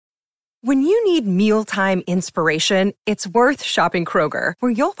When you need mealtime inspiration, it's worth shopping Kroger,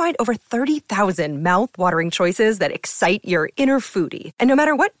 where you'll find over 30,000 mouth-watering choices that excite your inner foodie. And no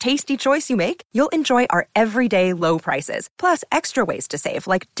matter what tasty choice you make, you'll enjoy our everyday low prices, plus extra ways to save,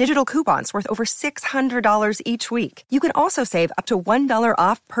 like digital coupons worth over $600 each week. You can also save up to $1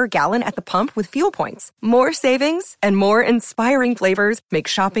 off per gallon at the pump with fuel points. More savings and more inspiring flavors make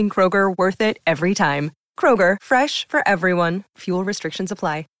shopping Kroger worth it every time. Kroger, fresh for everyone. Fuel restrictions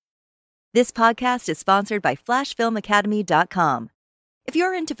apply. This podcast is sponsored by FlashFilmAcademy.com. If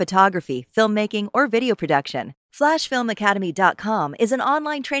you're into photography, filmmaking, or video production, FlashFilmAcademy.com is an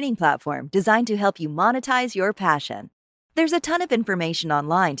online training platform designed to help you monetize your passion. There's a ton of information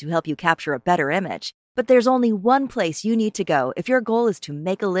online to help you capture a better image, but there's only one place you need to go if your goal is to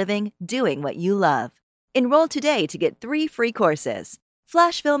make a living doing what you love. Enroll today to get 3 free courses.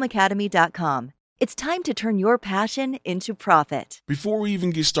 FlashFilmAcademy.com. It's time to turn your passion into profit. Before we even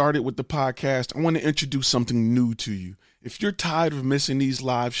get started with the podcast, I want to introduce something new to you. If you're tired of missing these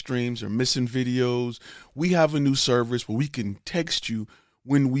live streams or missing videos, we have a new service where we can text you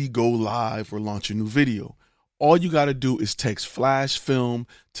when we go live or launch a new video. All you got to do is text Flash Film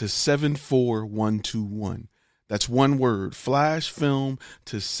to 74121. That's one word, Flash Film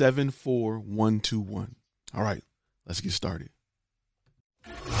to 74121. All right, let's get started.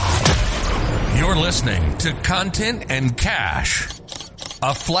 You're listening to Content and Cash,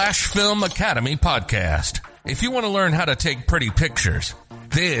 a Flash Film Academy podcast. If you want to learn how to take pretty pictures,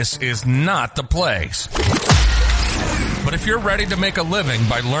 this is not the place. But if you're ready to make a living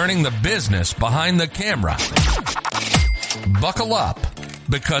by learning the business behind the camera, buckle up,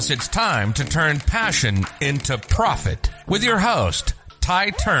 because it's time to turn passion into profit with your host,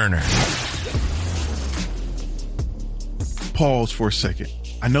 Ty Turner. Pause for a second.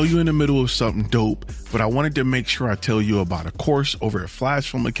 I know you're in the middle of something dope, but I wanted to make sure I tell you about a course over at Flash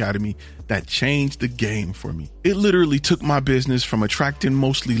Film Academy that changed the game for me. It literally took my business from attracting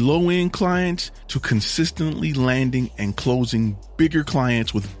mostly low-end clients to consistently landing and closing bigger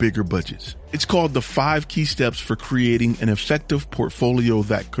clients with bigger budgets. It's called the 5 Key Steps for Creating an Effective Portfolio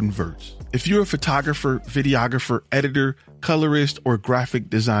That Converts. If you're a photographer, videographer, editor, colorist, or graphic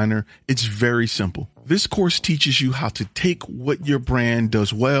designer, it's very simple. This course teaches you how to take what your brand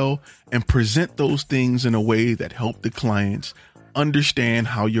does well and present those things in a way that help the clients understand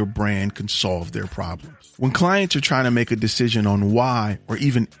how your brand can solve their problems. When clients are trying to make a decision on why or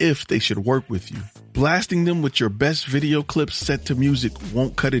even if they should work with you, blasting them with your best video clips set to music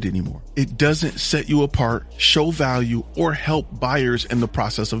won't cut it anymore. It doesn't set you apart, show value, or help buyers in the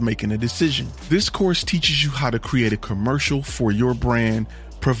process of making a decision. This course teaches you how to create a commercial for your brand,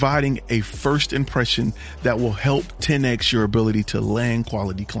 providing a first impression that will help 10x your ability to land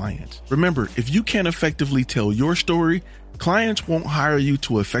quality clients. Remember, if you can't effectively tell your story, clients won't hire you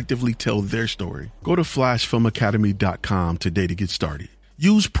to effectively tell their story. Go to flashfilmacademy.com today to get started.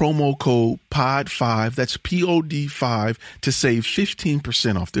 Use promo code POD5, that's POD5, to save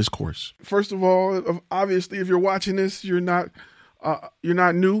 15% off this course. First of all, obviously, if you're watching this, you're not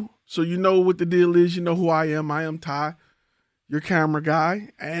new, so you know what the deal is. You know who I am. I am Ty, your camera guy.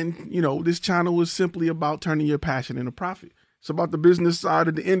 And, this channel is simply about turning your passion into profit. It's about the business side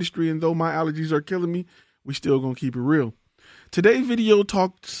of the industry. And though my allergies are killing me, we still going to keep it real. Today's video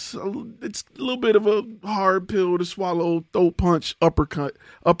it's a little bit of a hard pill to swallow, throat punch,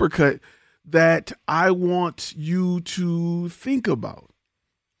 uppercut that I want you to think about.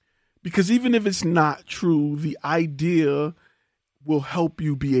 Because even if it's not true, the idea will help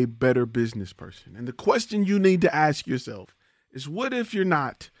you be a better business person. And the question you need to ask yourself is, what if you're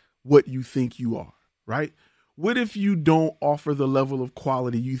not what you think you are, right? What if you don't offer the level of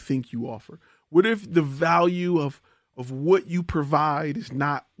quality you think you offer? What if the value of what you provide is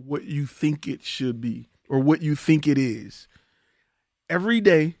not what you think it should be or what you think it is? Every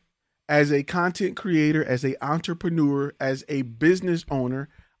day, as a content creator, as an entrepreneur, as a business owner,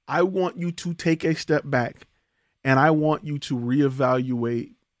 I want you to take a step back and I want you to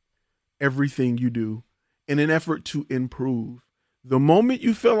reevaluate everything you do in an effort to improve. The moment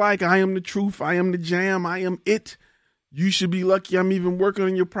you feel like I am the truth, I am the jam, I am it, you should be lucky I'm even working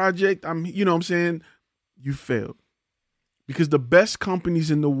on your project. You failed. Because the best companies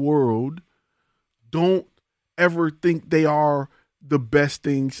in the world don't ever think they are the best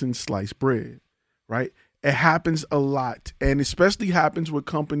thing since sliced bread, right? It happens a lot, and especially happens with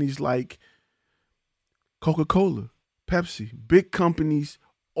companies like Coca-Cola, Pepsi. Big companies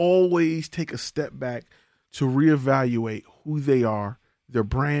always take a step back to reevaluate who they are, their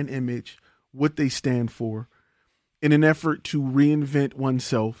brand image, what they stand for, in an effort to reinvent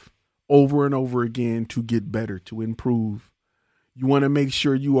oneself over and over again to get better, to improve. You want to make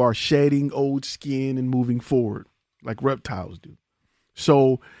sure you are shedding old skin and moving forward like reptiles do.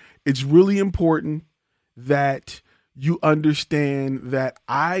 So it's really important that you understand that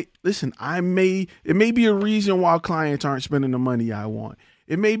it may be a reason why clients aren't spending the money I want.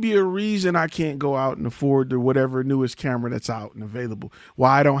 It may be a reason I can't go out and afford the whatever newest camera that's out and available,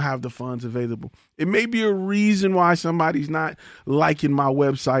 why I don't have the funds available. It may be a reason why somebody's not liking my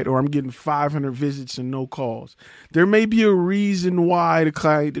website or I'm getting 500 visits and no calls. There may be a reason why the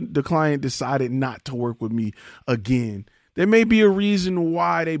client decided not to work with me again. There may be a reason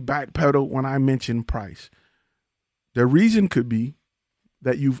why they backpedal when I mention price. The reason could be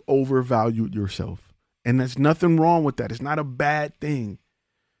that you've overvalued yourself. And there's nothing wrong with that. It's not a bad thing,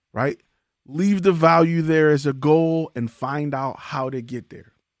 right? Leave the value there as a goal and find out how to get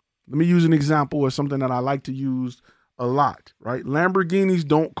there. Let me use an example of something that I like to use a lot, right? Lamborghinis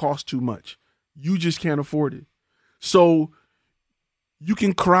don't cost too much. You just can't afford it. So you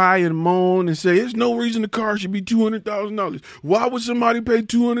can cry and moan and say, there's no reason the car should be $200,000. Why would somebody pay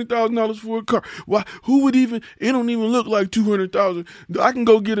 $200,000 for a car? Why? Who would even, it don't even look like $200,000. I can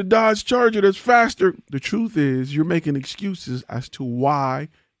go get a Dodge Charger that's faster. The truth is you're making excuses as to why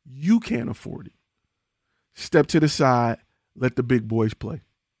you can't afford it. Step to the side, let the big boys play.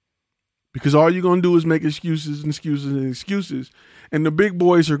 Because all you're going to do is make excuses and excuses and excuses. And the big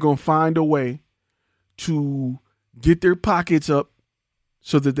boys are going to find a way to get their pockets up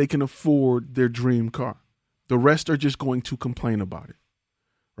so that they can afford their dream car. The rest are just going to complain about it,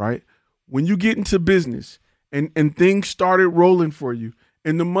 right? When you get into business and things started rolling for you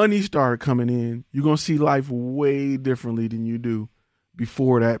and the money started coming in, you're going to see life way differently than you do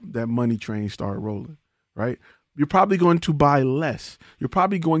before that money train started rolling, right? You're probably going to buy less. You're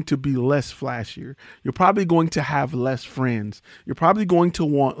probably going to be less flashier. You're probably going to have less friends. You're probably going to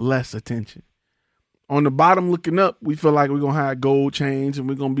want less attention. On the bottom looking up, we feel like we're going to have gold chains and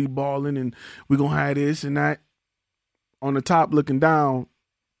we're going to be balling and we're going to have this and that. On the top looking down,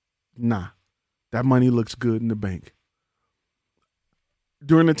 nah, that money looks good in the bank.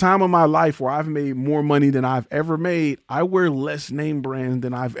 During the time of my life where I've made more money than I've ever made, I wear less name brands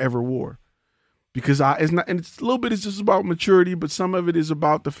than I've ever wore. Because it's a little bit, it's just about maturity, but some of it is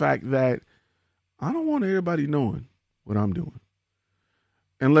about the fact that I don't want everybody knowing what I'm doing.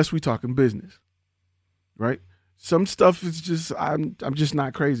 Unless we talking business. Right? Some stuff is just, I'm just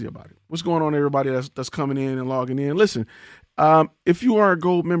not crazy about it. What's going on, everybody that's coming in and logging in? Listen, if you are a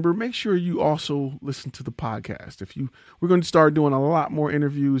gold member, make sure you also listen to the podcast. We're going to start doing a lot more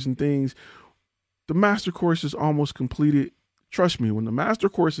interviews and things. The master course is almost completed. Trust me, when the master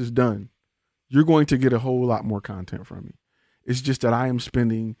course is done, you're going to get a whole lot more content from me. It's just that I am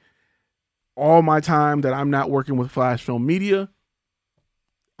spending all my time that I'm not working with Flash Film Media.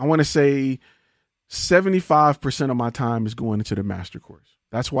 I want to say 75% of my time is going into the master course.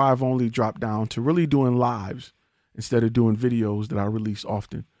 That's why I've only dropped down to really doing lives instead of doing videos that I release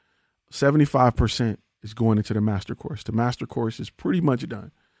often. 75% is going into the master course. The master course is pretty much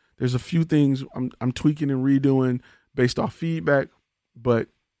done. There's a few things I'm tweaking and redoing based off feedback, but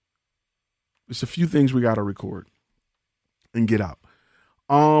it's a few things we got to record and get out.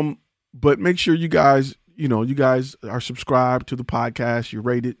 But make sure you guys are subscribed to the podcast. You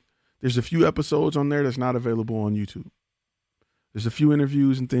rate it. There's a few episodes on there that's not available on YouTube. There's a few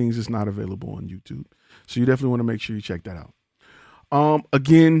interviews and things that's not available on YouTube. So you definitely want to make sure you check that out.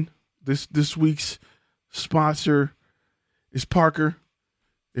 Again, this week's sponsor is Parker.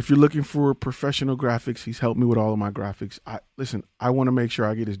 If you're looking for professional graphics, he's helped me with all of my graphics. I want to make sure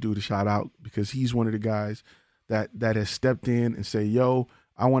I get this dude a shout out because he's one of the guys that has stepped in and say, yo,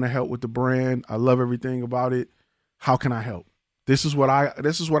 I want to help with the brand. I love everything about it. How can I help? This is what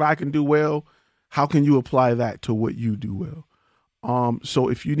I can do well. How can you apply that to what you do well? So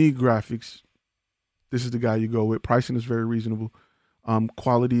if you need graphics, this is the guy you go with. Pricing is very reasonable.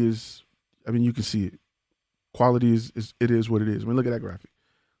 Quality is, you can see it. Quality is what it is. Look at that graphic.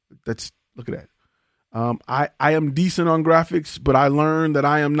 Look at that. I am decent on graphics, but I learned that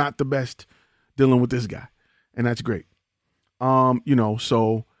I am not the best dealing with this guy, and that's great.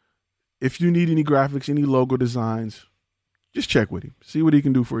 So if you need any graphics, any logo designs, just check with him. See what he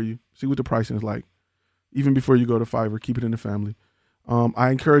can do for you. See what the pricing is like. Even before you go to Fiverr, keep it in the family.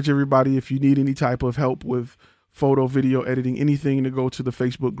 I encourage everybody, if you need any type of help with photo, video editing, anything, to go to the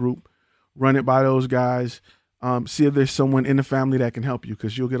Facebook group, run it by those guys. See if there's someone in the family that can help you,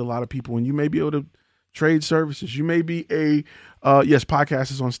 because you'll get a lot of people and you may be able to trade services. You may be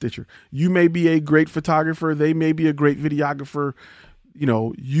podcast is on Stitcher. You may be a great photographer. They may be a great videographer.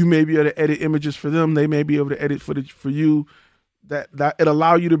 You may be able to edit images for them. They may be able to edit footage for you. that it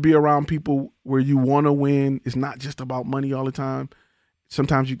allow you to be around people where you want to win. It's not just about money all the time.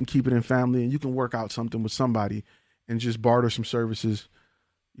 Sometimes you can keep it in family and you can work out something with somebody and just barter some services,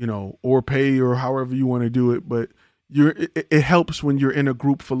 or pay or however you want to do it. But it helps when you're in a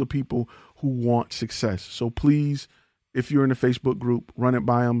group full of people who want success. So please, if you're in a Facebook group, run it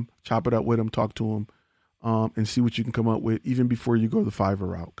by them, chop it up with them, talk to them, and see what you can come up with even before you go the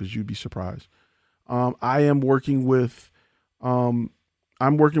Fiverr route, because you'd be surprised. I'm working with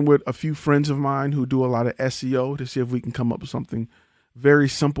a few friends of mine who do a lot of SEO to see if we can come up with something very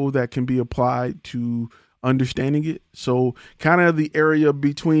simple that can be applied to understanding it. So kind of the area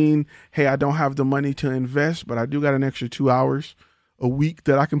between, hey, I don't have the money to invest, but I do got an extra 2 hours a week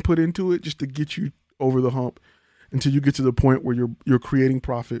that I can put into it just to get you over the hump until you get to the point where you're creating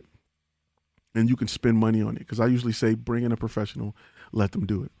profit and you can spend money on it. Because I usually say, bring in a professional, let them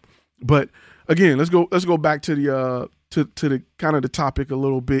do it. But again, let's go back to the to the kind of the topic a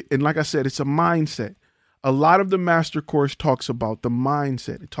little bit. And like I said, it's a mindset. A lot of the master course talks about the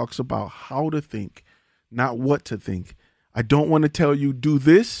mindset. It talks about how to think, not what to think. I don't want to tell you do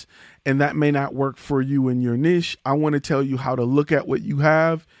this, and that may not work for you in your niche. I want to tell you how to look at what you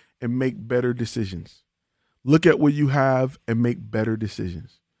have and make better decisions. Look at what you have and make better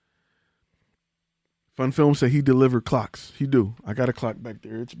decisions. Fun Film said he delivered clocks. He do. I got a clock back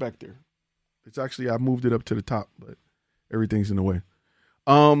there. It's back there. It's actually, I moved it up to the top, but everything's in the way.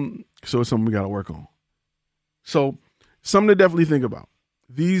 So it's something we got to work on. So something to definitely think about.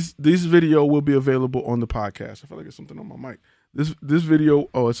 This video will be available on the podcast. I feel like it's something on my mic. This video,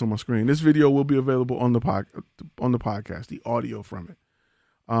 it's on my screen. This video will be available on the podcast, the audio from it.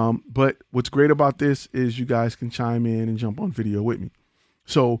 But what's great about this is you guys can chime in and jump on video with me.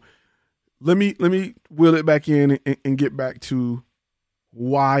 So let me wheel it back in and get back to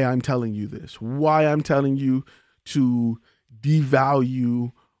why I'm telling you this, why I'm telling you to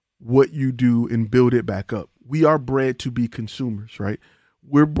devalue what you do and build it back up. We are bred to be consumers, right?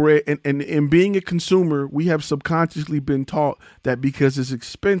 We're bred, and in being a consumer, we have subconsciously been taught that because it's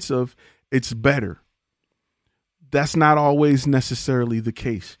expensive, it's better. That's not always necessarily the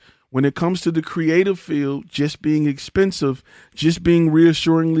case. When it comes to the creative field, just being expensive, just being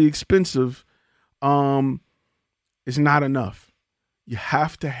reassuringly expensive, is not enough. You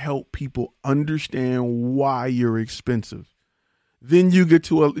have to help people understand why you're expensive. Then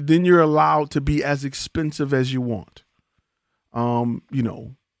then you're allowed to be as expensive as you want.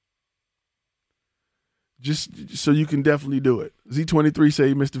 Just so you can definitely do it. Z23 say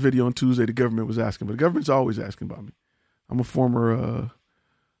he missed the video on Tuesday. The government was asking, but the government's always asking about me. I'm a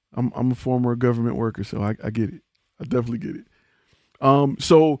former government worker, so I get it. I definitely get it.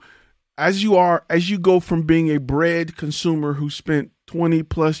 So as you go from being a bred consumer who spent 20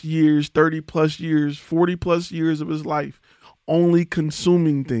 plus years, 30 plus years, 40 plus years of his life only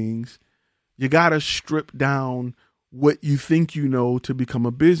consuming things, you got to strip down what you think you know to become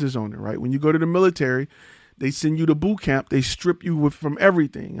a business owner, right? When you go to the military, they send you to boot camp. They strip you from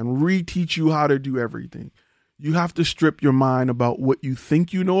everything and reteach you how to do everything. You have to strip your mind about what you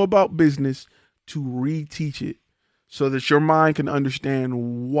think you know about business to reteach it so that your mind can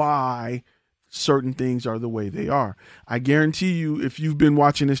understand why certain things are the way they are. I guarantee you, if you've been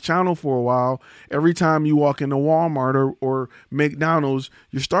watching this channel for a while, every time you walk into Walmart or McDonald's,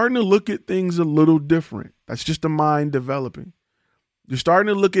 you're starting to look at things a little different. That's just the mind developing. You're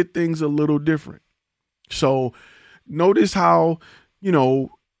starting to look at things a little different. So notice how, in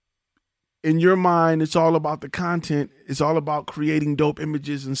your mind, it's all about the content. It's all about creating dope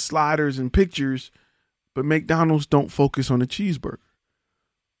images and sliders and pictures, but McDonald's don't focus on the cheeseburger.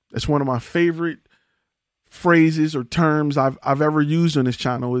 That's one of my favorite phrases or terms I've ever used on this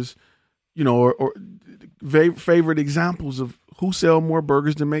channel is, or favorite examples of who sell more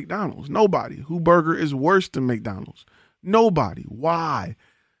burgers than McDonald's. Nobody. Who burger is worse than McDonald's? Nobody. Why?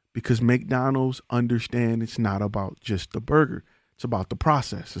 Because McDonald's understand it's not about just the burger. It's about the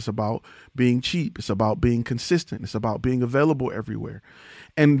process. It's about being cheap. It's about being consistent. It's about being available everywhere.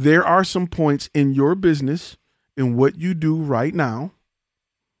 And there are some points in your business, in what you do right now,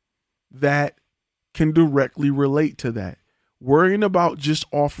 that can directly relate to that. Worrying about just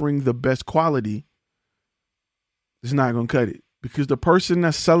offering the best quality is not going to cut it, because the person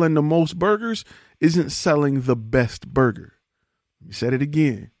that's selling the most burgers isn't selling the best burger. We said it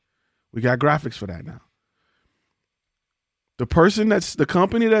again. We got graphics for that now. The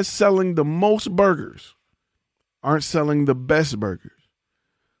company that's selling the most burgers aren't selling the best burgers.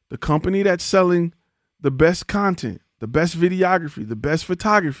 The company that's selling the best content, the best videography, the best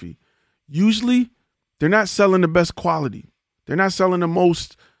photography, usually they're not selling the best quality. They're not selling the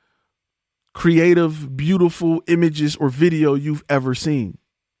most creative, beautiful images or video you've ever seen.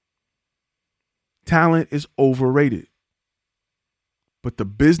 Talent is overrated, but the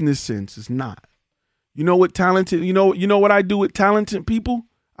business sense is not. You know what what I do with talented people?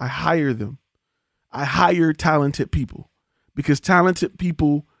 I hire them. I hire talented people because talented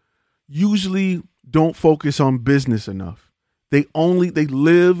people usually don't focus on business enough. They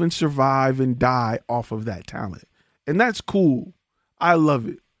live and survive and die off of that talent. And that's cool. I love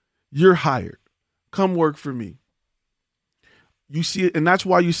it. You're hired. Come work for me. You see it, and that's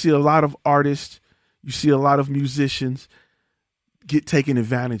why you see a lot of artists, you see a lot of musicians get taken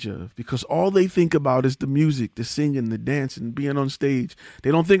advantage of because all they think about is the music, the singing, the dancing, being on stage. They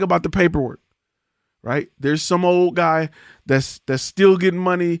don't think about the paperwork, right? There's some old guy that's still getting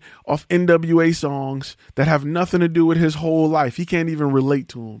money off NWA songs that have nothing to do with his whole life. He can't even relate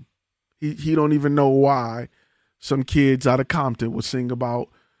to them. He don't even know why some kids out of Compton would sing about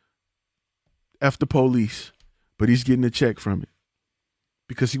F the police, but he's getting a check from it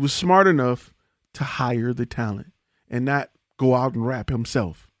because he was smart enough to hire the talent and not go out and rap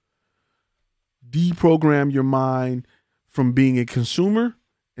himself. Deprogram your mind from being a consumer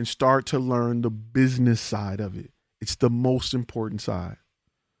and start to learn the business side of it. It's the most important side.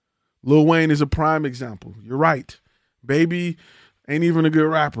 Lil Wayne is a prime example. You're right. Baby ain't even a good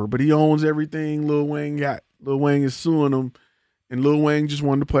rapper, but he owns everything Lil Wayne got. Lil Wayne is suing him, and Lil Wayne just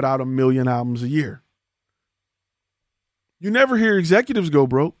wanted to put out 1 million albums a year. You never hear executives go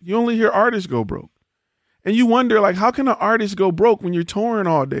broke. You only hear artists go broke. And you wonder, like, how can an artist go broke when you're touring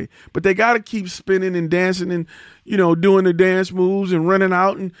all day? But they got to keep spinning and dancing and, doing the dance moves and running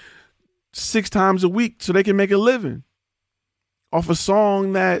out and 6 times a week so they can make a living off a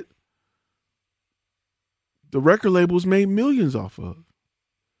song that the record labels made millions off of.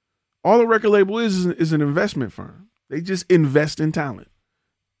 All a record label is an investment firm. They just invest in talent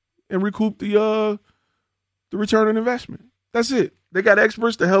and recoup the return on investment. That's it. They got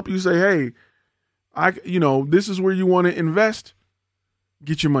experts to help you say, hey, this is where you want to invest.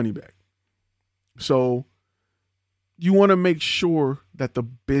 Get your money back. So you want to make sure that the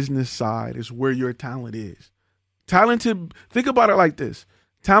business side is where your talent is. Think about it like this.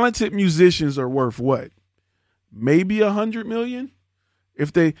 Talented musicians are worth what? Maybe $100 million?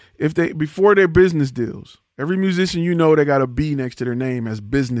 If they before their business deals. Every musician they got a B next to their name as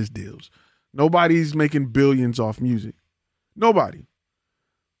business deals. Nobody's making billions off music. Nobody.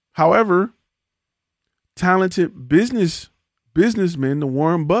 However, talented businessmen, the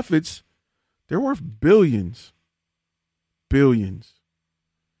Warren Buffetts, they're worth billions. Billions.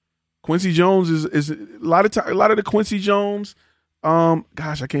 Quincy Jones is a lot of the Quincy Jones. I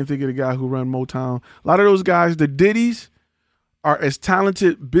can't think of the guy who ran Motown. A lot of those guys, the Diddies, are as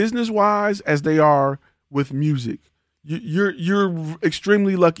talented business wise as they are with music. You're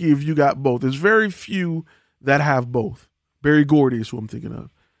extremely lucky if you got both. There's very few that have both. Berry Gordy is who I'm thinking of.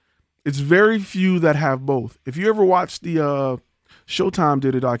 It's very few that have both. If you ever watched the Showtime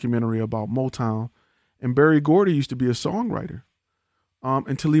did a documentary about Motown, and Berry Gordy used to be a songwriter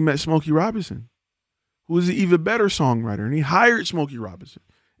until he met Smokey Robinson, who was an even better songwriter, and he hired Smokey Robinson.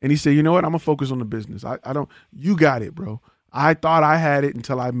 And he said, you know what? I'm gonna focus on the business. You got it, bro. I thought I had it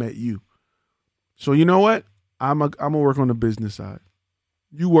until I met you. So you know what? I'm gonna work on the business side.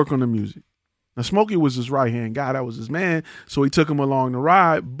 You work on the music. Now, Smokey was his right-hand guy. That was his man. So he took him along the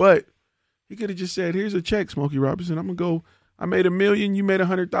ride. But he could have just said, here's a check, Smokey Robinson. I'm going to go. I made $1 million. You made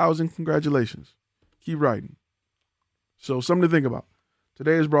 100,000. Congratulations. Keep writing. So something to think about.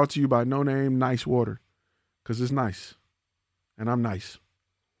 Today is brought to you by No Name Nice Water because it's nice. And I'm nice.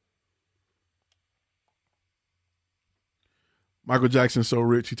 Michael Jackson's so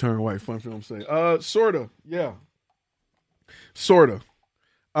rich, he turned white. Fun film say. Sorta. Yeah. Sorta.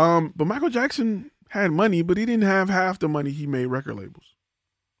 But Michael Jackson had money, but he didn't have half the money he made record labels.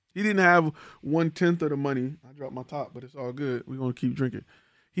 He didn't have 1/10 of the money. I dropped my top, but it's all good. We're going to keep drinking.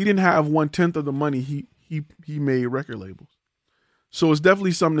 He didn't have 1/10 of the money he made record labels. So it's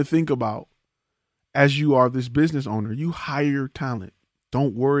definitely something to think about as you are this business owner. You hire talent.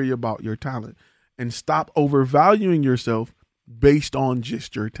 Don't worry about your talent and stop overvaluing yourself based on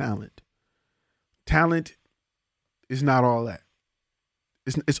just your talent. Talent is not all that.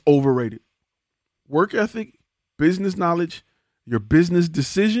 It's overrated. Work ethic, business knowledge, your business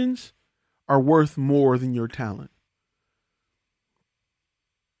decisions are worth more than your talent.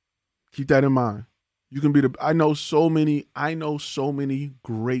 Keep that in mind. You can be I know so many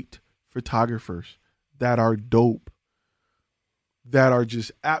great photographers that are dope, that are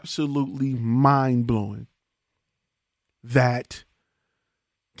just absolutely mind-blowing, that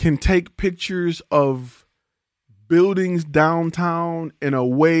can take pictures of buildings downtown in a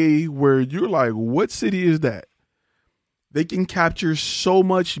way where you're like, what city is that? They can capture so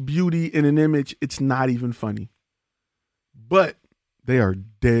much beauty in an image, it's not even funny. But they are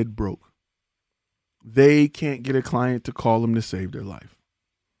dead broke. They can't get a client to call them to save their life.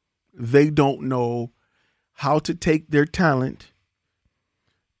 They don't know how to take their talent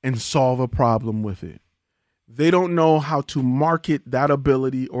and solve a problem with it. They don't know how to market that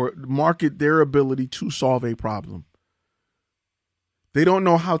ability or market their ability to solve a problem. They don't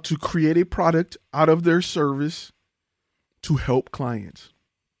know how to create a product out of their service to help clients.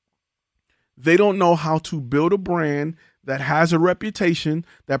 They don't know how to build a brand that has a reputation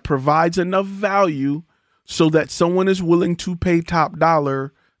that provides enough value so that someone is willing to pay top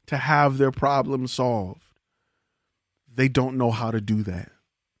dollar to have their problem solved. They don't know how to do that.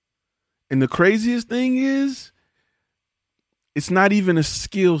 And the craziest thing is, it's not even a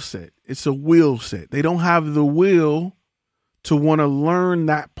skill set. It's a will set. They don't have the will to want to learn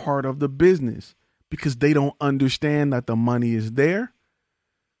that part of the business because they don't understand that the money is there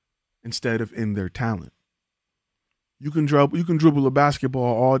instead of in their talent. You can dribble a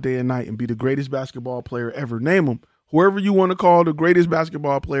basketball all day and night and be the greatest basketball player ever. Name them. Whoever you want to call the greatest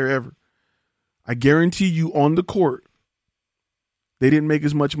basketball player ever. I guarantee you on the court, they didn't make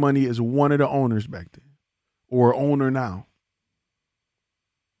as much money as one of the owners back then or owner now.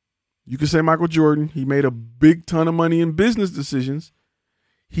 You can say Michael Jordan. He made a big ton of money in business decisions.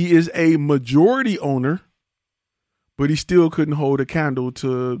 He is a majority owner, but he still couldn't hold a candle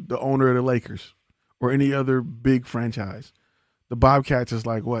to the owner of the Lakers or any other big franchise. The Bobcats is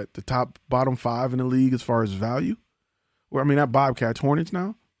like what? The bottom 5 in the league as far as value? Well, I mean, not Bobcats, Hornets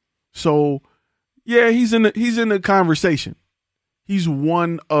now. So, yeah, he's in the conversation. He's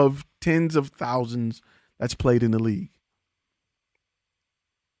one of tens of thousands that's played in the league.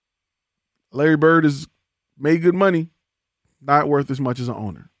 Larry Bird has made good money, not worth as much as an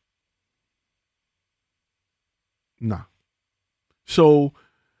owner. Nah. So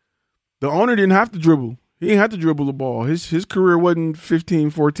the owner didn't have to dribble. He didn't have to dribble the ball. His career wasn't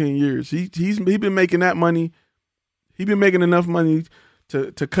 15, 14 years. He's been making that money. He's been making enough money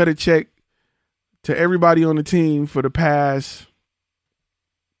to cut a check to everybody on the team for the past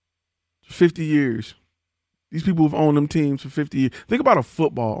 50 years. These people have owned them teams for 50 years. Think about a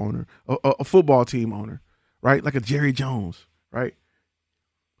football owner, a football team owner, right? Like a Jerry Jones, right?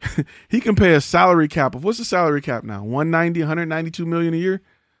 He can pay a salary cap of, what's the salary cap now? 192 million a year?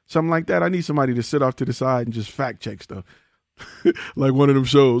 Something like that. I need somebody to sit off to the side and just fact check stuff. Like one of them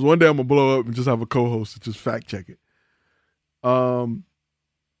shows. One day I'm going to blow up and just have a co-host to just fact check it.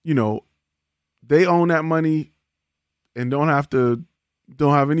 You know, they own that money and don't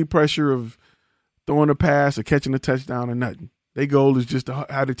have any pressure of throwing a pass or catching a touchdown or nothing. Their goal is just to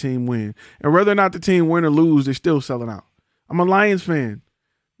have the team win. And whether or not the team win or lose, they're still selling out. I'm a Lions fan.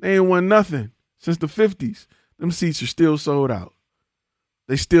 They ain't won nothing since the 50s. Them seats are still sold out.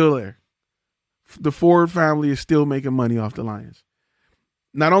 They still there. The Ford family is still making money off the Lions.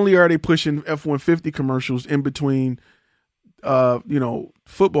 Not only are they pushing F-150 commercials in between,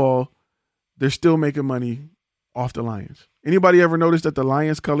 football, they're still making money off the Lions. Anybody ever notice that the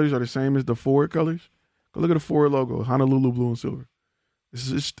Lions colors are the same as the Ford colors? Go look at the Ford logo, Honolulu blue and silver.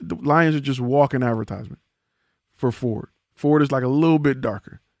 The Lions are just walking advertisement for Ford. Ford is like a little bit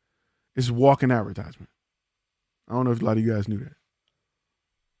darker. It's walking advertisement. I don't know if a lot of you guys knew that.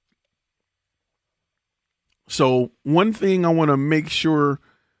 So one thing I want to make sure,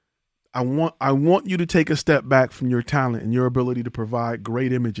 I want you to take a step back from your talent and your ability to provide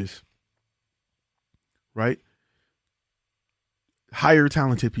great images, right? Hire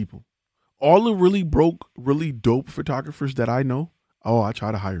talented people. All the really broke, really dope photographers that I know, I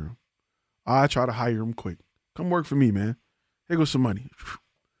try to hire them. I try to hire them quick. Come work for me, man. Here goes some money.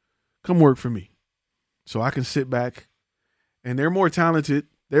 Come work for me. So I can sit back, and they're more talented.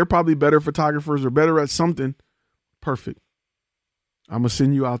 They're probably better photographers or better at something. Perfect. I'm going to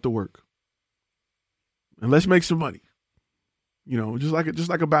send you out to work. And let's make some money. You know, just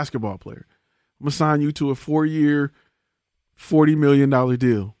like a basketball player. I'm going to sign you to a 4-year, $40 million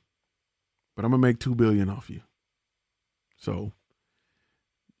deal. But I'm going to make $2 billion off you. So,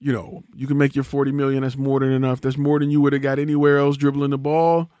 you know, you can make your $40 million. That's more than enough. That's more than you would have got anywhere else dribbling the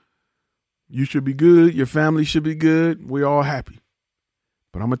ball. You should be good. Your family should be good. We're all happy.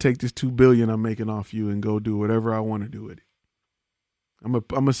 But I'm going to take this $2 billion I'm making off you and go do whatever I want to do with it. I'm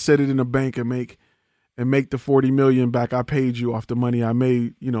going to set it in a bank and make the $40 million back I paid you off the money I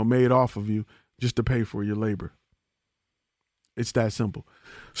made off of you just to pay for your labor. It's that simple.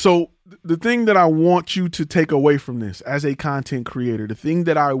 So the thing that I want you to take away from this as a content creator, the thing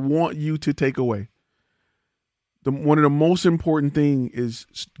that I want you to take away, one of the most important thing is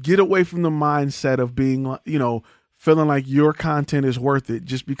get away from the mindset of being, feeling like your content is worth it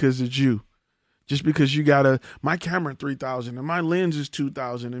just because it's you. Just because you got my camera $3,000 and my lens is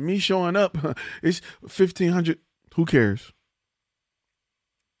 $2,000 and me showing up it's $1,500. Who cares?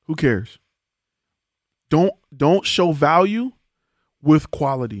 Who cares? Don't show value with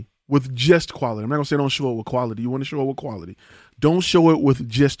quality, with just quality. I'm not gonna say don't show it with quality. You want to show it with quality. Don't show it with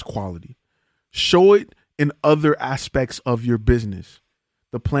just quality. Show it in other aspects of your business.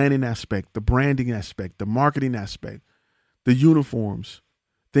 The planning aspect, the branding aspect, the marketing aspect, the uniforms,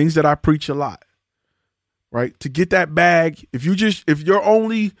 things that I preach a lot, right? To get that bag, if your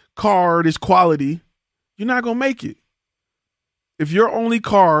only card is quality, you're not going to make it. If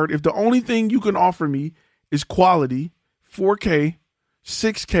the only thing you can offer me is quality, 4K,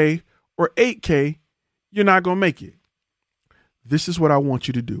 6K, or 8K, you're not going to make it. This is what I want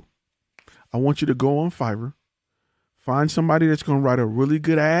you to do. I want you to go on Fiverr, find somebody that's going to write a really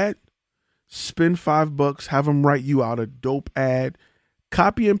good ad, spend $5, have them write you out a dope ad,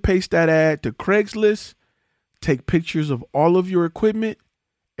 copy and paste that ad to Craigslist, take pictures of all of your equipment,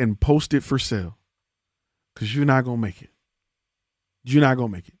 and post it for sale. Because you're not going to make it. You're not going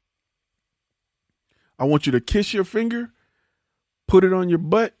to make it. I want you to kiss your finger, put it on your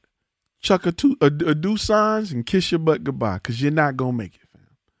butt, chuck a do signs, and kiss your butt goodbye. Because you're not going to make it, fam.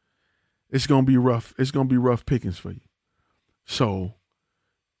 It's going to be rough. It's going to be rough pickings for you. So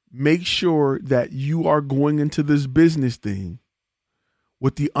make sure that you are going into this business thing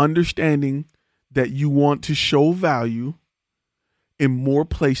with the understanding that you want to show value in more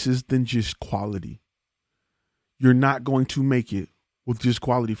places than just quality. You're not going to make it with just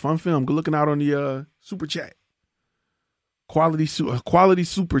quality. Fun Film, good looking out on the super chat. Quality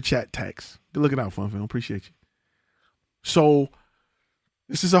super chat tax. Good looking out, Fun Film. Appreciate you. So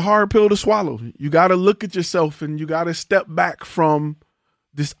this is a hard pill to swallow. You got to look at yourself and you got to step back from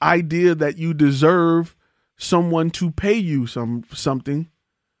this idea that you deserve someone to pay you something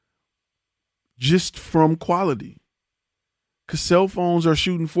just from quality. Because cell phones are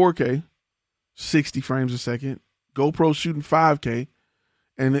shooting 4K, 60 frames a second. GoPro's shooting 5K.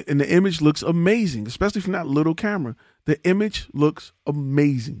 And the image looks amazing, especially from that little camera. The image looks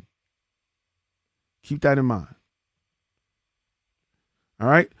amazing. Keep that in mind. All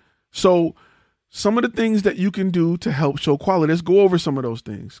right. So some of the things that you can do to help show quality, let's go over some of those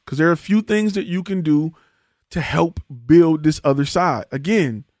things because there are a few things that you can do to help build this other side.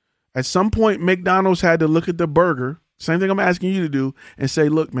 Again, at some point, McDonald's had to look at the burger, same thing I'm asking you to do, and say,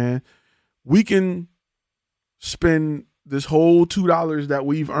 look, man, we can spend this whole $2 that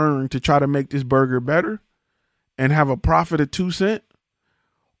we've earned to try to make this burger better and have a profit of 2 cents,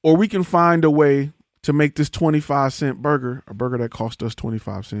 or we can find a way to make this 25-cent burger, a burger that cost us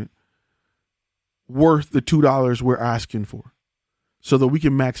 25 cents, worth the $2 we're asking for so that we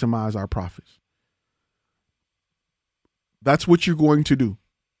can maximize our profits. That's what you're going to do.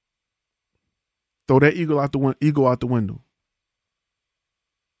 Throw that ego out the window.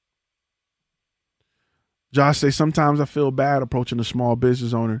 Josh say, sometimes I feel bad approaching a small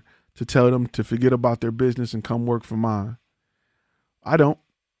business owner to tell them to forget about their business and come work for mine. I don't.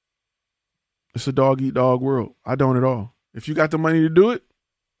 It's a dog eat dog world. I don't at all. If you got the money to do it,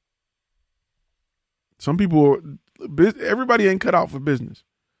 everybody ain't cut out for business.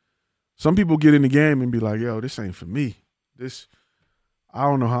 Some people get in the game and be like, yo, this ain't for me. I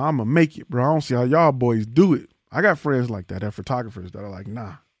don't know how I'm going to make it, bro. I don't see how y'all boys do it. I got friends like that, photographers that are like,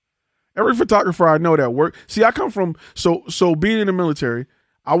 nah. Every photographer I know that work. See, I come from, so being in the military,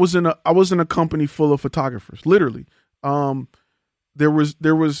 I was in a company full of photographers, literally. I was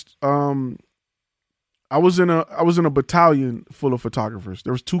in a battalion full of photographers.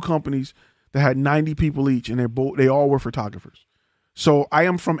 There was 2 companies that had 90 people each, and they all were photographers. So I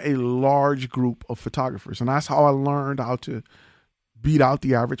am from a large group of photographers, and that's how I learned how to beat out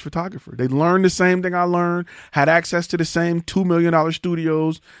the average photographer. They learned the same thing I learned, had access to the same $2 million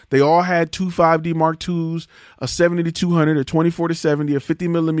studios. They all had 2 5D Mark IIs, a 70-200, a 24-70, a 50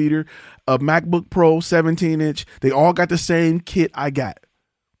 millimeter, a MacBook Pro 17-inch. They all got the same kit I got.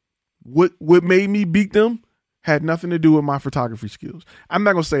 What made me beat them had nothing to do with my photography skills. I'm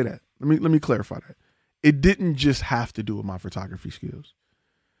not going to say that. Let me clarify that. It didn't just have to do with my photography skills.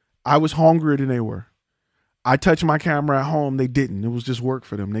 I was hungrier than they were. I touched my camera at home. They didn't. It was just work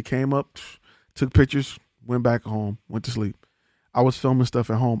for them. They came up, took pictures, went back home, went to sleep. I was filming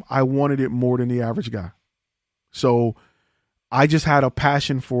stuff at home. I wanted it more than the average guy. So I just had a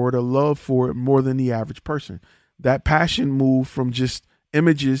passion for it, a love for it more than the average person. That passion moved from just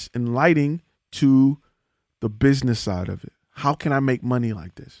images and lighting to the business side of it. How can I make money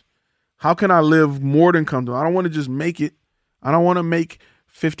like this? How can I live more than comfortable? I don't want to just make it. I don't want to make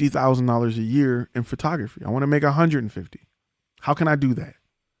 $50,000 a year in photography. I want to make 150. How can I do that?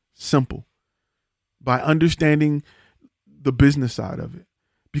 Simple. By understanding the business side of it.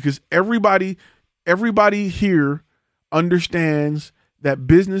 Because everybody here understands that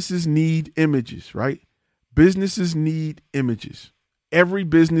businesses need images, right? Businesses need images. Every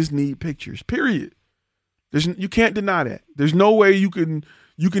business need pictures, period. You can't deny that. There's no way you can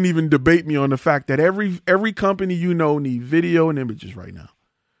even debate me on the fact that every company need video and images right now.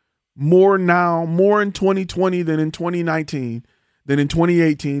 More in 2020 than in 2019, than in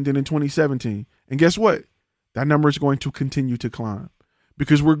 2018, than in 2017. And guess what? That number is going to continue to climb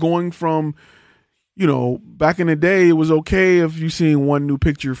because we're going from, back in the day, it was okay if you seen one new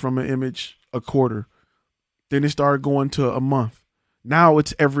picture from an image a quarter. Then it started going to a month. Now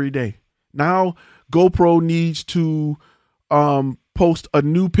it's every day. Now GoPro needs to post a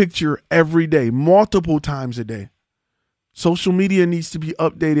new picture every day, multiple times a day. Social media needs to be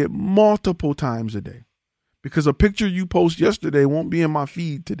updated multiple times a day because a picture you post yesterday won't be in my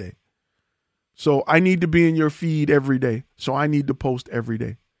feed today. So I need to be in your feed every day. So I need to post every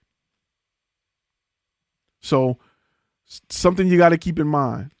day. So something you got to keep in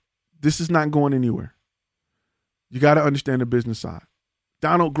mind. This is not going anywhere. You got to understand the business side.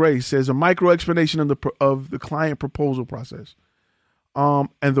 Donald Gray says a micro explanation of the client proposal process, and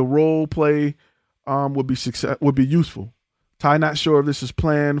the role play would be useful. Ty, not sure if this is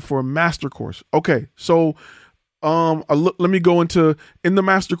planned for a master course. Okay, so let me go in the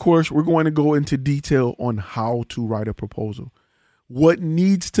master course. We're going to go into detail on how to write a proposal, what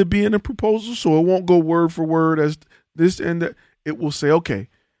needs to be in a proposal, so it won't go word for word as this and that. It will say, okay,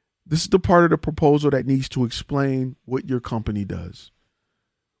 this is the part of the proposal that needs to explain what your company does,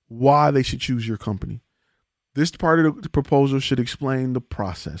 why they should choose your company. This part of the proposal should explain the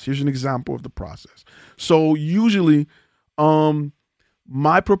process. Here's an example of the process. So usually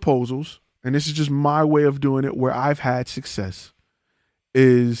my proposals, and this is just my way of doing it where I've had success,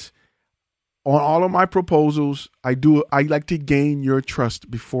 is on all of my proposals, I like to gain your trust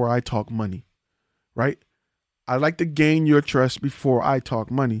before I talk money, right? I like to gain your trust before I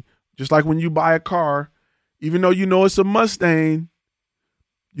talk money. Just like when you buy a car, even though it's a Mustang,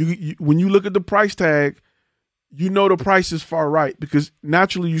 when you look at the price tag, the price is far right because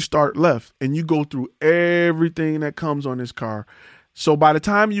naturally you start left and you go through everything that comes on this car. So by the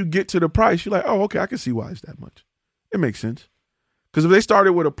time you get to the price, you're like, oh, okay, I can see why it's that much. It makes sense. Because if they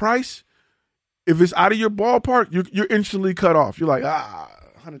started with a price, if it's out of your ballpark, you're instantly cut off. You're like,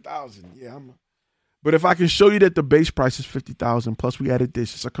 100,000. Yeah, But if I can show you that the base price is 50,000, plus we added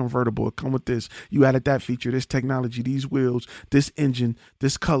this, it's a convertible, it come with this, you added that feature, this technology, these wheels, this engine,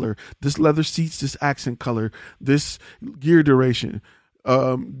 this color, this leather seats, this accent color, this gear duration,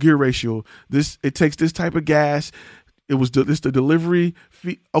 gear ratio, it takes this type of gas, this the delivery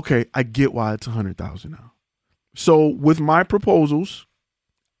fee. Okay, I get why it's 100,000 now. So with my proposals,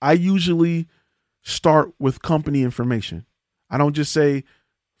 I usually start with company information. I don't just say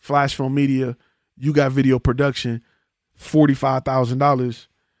Flash Film Media, you got video production, $45,000,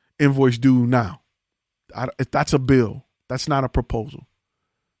 invoice due now. That's a bill. That's not a proposal,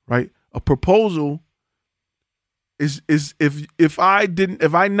 right? A proposal is if I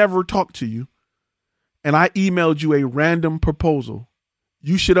never talked to you and I emailed you a random proposal,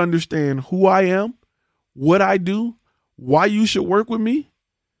 you should understand who I am, what I do, why you should work with me,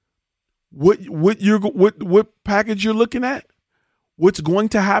 what package you're looking at, what's going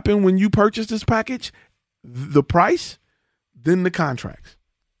to happen when you purchase this package, the price, then the contracts.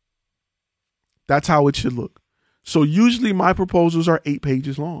 That's how it should look. So usually my proposals are 8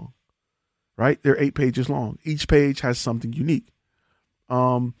 pages long, right? They're 8 pages long. Each page has something unique.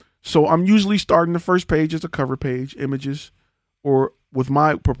 So I'm usually starting the first page as a cover page, images, or with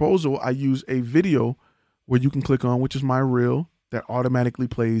my proposal, I use a video where you can click on, which is my reel that automatically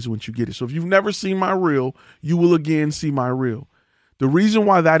plays once you get it. So if you've never seen my reel, you will again see my reel. The reason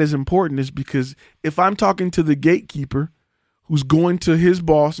why that is important is because if I'm talking to the gatekeeper who's going to his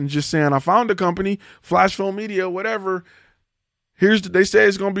boss and just saying, I found a company, Flash Film Media, whatever, they say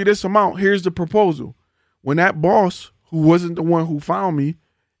it's going to be this amount. Here's the proposal. When that boss, who wasn't the one who found me,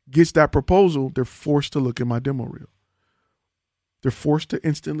 gets that proposal, they're forced to look at my demo reel. They're forced to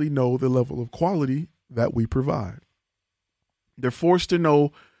instantly know the level of quality that we provide. They're forced to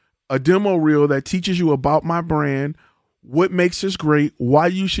know a demo reel that teaches you about my brand, what makes us great, why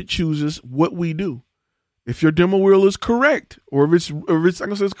you should choose us, what we do. If your demo reel is correct, or if it's I'm going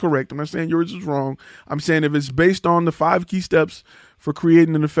to say it's correct, I'm not saying yours is wrong. I'm saying if it's based on the 5 key steps for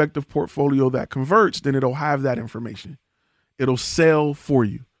creating an effective portfolio that converts, then it'll have that information. It'll sell for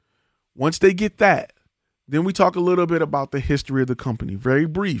you. Once they get that, then we talk a little bit about the history of the company. Very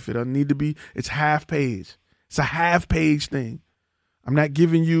brief. It doesn't need to be, it's half page. It's a half page thing. I'm not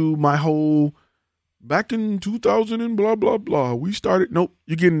giving you my whole, back in 2000 and blah, blah, blah, we started. Nope.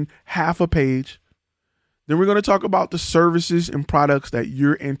 You're getting half a page. Then we're going to talk about the services and products that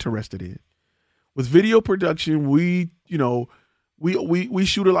you're interested in. With video production, we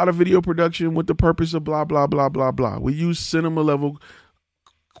shoot a lot of video production with the purpose of blah, blah, blah, blah, blah. We use cinema level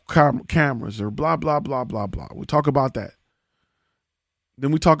cameras or blah, blah, blah, blah, blah. We talk about that.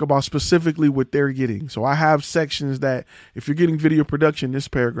 Then we talk about specifically what they're getting. So I have sections that if you're getting video production, this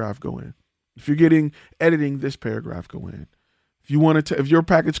paragraph go in. If you're getting editing, this paragraph go in. If your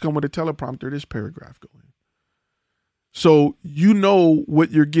package come with a teleprompter, this paragraph go in. So you know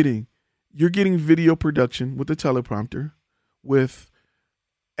what you're getting. You're getting video production with a teleprompter, with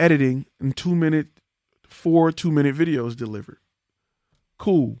editing and 4 2-minute videos delivered.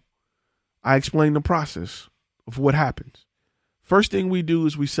 Cool. I explain the process of what happens. First thing we do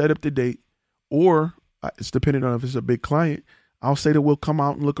is we set up the date, or it's depending on if it's a big client. I'll say that we'll come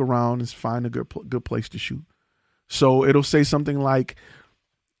out and look around and find a good place to shoot. So it'll say something like,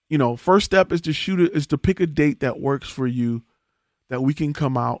 first step is to pick a date that works for you, that we can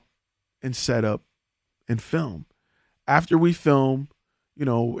come out and set up and film. After we film,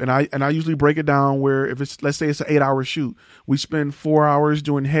 and I usually break it down where if it's, let's say it's an 8-hour shoot, we spend 4 hours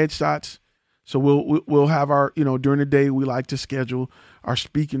doing headshots. So we'll have our, during the day, we like to schedule our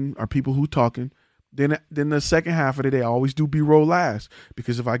people who talking. Then the second half of the day, I always do B-roll last,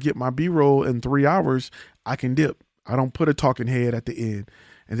 because if I get my B-roll in 3 hours, I can dip. I don't put a talking head at the end,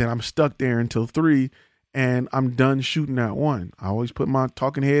 and then I'm stuck there until 3, and I'm done shooting at 1. I always put my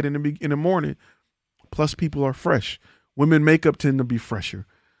talking head in the morning. Plus, people are fresh. Women makeup tend to be fresher.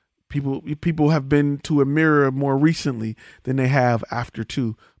 People have been to a mirror more recently than they have after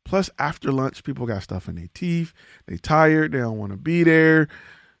 2. Plus, after lunch, people got stuff in their teeth. They tired. They don't want to be there.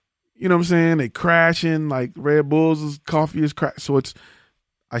 You know what I'm saying? They crashing like Red Bull's coffee is crash. So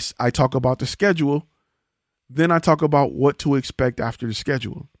I talk about the schedule. Then I talk about what to expect after the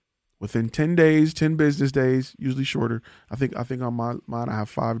schedule. Within 10 days, 10 business days, usually shorter. I think on mine I have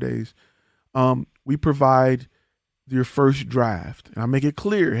 5 days. We provide your first draft. And I make it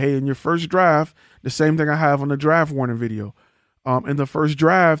clear, hey, in your first draft, the same thing I have on the draft warning video. In the first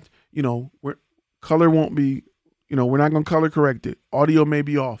draft, color won't be, we're not going to color correct it. Audio may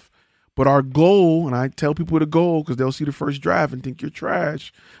be off. But our goal, and I tell people the goal because they'll see the first draft and think you're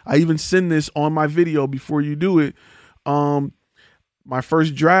trash. I even send this on my video before you do it. My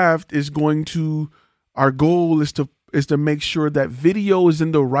first draft is our goal is to make sure that video is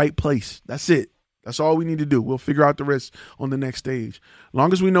in the right place. That's it. That's all we need to do. We'll figure out the rest on the next stage. As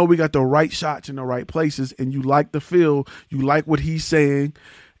long as we know we got the right shots in the right places and you like the feel, you like what he's saying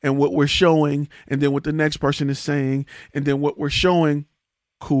and what we're showing, and then what the next person is saying, and then what we're showing,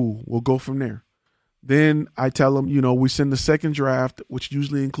 cool. We'll go from there. Then I tell them, we send the second draft, which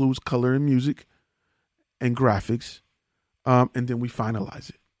usually includes color and music and graphics, and then we finalize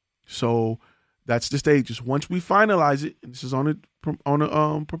it. So that's the stages. Once we finalize it, and this is on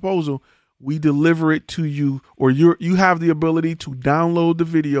a proposal, we deliver it to you, or you have the ability to download the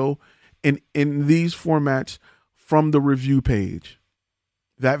video in these formats from the review page.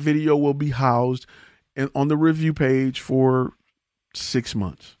 That video will be housed on the review page for 6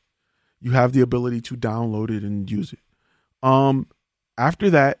 months. You have the ability to download it and use it. After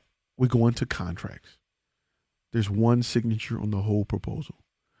that, we go into contracts. There's one signature on the whole proposal.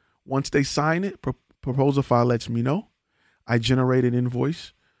 Once they sign it, proposal file lets me know. I generate an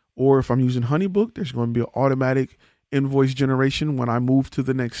invoice. Or if I'm using HoneyBook, there's going to be an automatic invoice generation when I move to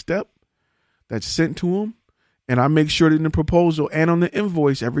the next step that's sent to them. And I make sure that in the proposal and on the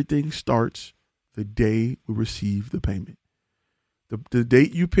invoice, everything starts the day we receive the payment. The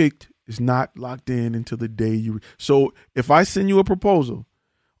date you picked is not locked in until the day so if I send you a proposal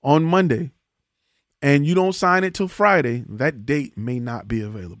on Monday and you don't sign it till Friday, that date may not be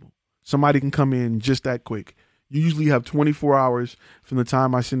available. Somebody can come in just that quick. You usually have 24 hours from the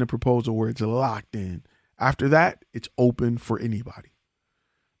time I send a proposal where it's locked in. After that, it's open for anybody.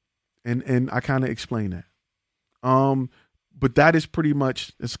 And I kind of explain that. But that is pretty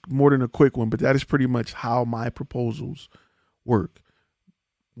much, it's more than a quick one, but that is pretty much how my proposals work.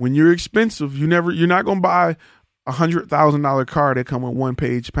 When you're expensive, you're not going to buy $100,000 car that come with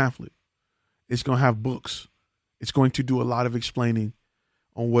 1-page pamphlet. It's going to have books. It's going to do a lot of explaining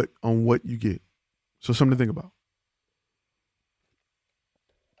on what you get. So something to think about.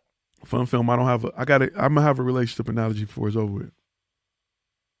 Fun film. I'm gonna have a relationship analogy before it's over with.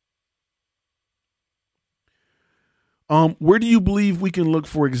 Where do you believe we can look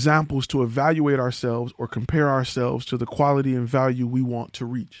for examples to evaluate ourselves or compare ourselves to the quality and value we want to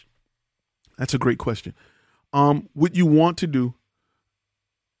reach? That's a great question. What you want to do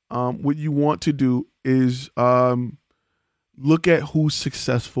is look at who's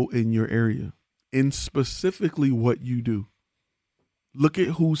successful in your area and specifically what you do. Look at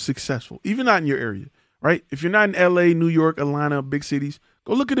who's successful, even not in your area, right? If you're not in LA, New York, Atlanta, big cities,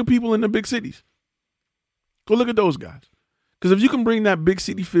 go look at the people in the big cities. Go look at those guys. Because if you can bring that big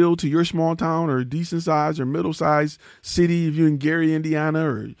city feel to your small town or decent size or middle sized city, if you're in Gary, Indiana,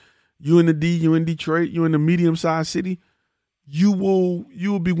 or you in the D, you in Detroit, you in the medium sized city, you will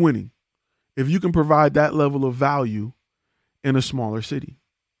be winning if you can provide that level of value in a smaller city.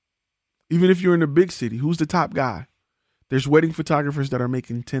 Even if you're in a big city, who's the top guy? There's wedding photographers that are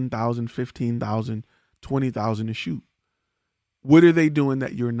making $10,000, $15,000, $20,000 a shoot. What are they doing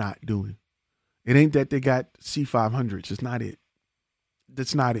that you're not doing? It ain't that they got C500s. It's not it.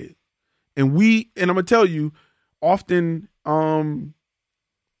 That's not it. And I'm going to tell you, often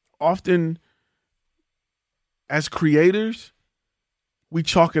as creators, we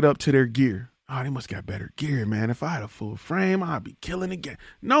chalk it up to their gear. Oh, they must got better gear, man. If I had a full frame, I'd be killing again.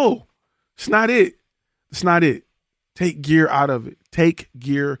 No, it's not it. It's not it. Take gear out of it. Take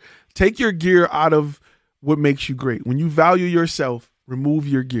your gear out of what makes you great. When you value yourself, remove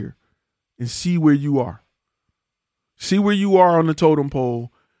your gear and see where you are. See where you are on the totem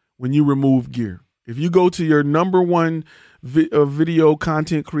pole when you remove gear. If you go to your number one video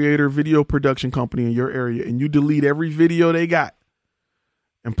content creator, video production company in your area, and you delete every video they got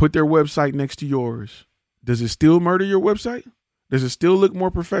and put their website next to yours, does it still murder your website? Does it still look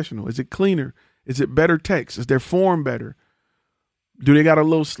more professional? Is it cleaner? Is it better text? Is their form better? Do they got a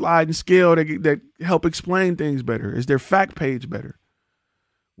little slide and scale that help explain things better? Is their fact page better?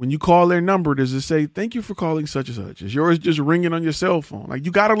 When you call their number, does it say, thank you for calling such and such? Is yours just ringing on your cell phone? Like,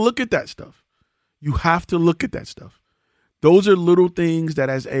 you got to look at that stuff. You have to look at that stuff. Those are little things that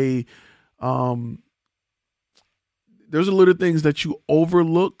those are little things that you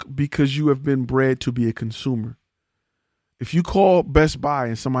overlook because you have been bred to be a consumer. If you call Best Buy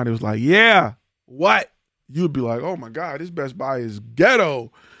and somebody was like, yeah, what? You'd be like, oh my God, this Best Buy is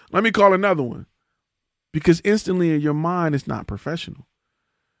ghetto. Let me call another one. Because instantly in your mind, it's not professional.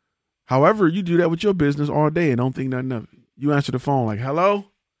 However, you do that with your business all day and don't think nothing of it. You answer the phone like, hello?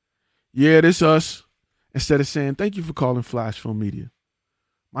 Yeah, this us. Instead of saying, thank you for calling Flash Film Media.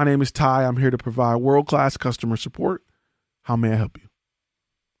 My name is Ty. I'm here to provide world-class customer support. How may I help you?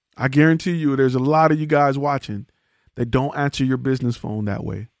 I guarantee you there's a lot of you guys watching that don't answer your business phone that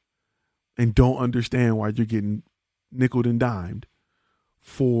way and don't understand why you're getting nickeled and dimed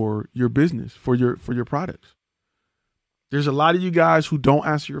for your business, for your products. There's a lot of you guys who don't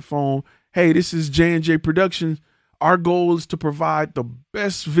answer your phone. Hey, this is J&J Productions. Our goal is to provide the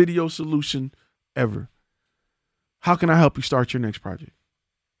best video solution ever. How can I help you start your next project?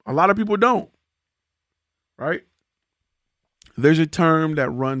 A lot of people don't, right? There's a term that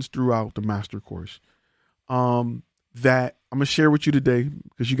runs throughout the master course that I'm going to share with you today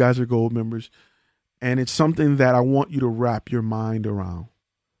because you guys are gold members. And it's something that I want you to wrap your mind around,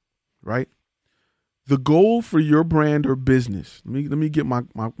 right? The goal for your brand or business, let me get my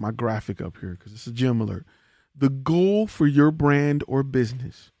graphic up here because it's a gem alert. The goal for your brand or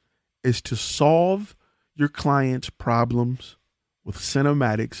business is to solve your client's problems with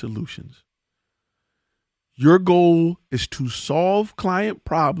cinematic solutions. Your goal is to solve client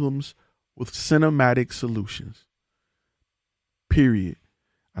problems with cinematic solutions. Period.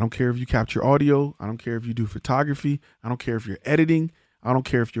 I don't care if you capture audio. I don't care if you do photography. I don't care if you're editing. I don't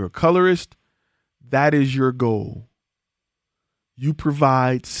care if you're a colorist. That is your goal. You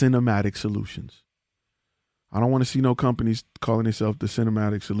provide cinematic solutions. I don't want to see no companies calling themselves the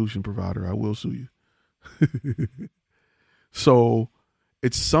cinematic solution provider. I will sue you. So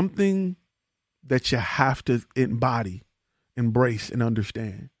it's something that you have to embody, embrace, and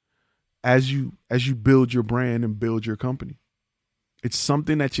understand as you build your brand and build your company. It's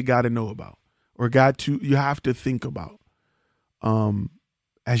something that you got to know about or you have to think about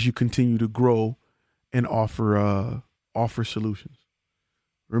as you continue to grow and offer solutions.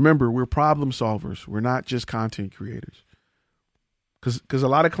 Remember, we're problem solvers. We're not just content creators. Because a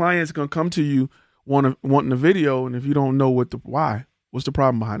lot of clients are going to come to you wanting a video, and if you don't know what's the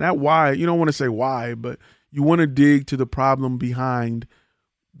problem behind that why, you don't want to say why, but you want to dig to the problem behind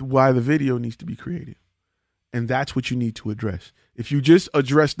why the video needs to be created. And that's what you need to address. If you just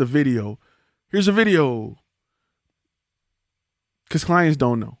address the video, here's a video, because clients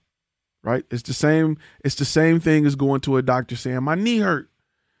don't know, right? It's the same thing as going to a doctor saying, my knee hurt.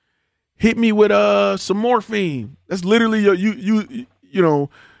 hit me with some morphine. That's literally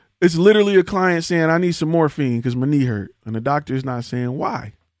it's literally a client saying, I need some morphine because my knee hurt. And the doctor's not saying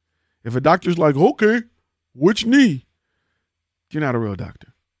why. If a doctor's like, okay, which knee? You're not a real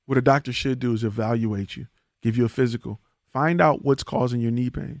doctor. What a doctor should do is evaluate you, give you a physical, find out what's causing your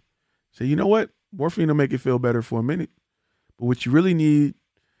knee pain. Say, you know what? Morphine will make it feel better for a minute. But what you really need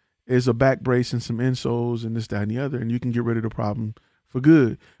is a back brace and some insoles and this, that, and the other, and you can get rid of the problem for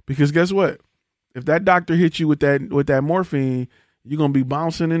good. Because guess what? If that doctor hits you with that morphine, you're going to be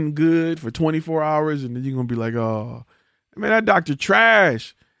bouncing in good for 24 hours, and then you're going to be like, oh, man, that doctor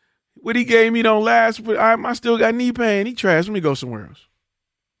trash. What he gave me don't last, but I still got knee pain. He trash. Let me go somewhere else.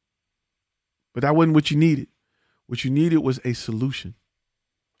 But that wasn't what you needed. What you needed was a solution.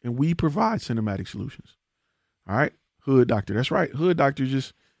 And we provide cinematic solutions. All right? Hood Doctor. That's right. Hood Doctor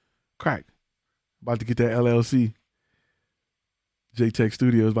just crack. About to get that LLC. J-Tech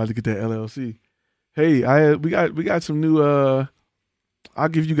Studios about to get that LLC. Hey, we got some new I'll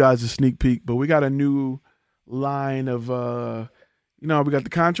give you guys a sneak peek, but we got a new line of we got the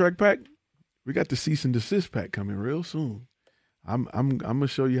contract pack. We got the cease and desist pack coming real soon. I'm gonna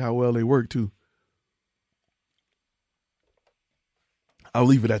show you how well they work too. I'll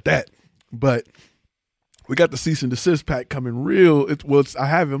leave it at that. But we got the cease and desist pack coming real. I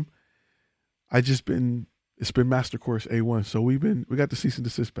have him. It's been Master Course A1. So we got the cease and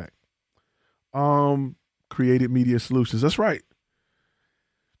desist pack. Created Media Solutions. That's right.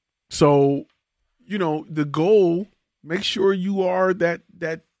 So, the goal, make sure you are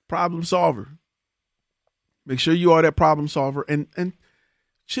that problem solver. Make sure you are that problem solver and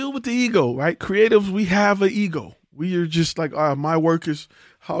chill with the ego, right? Creatives, we have an ego. We are just like, my work is,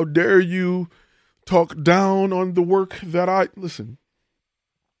 how dare you talk down on the work that listen,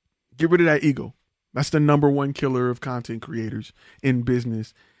 get rid of that ego. That's the number one killer of content creators in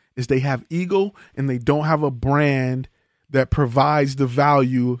business is they have ego and they don't have a brand that provides the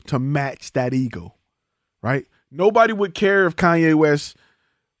value to match that ego, right? Nobody would care if Kanye West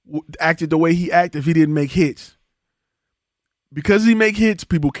acted the way he acted if he didn't make hits. Because he make hits,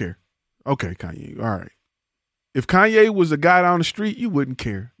 people care. Okay, Kanye, all right. If Kanye was a guy down the street, you wouldn't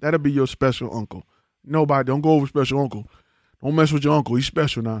care. That'll be your special uncle. Nobody, don't go over special uncle. Don't mess with your uncle. He's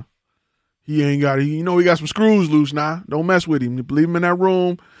special now. He got some screws loose now. Don't mess with him. Leave him in that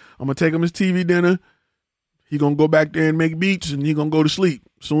room. I'm going to take him his TV dinner. He going to go back there and make beats, and he going to go to sleep.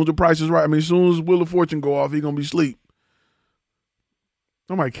 As soon as the price is right, as soon as Wheel of Fortune go off, he going to be asleep.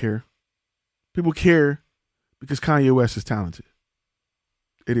 Nobody care. People care because Kanye West is talented.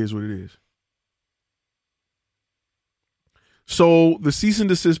 It is what it is. So the cease and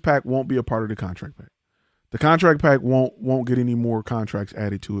desist pack won't be a part of the contract pack. The contract pack won't get any more contracts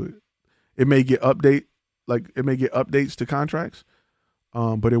added to it. It may get updates to contracts,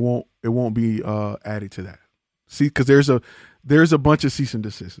 but it won't be added to that. See, because there's a bunch of cease and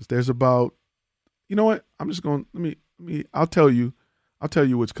desists. There's about, you know what? I'm just going. I'll tell you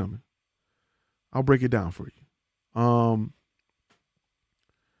what's coming. I'll break it down for you.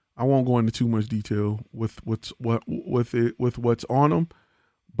 I won't go into too much detail with what's on them,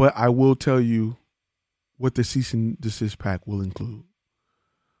 but I will tell you what the cease and desist pack will include.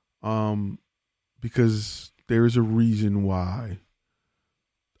 Because there's a reason why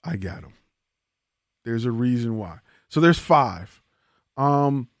I got them. There's a reason why. So there's 5.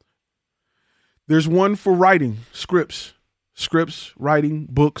 There's one for writing scripts, writing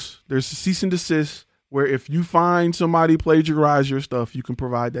books. There's a cease and desist where if you find somebody plagiarize your stuff, you can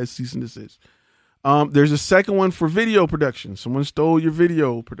provide that cease and desist. There's a second one for video production. Someone stole your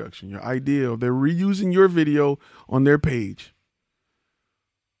video production, your idea, or they're reusing your video on their page.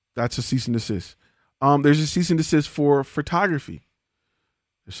 That's a cease and desist. There's a cease and desist for photography.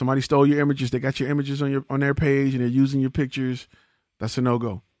 If somebody stole your images, they got your images on their page and they're using your pictures, that's a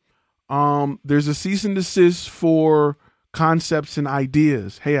no-go. There's a cease and desist for concepts and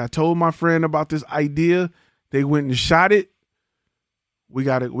ideas. Hey, I told my friend about this idea. They went and shot it. We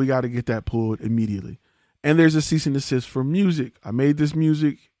gotta get that pulled immediately. And there's a cease and desist for music. I made this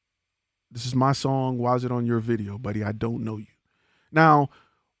music. This is my song. Why is it on your video, buddy? I don't know you. Now,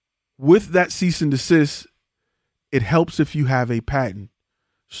 with that cease and desist, it helps if you have a patent.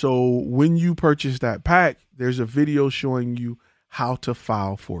 So when you purchase that pack, there's a video showing you how to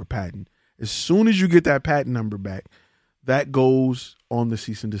file for a patent. As soon as you get that patent number back, that goes on the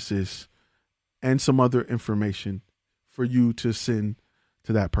cease and desist and some other information for you to send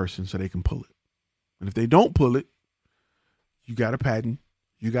to that person so they can pull it. And if they don't pull it, you got a patent,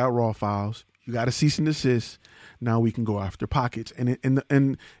 you got raw files, you got a cease and desist. Now we can go after pockets.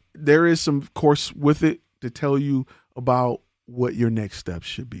 And there is some course with it to tell you about what your next steps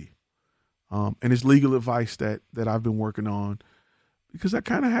should be. And it's legal advice that I've been working on, because I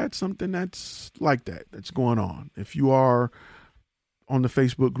kind of had something that's like that's going on. If you are on the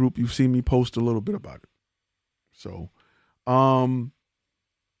Facebook group, you've seen me post a little bit about it. So,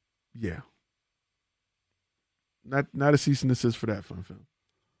 yeah. Not a cease and desist for that, Fun Film.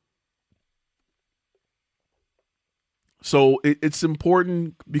 So it's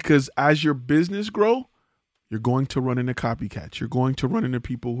important, because as your business grow, you're going to run into copycats. You're going to run into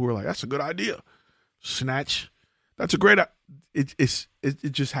people who are like, that's a good idea. Snatch. That's a great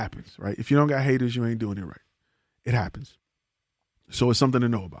it just happens, right? If you don't got haters, you ain't doing it right. It happens. So it's something to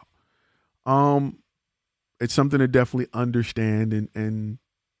know about. It's something to definitely understand and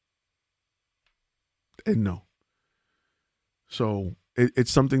know. So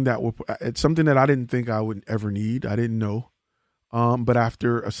it's something that I didn't think I would ever need. I didn't know. But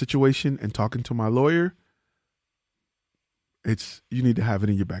after a situation and talking to my lawyer, you need to have it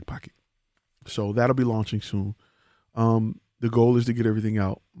in your back pocket. So that'll be launching soon. The goal is to get everything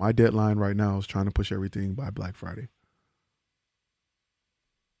out. My deadline right now is trying to push everything by Black Friday.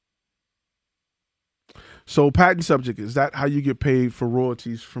 So patent subject, is that how you get paid for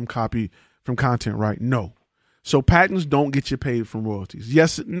royalties from content, right? No. So patents don't get you paid from royalties.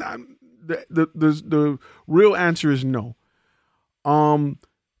 Yes, the real answer is no.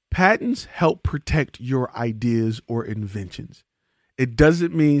 Patents help protect your ideas or inventions. It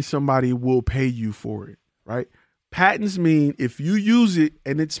doesn't mean somebody will pay you for it, right? Patents mean if you use it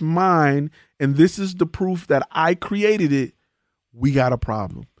and it's mine and this is the proof that I created it, we got a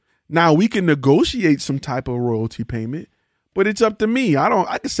problem. Now we can negotiate some type of royalty payment, but it's up to me.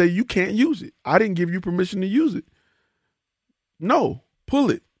 I can say you can't use it. I didn't give you permission to use it. No, pull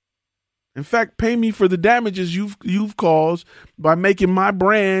it. In fact, pay me for the damages you've caused by making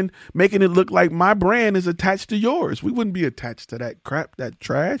it look like my brand is attached to yours. We wouldn't be attached to that crap, that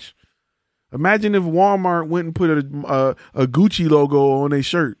trash. Imagine if Walmart went and put a Gucci logo on a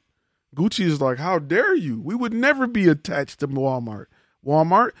shirt. Gucci is like, how dare you? We would never be attached to Walmart.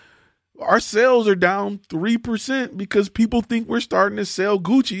 Walmart, our sales are down 3% because people think we're starting to sell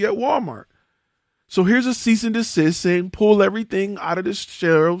Gucci at Walmart. So here's a cease and desist saying pull everything out of the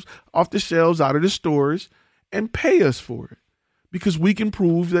shelves, off the shelves, out of the stores, and pay us for it. Because we can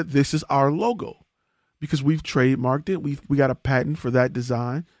prove that this is our logo. Because we've trademarked it. We got a patent for that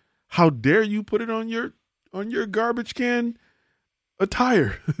design. How dare you put it on your garbage can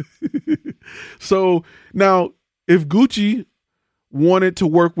attire? So now if Gucci wanted to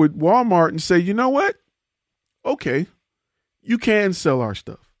work with Walmart and say, you know what? Okay, you can sell our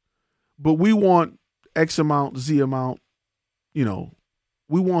stuff, but we want X amount, Z amount,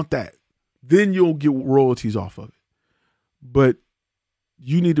 we want that. Then you'll get royalties off of it. But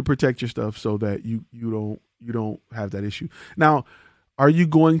you need to protect your stuff so that you don't have that issue. Now, are you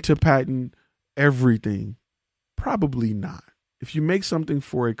going to patent everything? Probably not. If you make something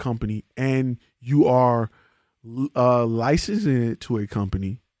for a company and you are licensing it to a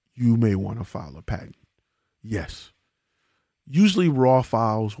company, you may want to file a patent. Yes. Usually raw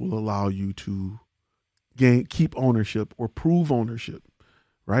files will allow you to keep ownership or prove ownership,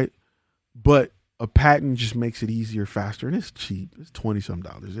 right? But a patent just makes it easier, faster, and it's cheap. It's $20-some.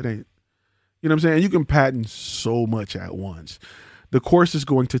 It ain't, you know what I'm saying? You can patent so much at once. The course is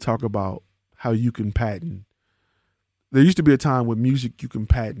going to talk about how you can patent. There used to be a time with music you can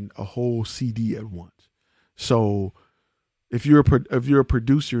patent a whole CD at once. So if you're a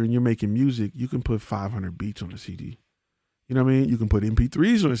producer and you're making music, you can put 500 beats on a CD. You know what I mean? You can put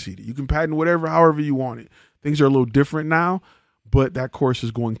MP3s on a CD. You can patent however you want it. Things are a little different now, but that course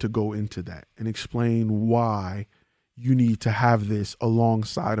is going to go into that and explain why you need to have this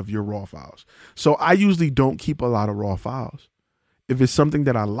alongside of your raw files. So I usually don't keep a lot of raw files. If it's something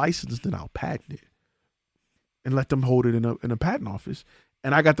that I license, then I'll patent it and let them hold it in a patent office.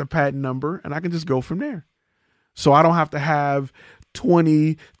 And I got the patent number and I can just go from there. So I don't have to have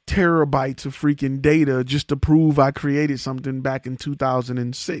 20 terabytes of freaking data just to prove I created something back in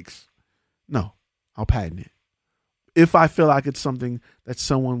 2006. No, I'll patent it. If I feel like it's something that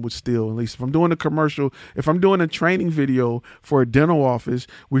someone would steal, at least if I'm doing a commercial, if I'm doing a training video for a dental office,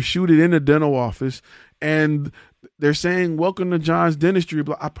 we shoot it in a dental office and they're saying, welcome to John's Dentistry.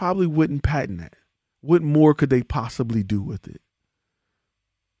 I probably wouldn't patent that. What more could they possibly do with it?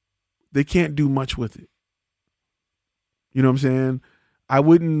 They can't do much with it. You know what I'm saying? I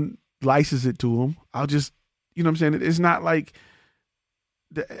wouldn't license it to them. I'll just, you know what I'm saying? It's not like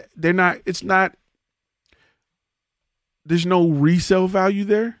there's no resale value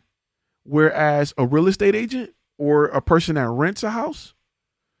there. Whereas a real estate agent or a person that rents a house,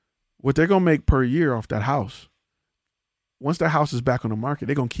 what they're going to make per year off that house once their house is back on the market,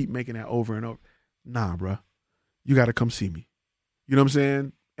 they're going to keep making that over and over. Nah, bro. You got to come see me. You know what I'm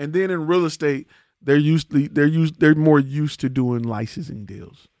saying? And then in real estate, they're more used to doing licensing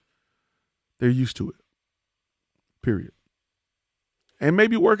deals. They're used to it. Period. And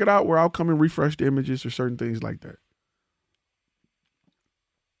maybe work it out where I'll come and refresh the images or certain things like that.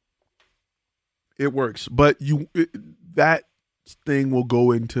 It works. But that thing will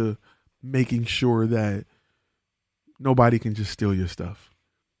go into making sure that nobody can just steal your stuff.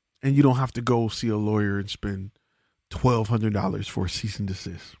 And you don't have to go see a lawyer and spend $1,200 for a cease and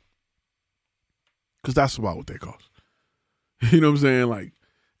desist. Because that's about what they cost. You know what I'm saying? Like,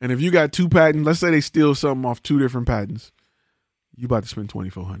 and if you got 2 patents, let's say they steal something off 2 different patents, you about to spend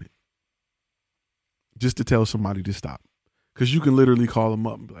 $2,400 just to tell somebody to stop. Because you can literally call them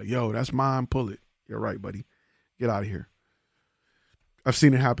up and be like, yo, that's mine, pull it. You're right, buddy. Get out of here. I've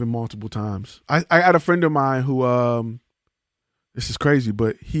seen it happen multiple times. I had a friend of mine who, this is crazy,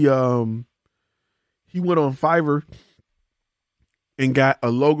 but he went on Fiverr and got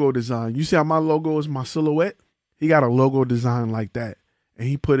a logo design. You see how my logo is my silhouette? He got a logo design like that, and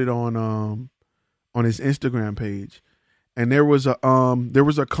he put it on his Instagram page. And there was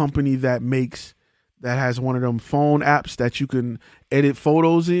a company that has one of them phone apps that you can edit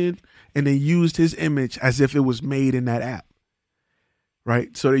photos in, and they used his image as if it was made in that app.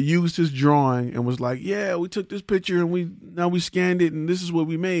 Right? So they used his drawing and was like, yeah, we took this picture and we scanned it and this is what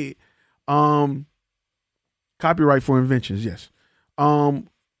we made. Copyright for inventions, yes.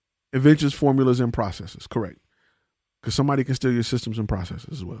 Inventions, formulas, and processes, correct. Because somebody can steal your systems and processes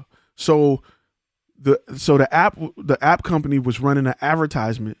as well. So the app company was running an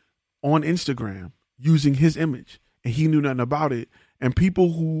advertisement on Instagram using his image, and he knew nothing about it. And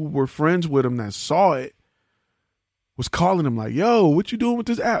people who were friends with him that saw it was calling him like, yo, what you doing with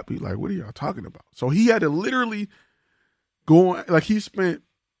this app? He's like, what are y'all talking about? So he had to literally go on, like he spent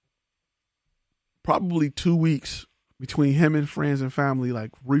probably 2 weeks between him and friends and family,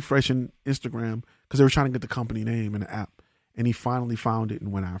 like refreshing Instagram because they were trying to get the company name in the app. And he finally found it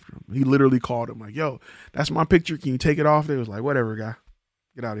and went after him. He literally called him like, yo, that's my picture. Can you take it off? They was like, whatever, guy.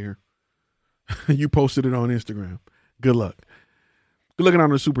 Get out of here. You posted it on Instagram. Good luck. Good looking on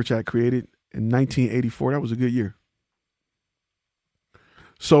the super chat created in 1984. That was a good year.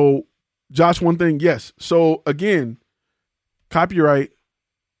 So, Josh, one thing, yes. So again, copyright,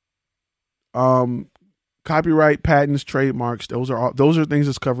 patents, trademarks. Those are things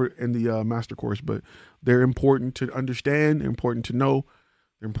that's covered in the master course, but they're important to understand. They're important to know.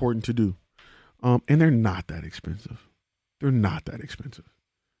 They're important to do, and they're not that expensive. They're not that expensive,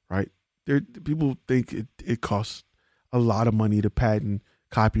 right? People think it costs a lot of money to patent,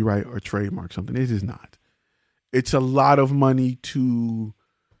 copyright, or trademark something. It is not. It's a lot of money to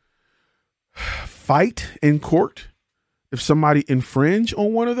fight in court. If somebody infringe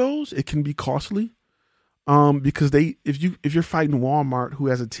on one of those, it can be costly. Because if you're fighting Walmart, who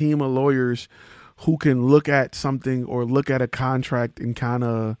has a team of lawyers who can look at something or look at a contract and kind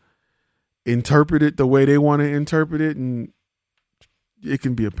of interpret it the way they want to interpret it, and it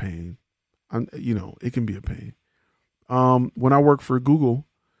can be a pain. It can be a pain. When I worked for Google,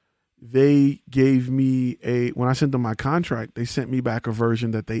 they gave me when I sent them my contract, they sent me back a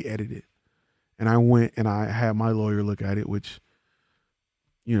version that they edited. And I went and I had my lawyer look at it, which,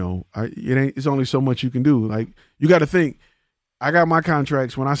 it's only so much you can do. Like, you got to think, I got my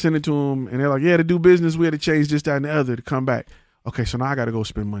contracts when I sent it to them and they're like, yeah, to do business, we had to change this, that, and the other to come back. Okay, so now I got to go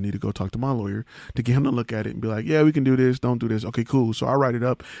spend money to go talk to my lawyer to get him to look at it and be like, yeah, we can do this, don't do this. Okay, cool. So I write it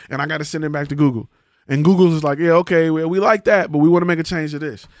up and I got to send it back to Google. And Google's is like, yeah, okay, well, we like that, but we want to make a change to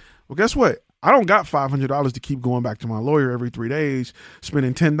this. Well, guess what? I don't got $500 to keep going back to my lawyer every 3 days,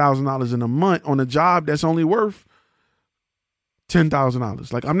 spending $10,000 in a month on a job that's only worth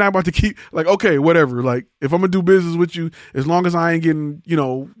 $10,000. Like, I'm not about to keep, like, okay, whatever. Like, if I'm going to do business with you, as long as I ain't getting,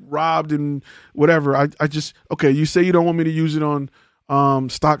 robbed and whatever, I just, okay, you say you don't want me to use it on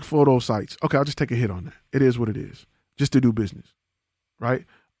stock photo sites. Okay, I'll just take a hit on that. It is what it is, just to do business, right?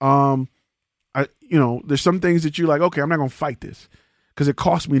 There's some things that you're like, okay, I'm not going to fight this because it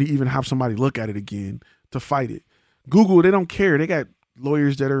costs me to even have somebody look at it again to fight it. Google, they don't care. They got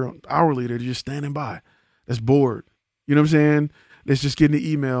lawyers that are hourly. They're just standing by. That's bored. You know what I'm saying? That's just getting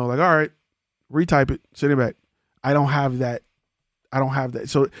the email like, all right, retype it, send it back. I don't have that.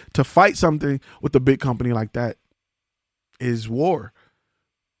 So to fight something with a big company like that is war.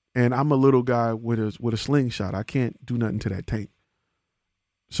 And I'm a little guy with a slingshot. I can't do nothing to that tank.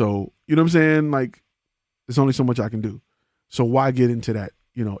 So, you know what I'm saying? Like, there's only so much I can do. So why get into that,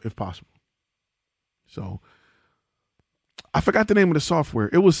 if possible? So I forgot the name of the software.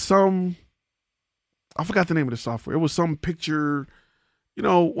 It was some I forgot the name of the software. It was some picture,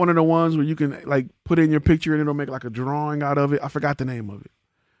 one of the ones where you can like put in your picture and it'll make like a drawing out of it. I forgot the name of it.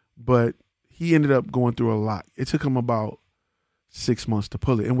 But he ended up going through a lot. It took him about 6 months to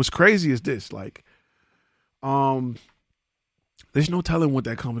pull it. And what's crazy is this, like, there's no telling what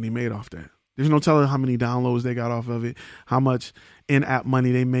that company made off that. There's no telling how many downloads they got off of it, how much in-app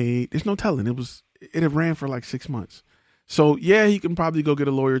money they made. There's no telling. It had ran for like 6 months. So yeah, he can probably go get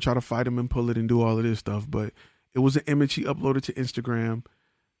a lawyer, try to fight him and pull it and do all of this stuff. But it was an image he uploaded to Instagram.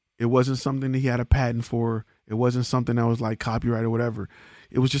 It wasn't something that he had a patent for. It wasn't something that was like copyright or whatever.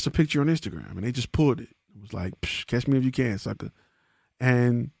 It was just a picture on Instagram, and they just pulled it. It was like, catch me if you can, sucker.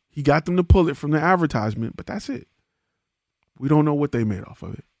 And he got them to pull it from the advertisement, but that's it. We don't know what they made off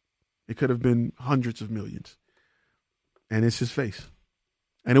of it. It could have been hundreds of millions. And it's his face.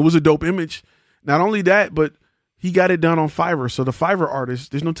 And it was a dope image. Not only that, but he got it done on Fiverr. So the Fiverr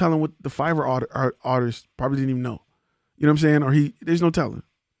artist, there's no telling what the Fiverr artist probably didn't even know. You know what I'm saying? Or there's no telling.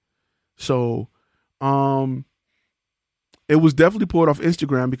 So it was definitely pulled off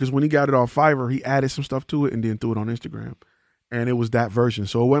Instagram because when he got it off Fiverr, he added some stuff to it and then threw it on Instagram. And it was that version.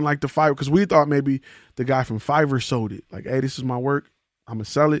 So it wasn't like the Fiverr, because we thought maybe the guy from Fiverr sold it. Like, hey, this is my work. I'm going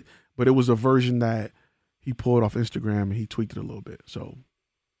to sell it. But it was a version that he pulled off Instagram and he tweaked it a little bit. So,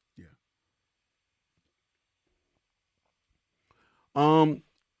 yeah.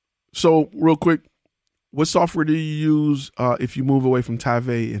 So real quick, what software do you use if you move away from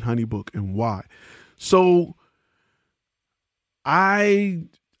Tave and HoneyBook, and why? So I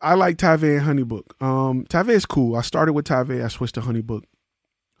like Tave and HoneyBook. Tave is cool. I started with Tave. I switched to HoneyBook.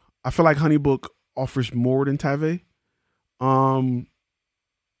 I feel like HoneyBook offers more than Tave.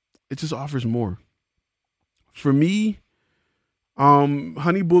 It just offers more. For me,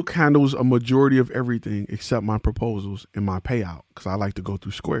 HoneyBook handles a majority of everything except my proposals and my payout because I like to go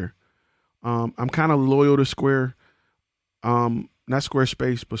through Square. I'm kind of loyal to Square, not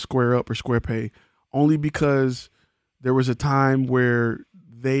Squarespace, but Square Up or SquarePay, only because there was a time where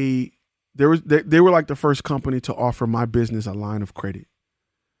they were like the first company to offer my business a line of credit.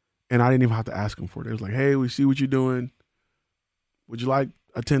 And I didn't even have to ask them for it. It was like, hey, we see what you're doing. Would you like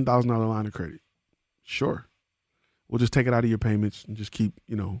a $10,000 line of credit? Sure. We'll just take it out of your payments and just keep,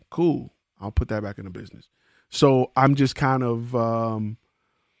 cool. I'll put that back in the business. So I'm just kind of,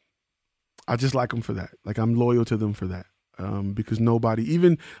 I just like them for that. Like, I'm loyal to them for that. Because nobody,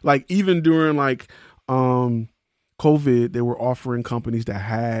 even during COVID, they were offering companies that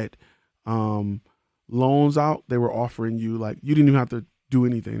had loans out. They were offering you, like, you didn't even have to do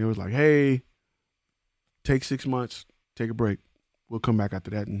anything. It was like, hey, take 6 months, take a break. We'll come back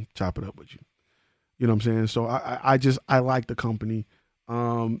after that and chop it up with you. You know what I'm saying? So I like the company.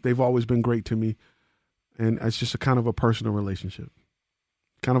 They've always been great to me. And it's just a kind of a personal relationship.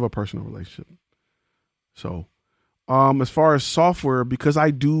 So as far as software, because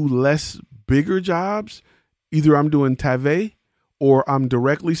I do less bigger jobs, either I'm doing Tave or I'm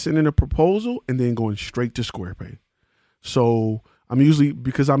directly sending a proposal and then going straight to SquarePay. So I'm usually,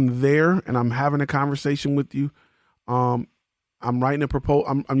 because I'm there and I'm having a conversation with you, I'm writing a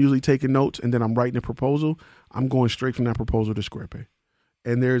proposal. I'm usually taking notes and then I'm writing a proposal. I'm going straight from that proposal to SquarePay.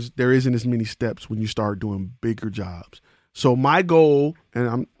 And there isn't as many steps when you start doing bigger jobs. So my goal, and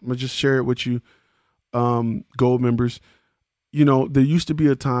I'm going to just share it with you, Gold members, there used to be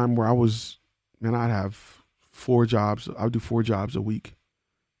a time where I'd have 4 jobs. I would do 4 jobs a week.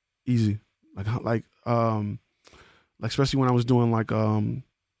 Easy. Like especially when I was doing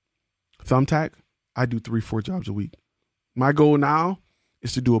Thumbtack, I do 3-4 jobs a week. My goal now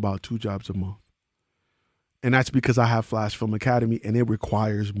is to do about 2 jobs a month. And that's because I have Flash Film Academy and it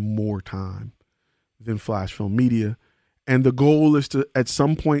requires more time than Flash Film Media. And the goal is to, at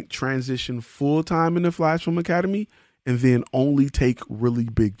some point, transition full time into Flash Film Academy and then only take really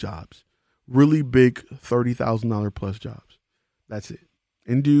big jobs, really big $30,000 plus jobs. That's it.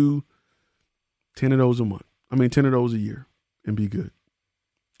 And do 10 of those a month. 10 of those a year and be good.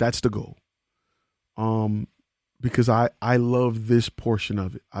 That's the goal. Because I love this portion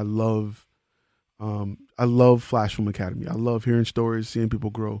of it. I love Flash Film Academy. I love hearing stories, seeing people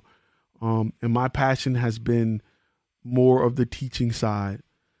grow. And my passion has been more of the teaching side.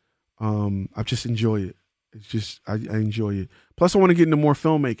 I just enjoy it. It's just, I enjoy it. Plus I want to get into more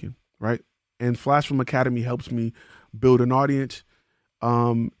filmmaking, right? And Flash Film Academy helps me build an audience.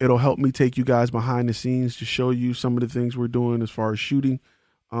 It'll help me take you guys behind the scenes to show you some of the things we're doing as far as shooting,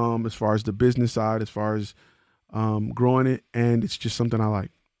 as far as the business side, as far as growing it. And it's just something I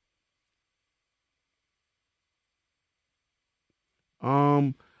like.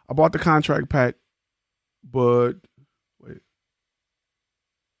 I bought the contract pack, but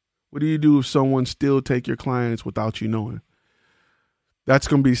What do you do if someone still take your clients without you knowing? That's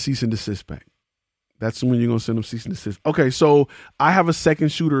going to be cease and desist back. That's when you're going to send them cease and desist. Okay, so I have a second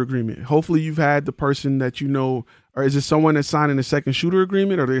shooter agreement. Hopefully you've had the person that you know, or is it someone that's signing a second shooter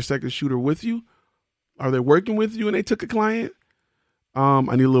agreement? Are they a second shooter with you? Are they working with you and they took a client? I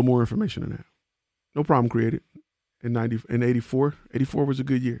need a little more information on that. No problem, created. In 84. 84 was a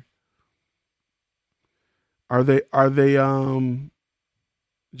good year. Are they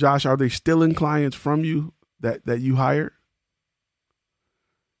Josh, are they stealing clients from you that you hired?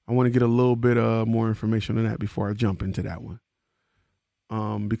 I want to get a little bit more information on that before I jump into that one.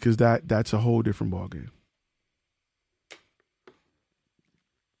 Because that's a whole different ballgame.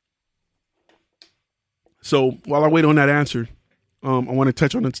 So while I wait on that answer, I want to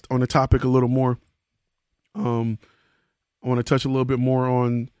touch on the topic a little more. I want to touch a little bit more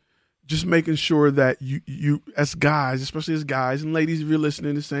on just making sure that you as guys, especially as guys and ladies, if you're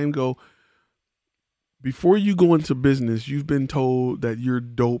listening, the same go. Before you go into business, you've been told that you're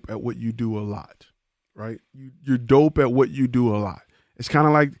dope at what you do a lot, right? You're dope at what you do a lot. It's kind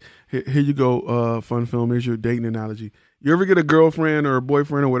of like, here you go, Fun Film, here's your dating analogy. You ever get a girlfriend or a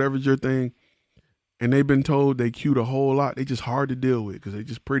boyfriend or whatever's your thing, and they've been told they cute a whole lot. They just hard to deal with because they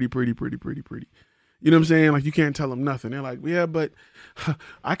just pretty. You know what I'm saying? Like, you can't tell them nothing. They're like, yeah, but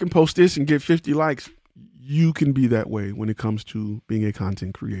I can post this and get 50 likes. You can be that way when it comes to being a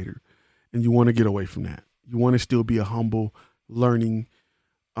content creator. And you want to get away from that. You want to still be a humble, learning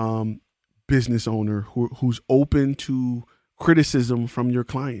business owner who's open to criticism from your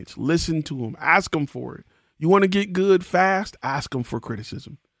clients. Listen to them. Ask them for it. You want to get good fast? Ask them for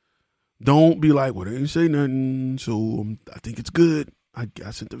criticism. Don't be like, well, they didn't say nothing, so I think it's good. I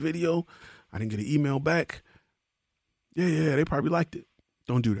sent the video. I didn't get an email back. Yeah, they probably liked it.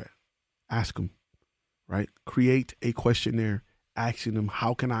 Don't do that. Ask them, right? Create a questionnaire asking them,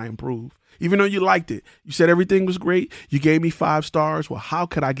 how can I improve? Even though you liked it, you said everything was great. You gave me 5 stars. Well, how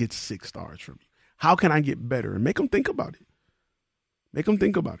could I get 6 stars from you? How can I get better? And make them think about it.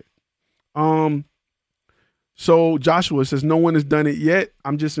 So Joshua says, no one has done it yet.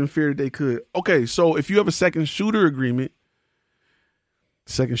 I'm just in fear that they could. Okay, so if you have a second shooter agreement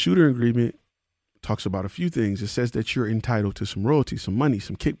talks about a few things. It says that you're entitled to some royalty, some money,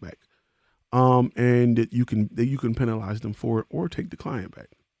 some kickback, and that you can penalize them for it or take the client back.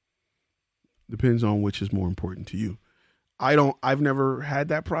 Depends on which is more important to you. I've never had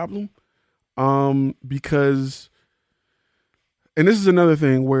that problem because, and this is another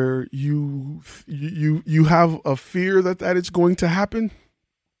thing where you have a fear that it's going to happen,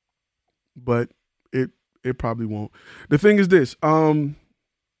 but it probably won't. The thing is this.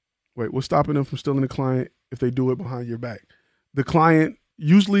 What's stopping them from stealing the client if they do it behind your back? The client,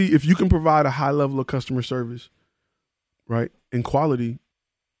 usually if you can provide a high level of customer service, right, and quality,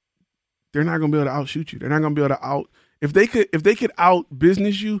 they're not going to be able to outshoot you. They're not going to be able to if they could out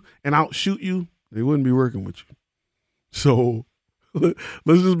business you and outshoot you, they wouldn't be working with you. So let's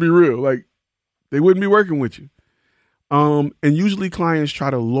just be real. Like, they wouldn't be working with you. And usually clients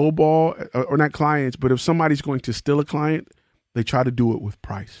try to lowball, or not clients, but if somebody's going to steal a client, they try to do it with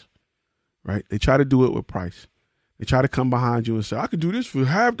price. Right? They try to do it with price. They try to come behind you and say, I could do this for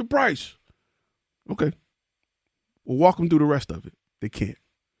half the price. Okay. Well, walk them through the rest of it. They can't.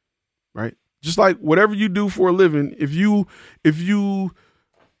 Right? Just like whatever you do for a living, if you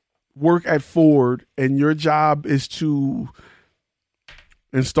work at Ford and your job is to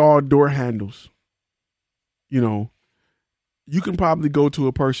install door handles, you can probably go to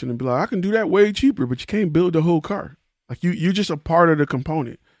a person and be like, I can do that way cheaper, but you can't build the whole car. Like you're just a part of the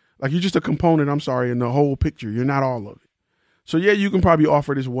component. Like you're just a component, in the whole picture. You're not all of it. So yeah, you can probably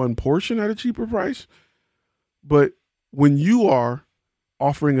offer this one portion at a cheaper price. But when you are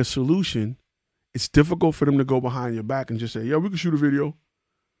offering a solution, it's difficult for them to go behind your back and just say, yeah, we can shoot a video.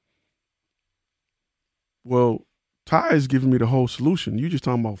 Well, Ty is giving me the whole solution. You just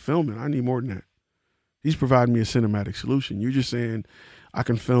talking about filming. I need more than that. He's providing me a cinematic solution. You're just saying I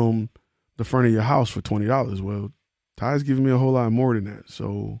can film the front of your house for $20. Well, Ty's giving me a whole lot more than that.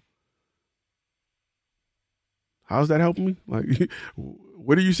 So how's that helping me? Like,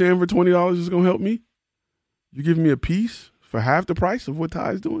 what are you saying for $20 is going to help me? You giving me a piece for half the price of what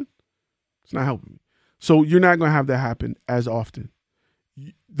Ty's doing? It's not helping me. So you're not going to have that happen as often.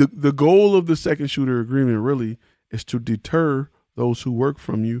 The goal of the second shooter agreement really is to deter those who work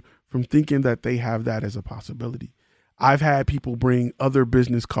from you from thinking that they have that as a possibility. I've had people bring other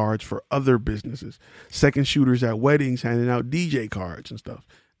business cards for other businesses, second shooters at weddings handing out DJ cards and stuff.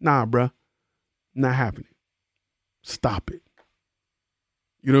 Nah, bruh, not happening. Stop it.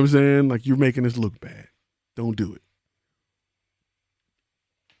 You know what I'm saying? Like, you're making us look bad. Don't do it.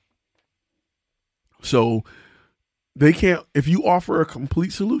 So they can't, if you offer a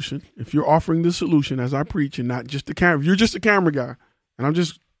complete solution, if you're offering the solution as I preach and not just the camera, if you're just a camera guy, and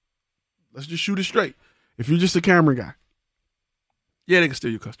let's just shoot it straight. If you're just a camera guy, yeah, they can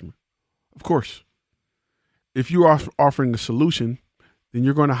steal your customer. Of course. If you are offering a solution, then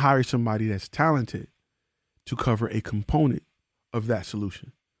you're going to hire somebody that's talented to cover a component of that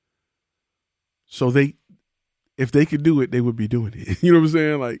solution. So if they could do it, they would be doing it. You know what I'm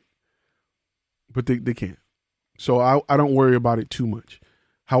saying? Like, but they can't. So I don't worry about it too much.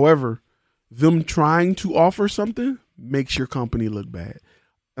 However, them trying to offer something makes your company look bad.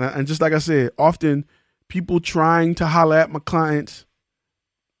 And just like I said, often people trying to holler at my clients,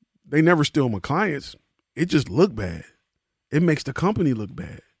 they never steal my clients. It just look bad. It makes the company look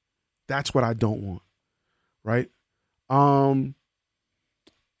bad. That's what I don't want. Right?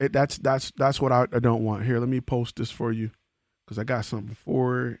 That's what I don't want. Here, let me post this for you because I got something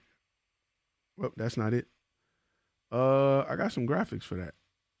for it. Well, that's not it. I got some graphics for that.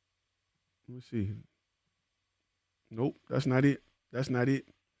 Let me see. Nope, that's not it. That's not it.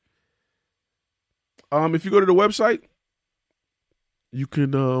 If you go to the website, you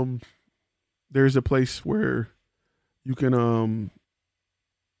can there's a place where you can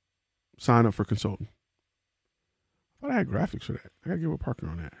sign up for consulting. I thought I had graphics for that. I gotta get with Parker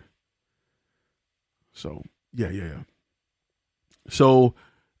on that. So yeah. So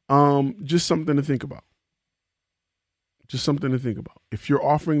just something to think about. Just something to think about. If you're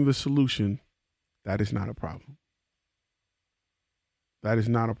offering the solution, that is not a problem. That is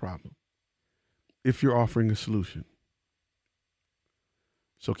not a problem. If you're offering a solution.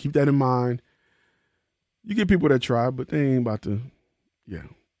 So keep that in mind. You get people that try, but they ain't about to, yeah.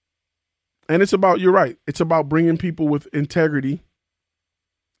 And it's about, you're right, it's about bringing people with integrity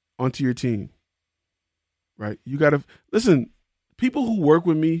onto your team, right? You got to, listen, people who work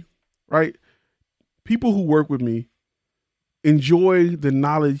with me, right? People who work with me enjoy the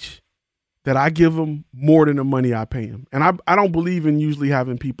knowledge that I give them more than the money I pay them. And I don't believe in usually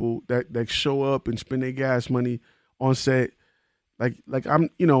having people that show up and spend their gas money on set. Like I'm,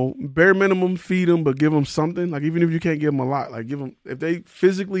 bare minimum, feed them, but give them something. Like even if you can't give them a lot, like give them, if they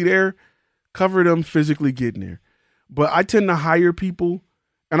physically there, cover them physically getting there. But I tend to hire people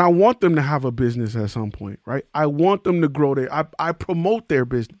and I want them to have a business at some point, right? I want them to grow I promote their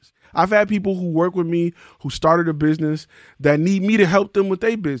business. I've had people who work with me who started a business that need me to help them with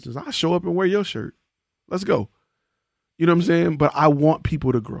their business. I show up and wear your shirt. Let's go. You know what I'm saying? But I want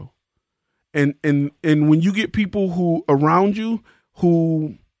people to grow. And when you get people who around you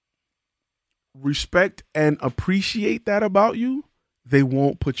who respect and appreciate that about you, they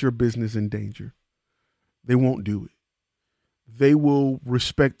won't put your business in danger. They won't do it. They will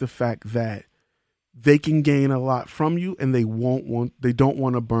respect the fact that they can gain a lot from you and they don't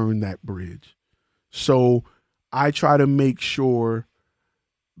want to burn that bridge. So I try to make sure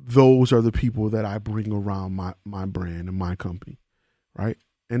those are the people that I bring around my brand and my company. Right.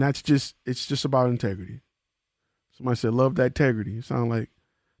 And it's just about integrity. Somebody said, love that integrity.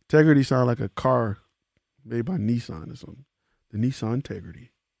 Integrity sound like a car made by Nissan or something. The Nissan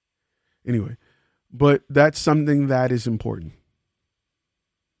Integrity. Anyway, but that's something that is important.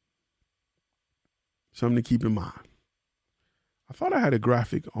 Something to keep in mind. I thought I had a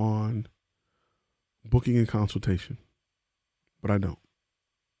graphic on booking and consultation, but I don't.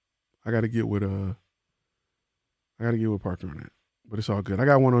 I got to get with Parker on that, but it's all good. I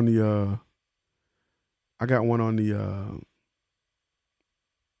got one on the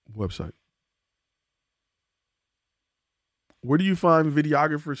website. Where do you find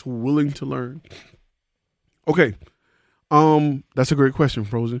videographers who are willing to learn? Okay. That's a great question,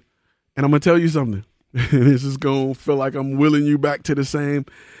 Frozen. And I'm going to tell you something. This is going to feel like I'm willing you back to the same.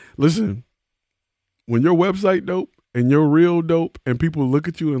 Listen, when your website dope and you're real dope and people look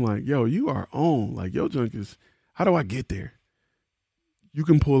at you and like, yo, you are on. Like, yo, junk is, how do I get there? You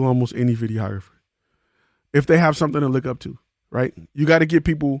can pull almost any videographer. If they have something to look up to, right? You got to give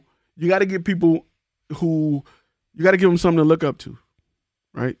them something to look up to,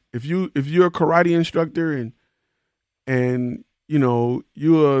 right? If you're a karate instructor and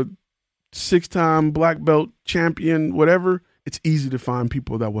you're a 6-time black belt champion, whatever, it's easy to find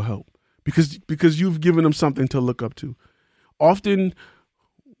people that will help because you've given them something to look up to. Often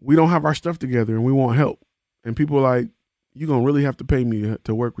we don't have our stuff together and we want help. And people are like, you're going to really have to pay me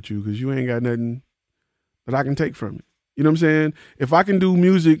to work with you because you ain't got nothing that I can take from it. You know what I'm saying? If I can do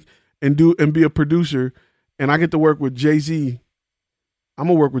music and be a producer and I get to work with Jay-Z, I'm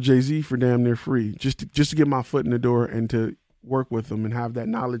going to work with Jay-Z for damn near free just to get my foot in the door and to work with them and have that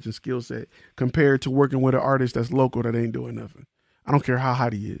knowledge and skill set compared to working with an artist that's local that ain't doing nothing. I don't care how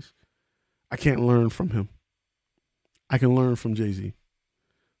hot he is. I can't learn from him. I can learn from Jay-Z.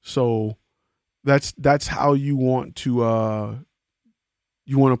 So that's how you want to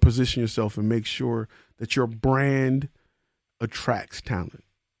position yourself and make sure that your brand attracts talent,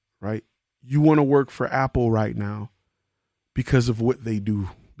 right? You want to work for Apple right now because of what they do,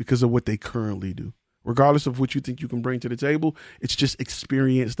 because of what they currently do. Regardless of what you think you can bring to the table, it's just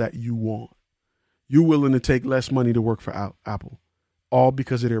experience that you want. You're willing to take less money to work for Apple, all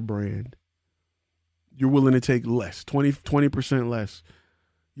because of their brand. You're willing to take less, 20% less.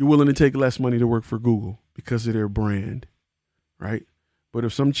 You're willing to take less money to work for Google because of their brand, right? But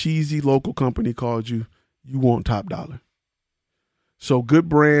if some cheesy local company called you, you want top dollar. So good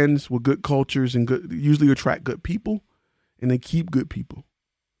brands with good cultures and usually attract good people, and they keep good people.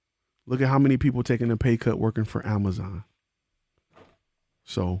 Look at how many people taking a pay cut working for Amazon.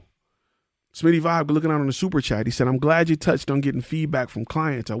 So Smitty Vibe looking out on the super chat. He said, I'm glad you touched on getting feedback from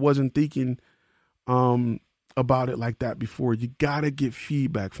clients. I wasn't thinking about it like that before. You got to get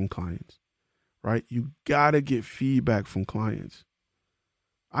feedback from clients, right? You got to get feedback from clients.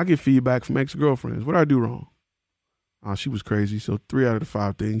 I get feedback from ex-girlfriends. What did I do wrong? She was crazy. So 3 out of the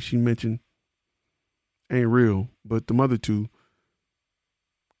 5 things she mentioned ain't real, but the other 2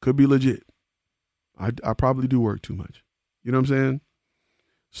 could be legit. I probably do work too much. You know what I'm saying?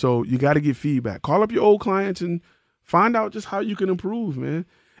 So you got to get feedback. Call up your old clients and find out just how you can improve, man.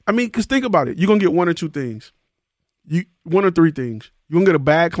 I mean, because think about it. You're going to get 1 or 2 things. 1 or 3 things. You're going to get a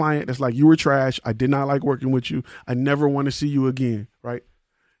bad client that's like, you were trash. I did not like working with you. I never want to see you again, right?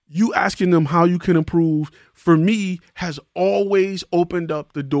 You asking them how you can improve, for me, has always opened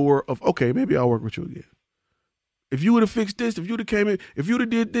up the door of, okay, maybe I'll work with you again. If you would have fixed this, if you would have came in, if you would have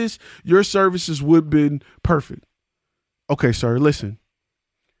did this, your services would have been perfect. Okay, sir, listen.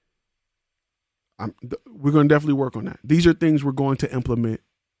 We're going to definitely work on that. These are things we're going to implement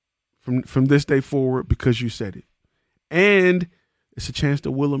from this day forward because you said it. And it's a chance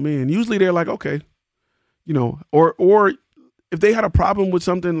to will them in. Usually they're like, okay, you know, or if they had a problem with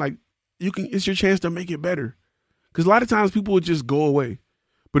something, like it's your chance to make it better. Because a lot of times people would just go away.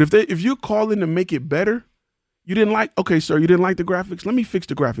 But if you're calling to make it better, you didn't like, okay, sir, you didn't like the graphics. Let me fix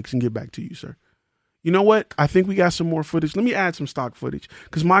the graphics and get back to you, sir. You know what? I think we got some more footage. Let me add some stock footage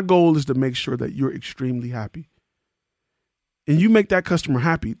because my goal is to make sure that you're extremely happy. And you make that customer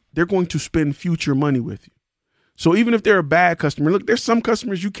happy, they're going to spend future money with you. So even if they're a bad customer, look, there's some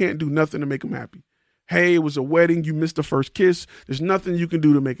customers you can't do nothing to make them happy. Hey, it was a wedding. You missed the first kiss. There's nothing you can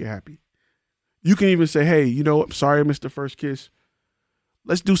do to make it happy. You can even say, hey, you know, I'm sorry I missed the first kiss.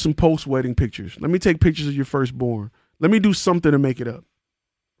 Let's do some post-wedding pictures. Let me take pictures of your firstborn. Let me do something to make it up,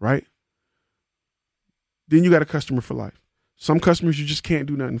 right? Then you got a customer for life. Some customers you just can't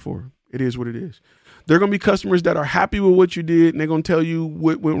do nothing for. It is what it is. There are going to be customers that are happy with what you did, and they're going to tell you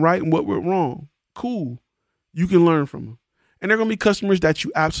what went right and what went wrong. Cool. You can learn from them. And there are going to be customers that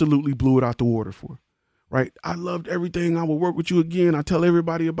you absolutely blew it out the water for, right? I loved everything. I will work with you again. I tell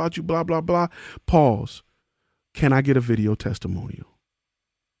everybody about you, blah, blah, blah. Pause. Can I get a video testimonial?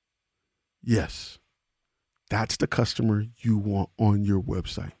 Yes. That's the customer you want on your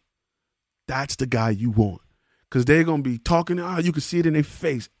website. That's the guy you want. Because they're going to be talking. You can see it in their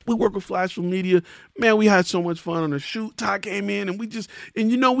face. We work with Flash Film Media. Man, we had so much fun on the shoot. Ty came in and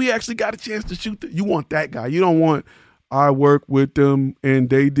we actually got a chance to shoot. You want that guy. You don't want, I work with them and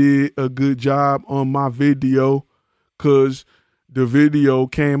they did a good job on my video because the video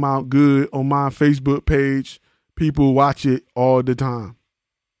came out good on my Facebook page. People watch it all the time.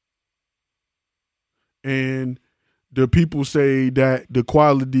 And the people say that the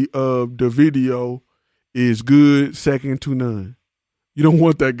quality of the video is good, second to none. You don't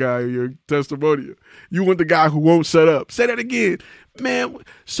want that guy in your testimonial. You want the guy who won't shut up. Say that again. Man,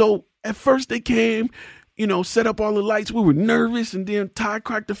 so at first they came, set up all the lights. We were nervous, and then Ty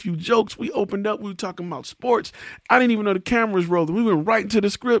cracked a few jokes. We opened up. We were talking about sports. I didn't even know the camera was rolling. We went right into the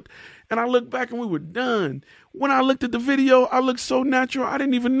script, and I looked back, and we were done. When I looked at the video, I looked so natural. I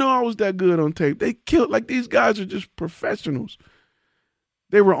didn't even know I was that good on tape. They killed. Like, these guys are just professionals.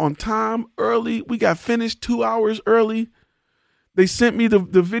 They were on time, early. We got finished 2 hours early. They sent me the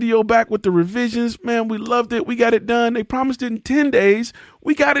video back with the revisions. Man, we loved it. We got it done. They promised it in 10 days.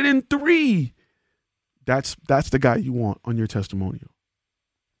 We got it in 3. That's the guy you want on your testimonial.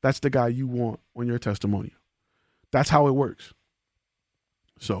 That's the guy you want on your testimonial. That's how it works.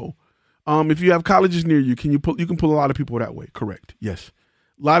 So, if you have colleges near you, you can pull a lot of people that way. Correct. Yes.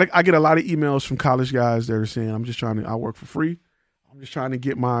 I get a lot of emails from college guys that are saying, I work for free. I'm just trying to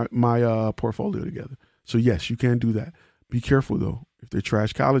get my portfolio together. So yes, you can do that. Be careful though. If they're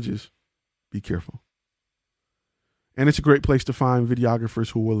trash colleges, be careful. And it's a great place to find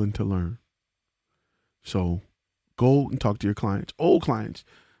videographers who are willing to learn. So go and talk to your clients, old clients.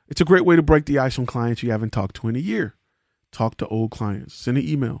 It's a great way to break the ice on clients you haven't talked to in a year. Talk to old clients. Send an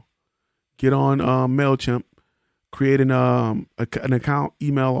email. Get on MailChimp. Create an account.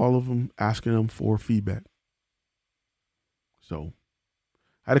 Email all of them, asking them for feedback. So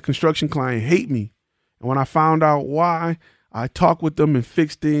I had a construction client hate me. And when I found out why, I talked with them and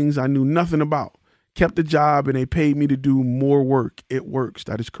fixed things I knew nothing about. Kept the job, and they paid me to do more work. It works.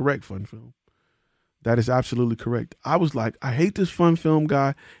 That is correct, Fun Film. That is absolutely correct. I was like, I hate this Fun Film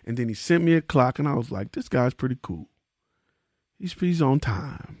guy. And then he sent me a clock, and I was like, this guy's pretty cool. He's on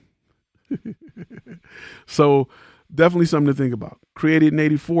time. So definitely something to think about. Created in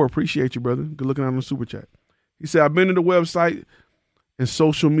 84. Appreciate you, brother. Good looking out on the super chat. He said, I've been to the website and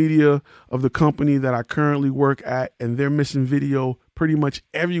social media of the company that I currently work at, and they're missing video pretty much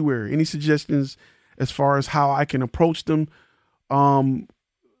everywhere. Any suggestions as far as how I can approach them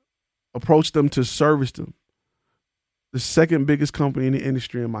to service them? The second biggest company in the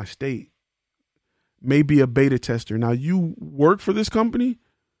industry in my state may be a beta tester. Now, you work for this company?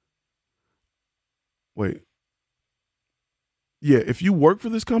 Wait. Yeah, if you work for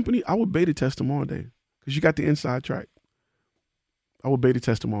this company, I would beta test them all day because you got the inside track. I would beta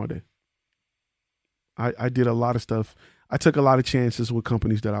test them all day. I did a lot of stuff. I took a lot of chances with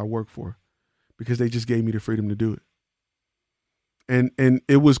companies that I work for because they just gave me the freedom to do it. And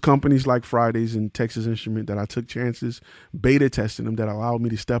it was companies like Fridays and Texas Instrument that I took chances, beta testing them, that allowed me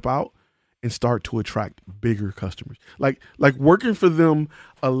to step out and start to attract bigger customers. Like working for them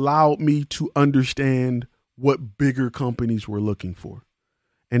allowed me to understand what bigger companies were looking for,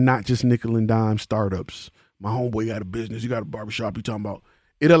 and not just nickel and dime startups. My homeboy got a business, you got a barbershop, you talking about.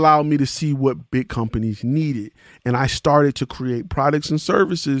 It allowed me to see what big companies needed. And I started to create products and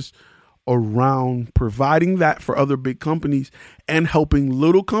services around providing that for other big companies and helping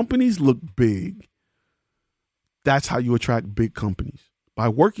little companies look big. That's how you attract big companies, by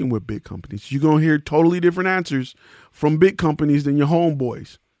working with big companies. You're going to hear totally different answers from big companies than your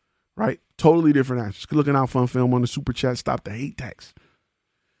homeboys, right? Totally different answers. Good looking out, Fun Film on the super chat. Stop the hate tax.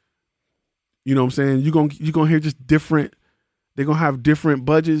 You know what I'm saying? You're going to hear just different. They're going to have different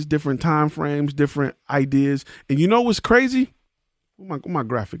budgets, different time frames, different ideas. And you know what's crazy? Where my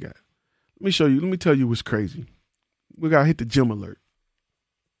graphic at? Let me show you. Let me tell you what's crazy. We got to hit the gym alert.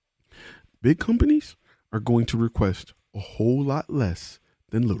 Big companies are going to request a whole lot less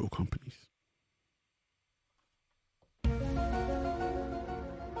than little companies.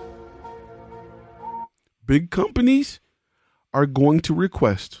 Big companies are going to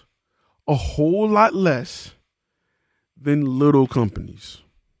request a whole lot less than little companies.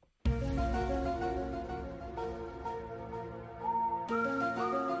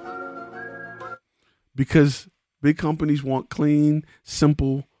 Because big companies want clean,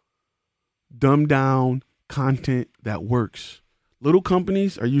 simple, dumbed down content that works. Little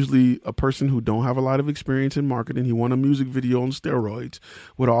companies are usually a person who don't have a lot of experience in marketing. He want a music video on steroids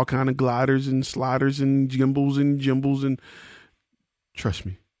with all kind of gliders and sliders and gimbals and trust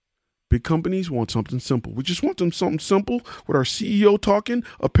me. Big companies want something simple. We just want them something simple with our CEO talking,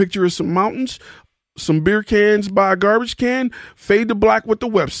 a picture of some mountains, some beer cans by a garbage can, fade to black with the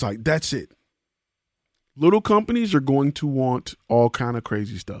website. That's it. Little companies are going to want all kind of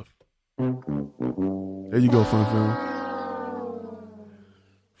crazy stuff. There you go, Fun Film.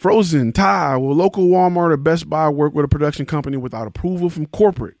 Frozen, Ty, will local Walmart or Best Buy work with a production company without approval from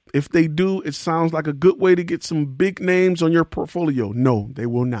corporate? If they do, it sounds like a good way to get some big names on your portfolio. No, they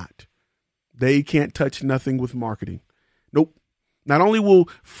will not. They can't touch nothing with marketing. Nope. Not only will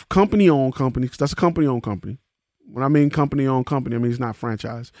company-owned companies, because that's a company-owned company. When I mean company-owned company, I mean it's not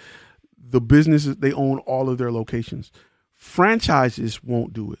franchise. The businesses, they own all of their locations. Franchises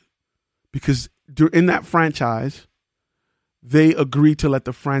won't do it because in that franchise, they agree to let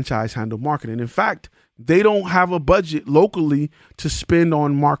the franchise handle marketing. In fact, they don't have a budget locally to spend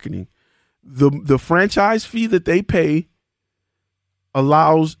on marketing. The franchise fee that they pay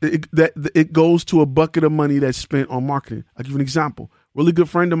allows that it goes to a bucket of money that's spent on marketing. I'll give you an example. Really good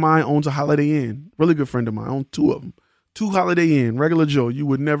friend of mine owns a Holiday Inn. Really good friend of mine owns two of them. 2 Holiday Inn, regular Joe. You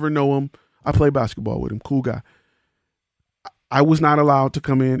would never know him. I play basketball with him. Cool guy. I was not allowed to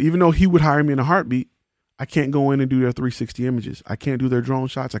come in, even though he would hire me in a heartbeat. I can't go in and do their 360 images. I can't do their drone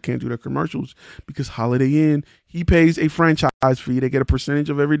shots. I can't do their commercials because Holiday Inn, he pays a franchise fee. They get a percentage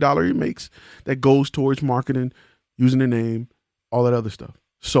of every dollar he makes that goes towards marketing, using the name, all that other stuff.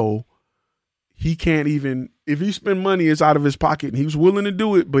 So he can't even, if he spend money, it's out of his pocket, and he was willing to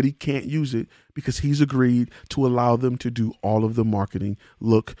do it, but he can't use it because he's agreed to allow them to do all of the marketing,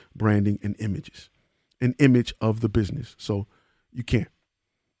 look, branding, and images, an image of the business. So you can't.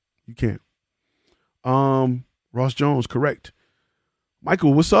 Ross Jones, correct.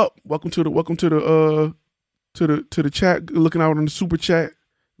 Michael, what's up? Welcome to the chat. Looking out on the super chat.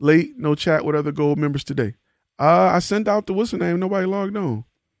 Late, no chat with other gold members today. I sent out the what's the name? Nobody logged on.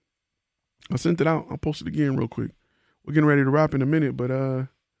 I sent it out. I'll post it again real quick. We're getting ready to wrap in a minute, but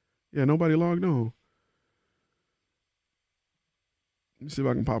yeah, nobody logged on. Let me see if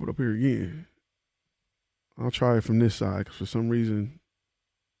I can pop it up here again. I'll try it from this side because for some reason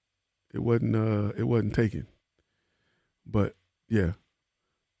it wasn't taken. But yeah.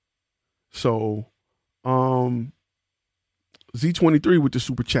 So Z23 with the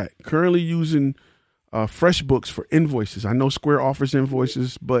super chat. Currently using FreshBooks for invoices. I know Square offers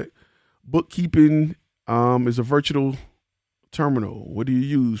invoices, but bookkeeping is a virtual terminal. What do you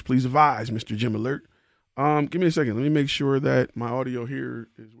use? Please advise, Mr. Jim Alert. Give me a second. Let me make sure that my audio here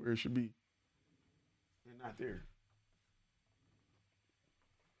is where it should be. And not there.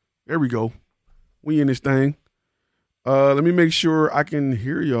 There we go. We in this thing. Let me make sure I can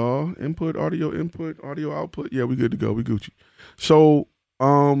hear y'all. Input, audio output. Yeah, we good to go. We Gucci. So,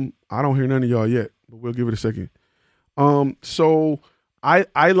 I don't hear none of y'all yet, but we'll give it a second. So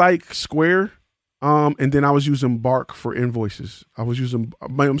I like Square. And then I was using Bark for invoices.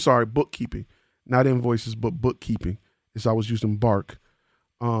 Bookkeeping, not invoices, but bookkeeping. Is I was using Bark,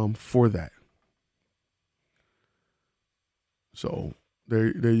 for that. So there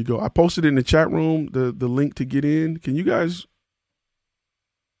you go. I posted it in the chat room, the link to get in. Can you guys?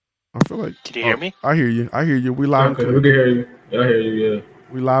 I feel like. Can you hear me? I hear you. We loud and clear. We can hear you. I hear you. Yeah.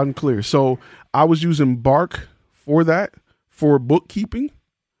 We loud and clear. So I was using Bark for that, for bookkeeping.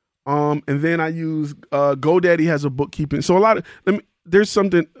 And then I use GoDaddy has a bookkeeping. So a lot of there's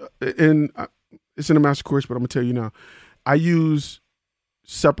something it's in the master course, but I'm gonna tell you now. I use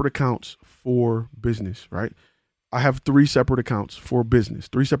separate accounts for business, right? I have 3 separate accounts for business,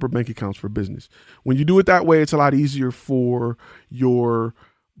 3 separate bank accounts for business. When you do it that way, it's a lot easier for your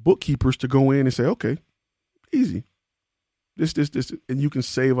bookkeepers to go in and say, okay, easy. This, and you can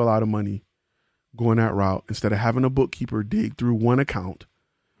save a lot of money going that route instead of having a bookkeeper dig through one account,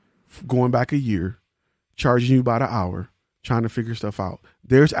 going back a year, charging you by the hour, trying to figure stuff out.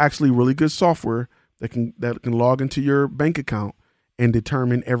 There's actually really good software that can log into your bank account and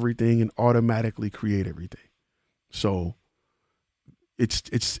determine everything and automatically create everything. So it's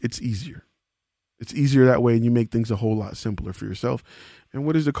easier. It's easier that way, and you make things a whole lot simpler for yourself. And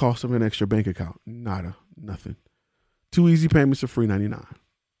what is the cost of an extra bank account? Nothing. 2 easy payments of $3.99.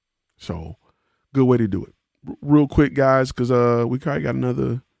 So good way to do it. Real quick, guys, because we probably got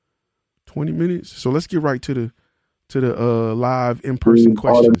another 20 minutes. So let's get right to the live in-person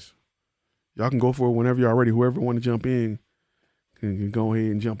questions. Y'all can go for it whenever y'all ready. Whoever want to jump in can go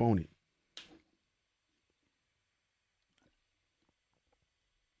ahead and jump on it.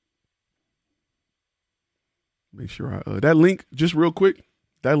 Make sure that link, just real quick,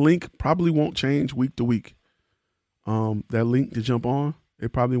 that link probably won't change week to week. That link to jump on,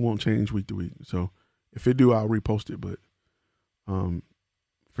 it probably won't change week to week. So if it do, I'll repost it. But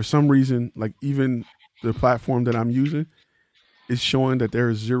for some reason, like even the platform that I'm using is showing that there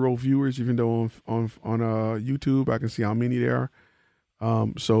are 0 viewers, even though on YouTube I can see how many there are.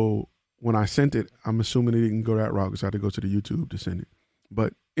 So when I sent it, I'm assuming it didn't go that route because I had to go to the YouTube to send it.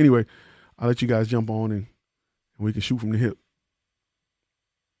 But anyway, I'll let you guys jump on and we can shoot from the hip.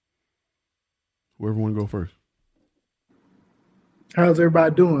 Whoever want to go first. How's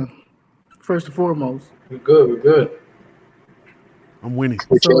everybody doing? First and foremost. We're good. I'm winning.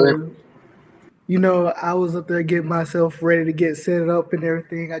 So, I was up there getting myself ready to get set up and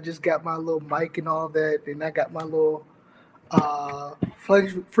everything. I just got my little mic and all that, and I got my little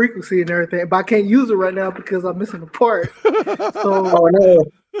frequency and everything. But I can't use it right now because I'm missing a part. So,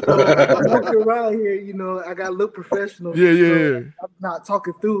 I'm looking around here, I got to look professional. Yeah. I'm not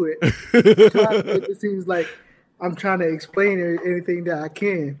talking through it. It seems like I'm trying to explain anything that I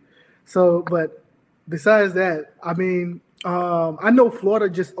can. So, but besides that, I mean, I know Florida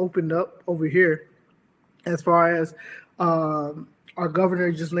just opened up over here as far as our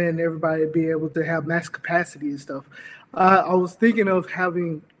governor just letting everybody be able to have max capacity and stuff. I was thinking of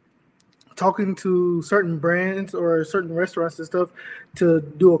talking to certain brands or certain restaurants and stuff to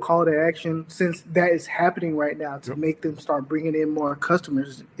do a call to action, since that is happening right now, to make them start bringing in more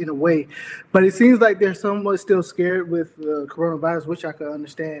customers in a way. But it seems like they're somewhat still scared with the coronavirus, which I can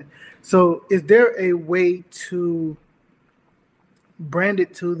understand. So is there a way to brand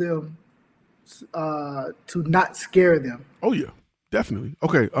it to them to not scare them? Oh yeah, definitely.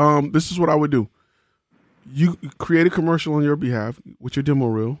 Okay. This is what I would do. You create a commercial on your behalf with your demo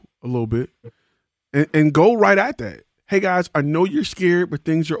reel a little bit and go right at that. hey guys, I know you're scared, but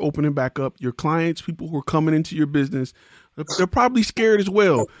things are opening back up. Your clients, people who are coming into your business, they're probably scared as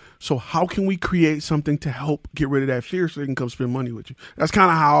well. So how can we create something to help get rid of that fear so they can come spend money with you? That's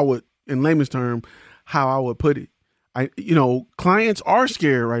kind of how I would, in layman's term, how I would put it. Clients are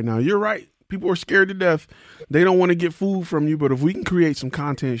scared right now. You're right. People are scared to death. They don't want to get food from you. But if we can create some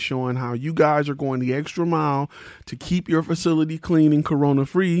content showing how you guys are going the extra mile to keep your facility clean and corona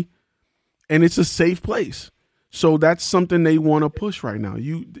free, and it's a safe place. So that's something they want to push right now.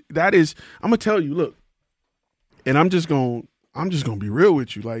 I'm gonna tell you, look, and I'm just gonna be real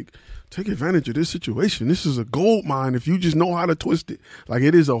with you. Like, take advantage of this situation. This is a gold mine if you just know how to twist it. Like,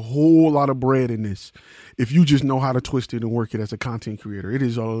 it is a whole lot of bread in this. If you just know how to twist it and work it as a content creator, it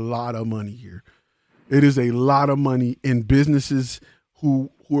is a lot of money here. It is a lot of money in businesses who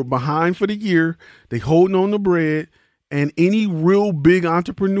are behind for the year. They holding on the bread. And any real big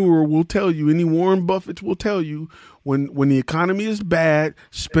entrepreneur will tell you, any Warren Buffett will tell you, when the economy is bad,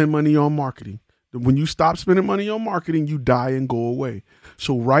 spend money on marketing. When you stop spending money on marketing, you die and go away.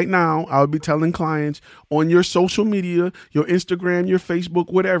 So right now, I would be telling clients on your social media, your Instagram, your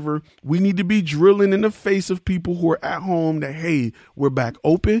Facebook, whatever, we need to be drilling in the face of people who are at home that, hey, we're back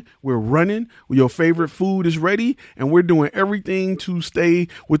open, we're running, your favorite food is ready, and we're doing everything to stay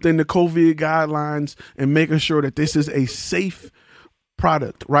within the COVID guidelines and making sure that this is a safe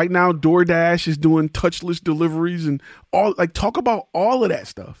product. Right now, DoorDash is doing touchless deliveries and talk about all of that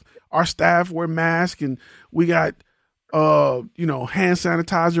stuff. Our staff wear masks and we got, hand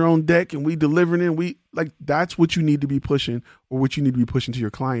sanitizer on deck and we delivering it. That's what you need to be pushing, or what you need to be pushing to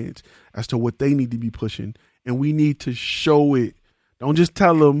your clients as to what they need to be pushing. And we need to show it. Don't just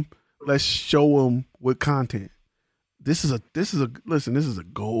tell them, let's show them with content. This is a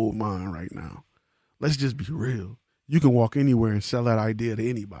gold mine right now. Let's just be real. You can walk anywhere and sell that idea to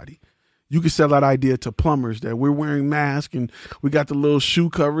anybody. You can sell that idea to plumbers that we're wearing masks and we got the little shoe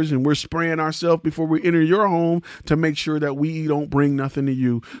covers and we're spraying ourselves before we enter your home to make sure that we don't bring nothing to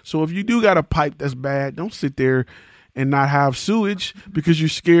you. So if you do got a pipe that's bad, don't sit there and not have sewage because you're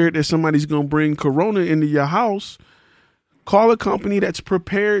scared that somebody's going to bring corona into your house. Call a company that's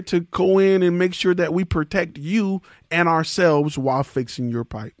prepared to go in and make sure that we protect you and ourselves while fixing your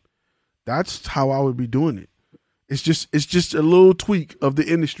pipe. That's how I would be doing it. It's just a little tweak of the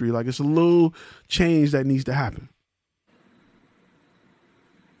industry. Like, it's a little change that needs to happen.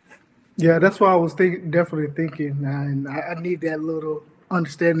 Yeah, that's why I was definitely thinking, and I need that little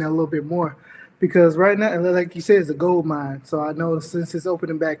understanding a little bit more, because right now, like you said, it's a gold mine. So I know since it's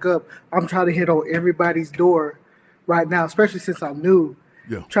opening back up, I'm trying to hit on everybody's door right now, especially since I'm new.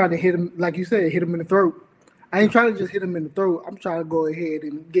 Yeah, trying to hit them, like you said, hit them in the throat. I ain't trying to just hit them in the throat. I'm trying to go ahead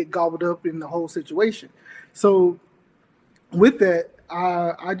and get gobbled up in the whole situation. So with that,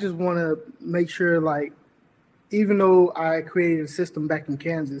 I just want to make sure, like, even though I created a system back in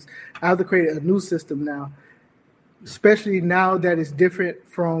Kansas, I have to create a new system now, especially now that it's different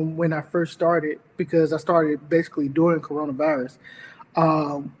from when I first started, because I started basically during coronavirus,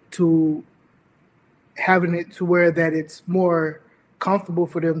 to having it to where that it's more comfortable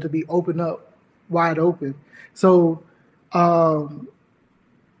for them to be wide open. So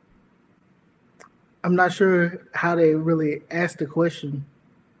I'm not sure how they really asked the question.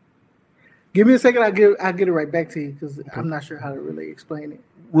 Give me a second. I'll get it right back to you, because I'm not sure how to really explain it.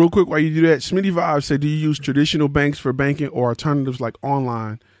 Real quick, while you do that, Smitty Vibes said, do you use traditional banks for banking or alternatives like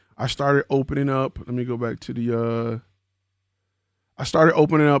online? I started opening up. Let me go back to I started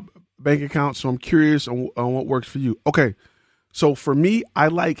opening up bank accounts, so I'm curious on what works for you. Okay, so for me, I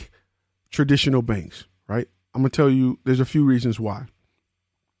like traditional banks, right? I'm going to tell you there's a few reasons why.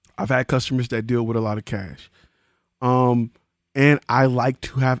 I've had customers that deal with a lot of cash. And I like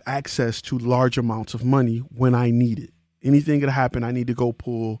to have access to large amounts of money when I need it. Anything could happen. I need to go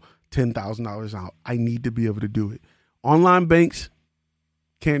pull $10,000 out. I need to be able to do it. Online banks,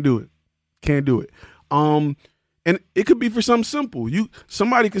 can't do it. Can't do it. And it could be for something simple.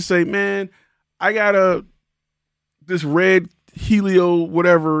 Somebody could say, man, I got this red Helio,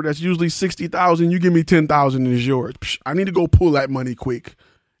 whatever, that's usually $60,000. You give me $10,000 and it's yours. I need to go pull that money quick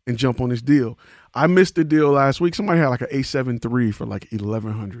and jump on this deal. I missed the deal last week. Somebody had like an A7 III for like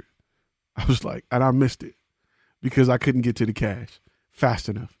 $1,100. I was like, and I missed it because I couldn't get to the cash fast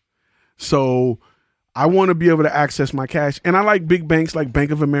enough. So I want to be able to access my cash. And I like big banks like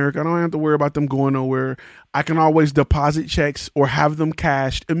Bank of America. I don't have to worry about them going nowhere. I can always deposit checks or have them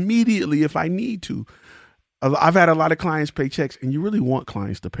cashed immediately if I need to. I've had a lot of clients pay checks, and you really want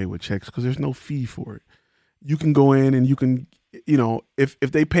clients to pay with checks because there's no fee for it. You can go in and you can, if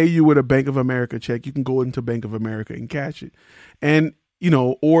they pay you with a Bank of America check, you can go into Bank of America and cash it. And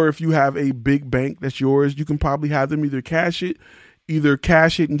or if you have a big bank that's yours, you can probably have them either cash it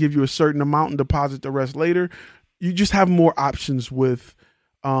and give you a certain amount and deposit the rest later. You just have more options with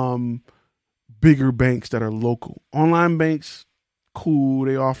bigger banks that are local. Online banks, cool,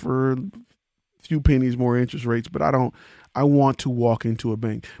 they offer a few pennies more interest rates, but I want to walk into a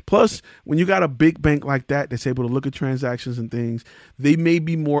bank. Plus, when you got a big bank like that that's able to look at transactions and things, they may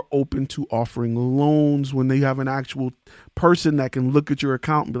be more open to offering loans when they have an actual person that can look at your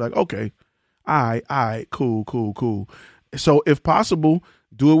account and be like, okay, all right, cool. So if possible,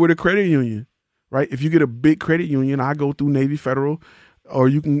 do it with a credit union, right? If you get a big credit union, I go through Navy Federal, or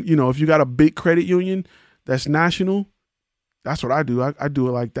you can, if you got a big credit union that's national, that's what I do. I do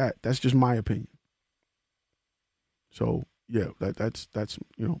it like that. That's just my opinion. So yeah, that's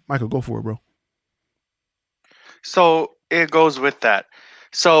Michael, go for it, bro. So it goes with that.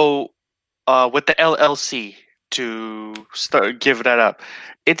 So with the LLC, to start give that up,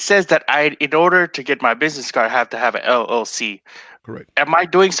 it says that in order to get my business card, I have to have an LLC. Correct. Am I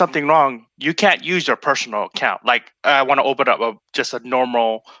doing something wrong? You can't use your personal account. Like I want to open up just a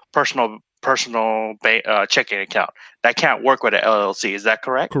normal personal checking account. That can't work with an LLC. Is that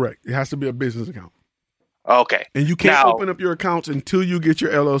correct? Correct. It has to be a business account. Okay. And you can't open up your accounts until you get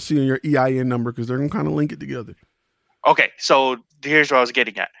your LLC and your EIN number, because they're going to kind of link it together. Okay. So here's what I was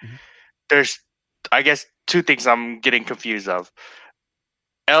getting at. Mm-hmm. There's, I guess, two things I'm getting confused of.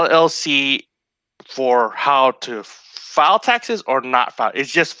 LLC for how to file taxes or not file.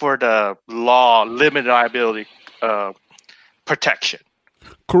 It's just for the law, limited liability protection.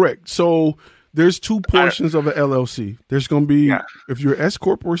 Correct. So there's two portions of an LLC. There's going to be, if you're S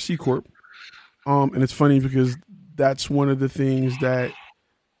Corp or C Corp. And it's funny because that's one of the things that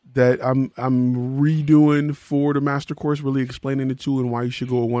I'm redoing for the master course, really explaining the two and why you should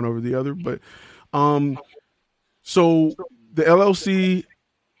go one over the other. But so the LLC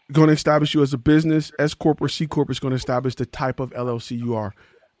going to establish you as a business. S Corp or C Corp is going to establish the type of LLC you are.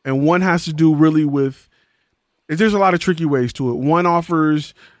 And one has to do really with, there's a lot of tricky ways to it. One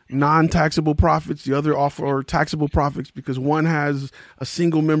offers non-taxable profits. The other offer taxable profits, because one has a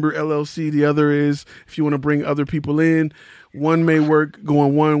single member LLC. The other is, if you want to bring other people in, one may work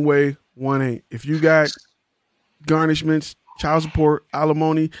going one way, one ain't. If you got garnishments, child support,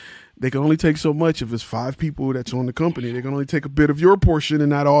 alimony, they can only take so much. If it's 5 people that's on the company, they can only take a bit of your portion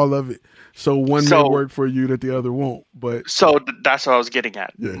and not all of it. So one may work for you that the other won't. But so that's what I was getting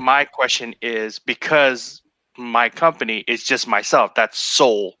at. Yeah. My question is, because my company is just myself, that's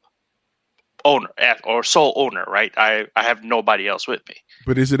sole owner or sole owner, right? I have nobody else with me.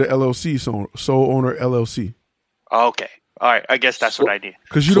 But is it an LLC, sole owner LLC? Okay. All right. I guess that's what I need.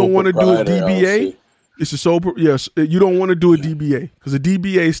 Because you don't want to do a DBA. LLC. It's a sole. Yes, you don't want to do a DBA, because a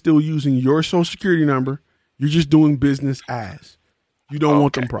DBA is still using your social security number. You're just doing business as. You don't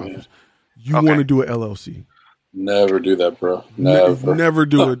want them problems. You want to do an LLC. Never do that, bro. Never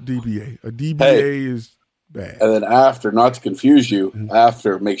do a DBA. A DBA is bad. And then after, not to confuse you,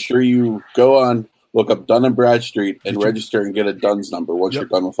 after, make sure you go on, look up Dun & Bradstreet and register and get a DUNS number once you're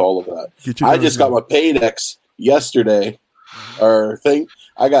done with all of that. I just got my Paydex yesterday, or thing.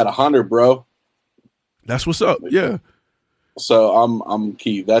 I got 100, bro. That's what's up. Yeah. So I'm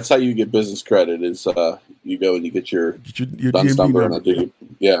key. That's how you get business credit. Is you go and you get your DUNS number, and I do.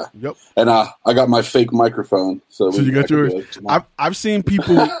 Yeah. Yep. And I got my fake microphone. So you got yours. I've seen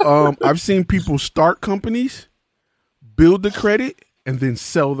people. I've seen people start companies, build the credit, and then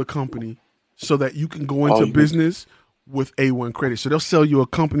sell the company so that you can go into business with A1 credit. So they'll sell you a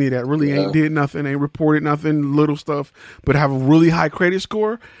company that really ain't did nothing, ain't reported nothing, little stuff, but have a really high credit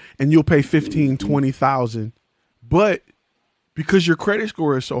score, and you'll pay $15,000, $20,000. But because your credit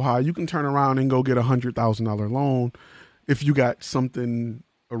score is so high, you can turn around and go get a $100,000 loan if you got something,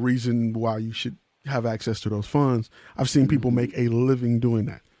 a reason why you should have access to those funds. I've seen people make a living doing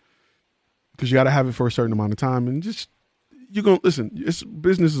that, because you got to have it for a certain amount of time. And just, you're going to listen,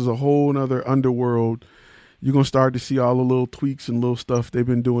 business is a whole nother underworld. You're going to start to see all the little tweaks and little stuff they've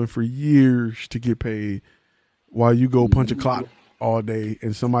been doing for years to get paid, while you go punch a clock all day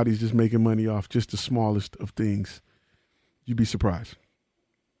and somebody's just making money off just the smallest of things. You'd be surprised.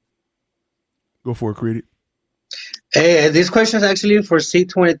 Go for it, Credit. Hey, this question is actually for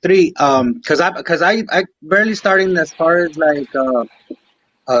C23. Because I barely starting as far as like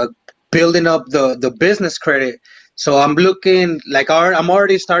building up the business credit. So I'm looking like I'm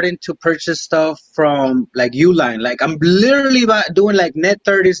already starting to purchase stuff from like Uline. Like I'm literally doing like net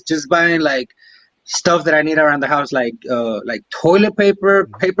 30s, just buying like stuff that I need around the house, like toilet paper,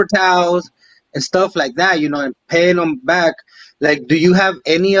 paper towels, and stuff like that, and paying them back. Like, do you have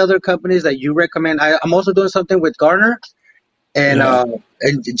any other companies that you recommend? I'm also doing something with Garner, and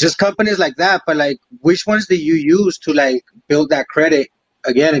just companies like that. But like, which ones do you use to like build that credit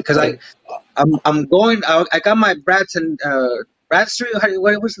again? Because I'm going. I got my Bradstreet. What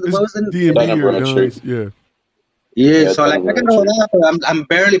was the DNB? Yeah. So like, I can know that, but I'm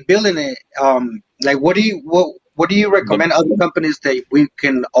barely building it. Like, what do you recommend other companies that we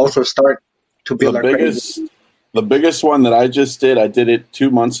can also start to build our credit? The biggest one that I did it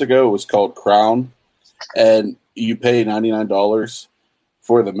 2 months ago. It was called Crown, and you pay $99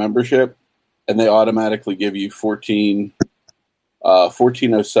 for the membership, and they automatically give you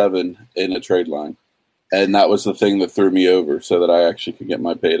 1407 in a trade line. And that was the thing that threw me over so that I actually could get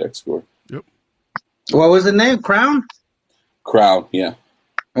my Paydex score. Yep. What was the name? Crown? Crown, yeah.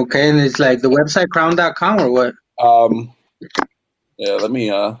 Okay, and it's like the website crown.com or what? Yeah, let me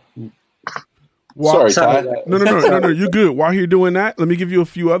Sorry, Ty. No. You're good. While you're doing that, let me give you a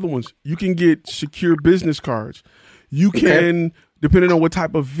few other ones. You can get secure business cards. You can, depending on what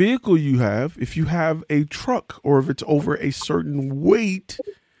type of vehicle you have, if you have a truck or if it's over a certain weight,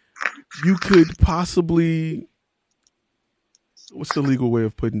 you could possibly, what's the legal way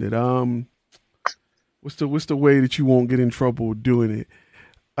of putting it? What's the way that you won't get in trouble doing it?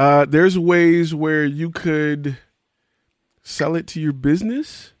 There's ways where you could sell it to your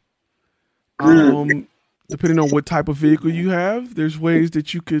business. Depending on what type of vehicle you have, there's ways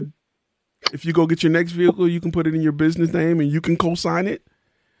that you could, if you go get your next vehicle, you can put it in your business name and you can co-sign it.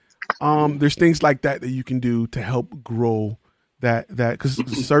 There's things like that you can do to help grow that, because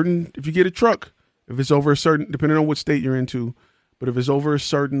if you get a truck, if it's over a certain, depending on what state you're into, but if it's over a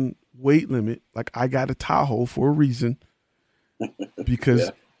certain weight limit, like I got a Tahoe for a reason,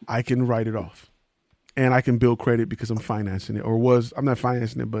 because I can write it off and I can build credit because I'm financing it, I'm not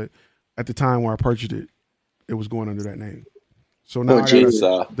financing it, but at the time where I purchased it, it was going under that name. So now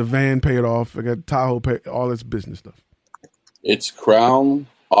the van paid off. I got Tahoe pay, all this business stuff. It's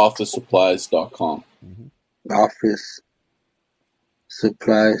crownofficesupplies.com. Office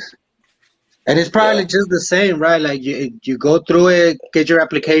supplies. And it's probably just the same, right? Like you go through it, get your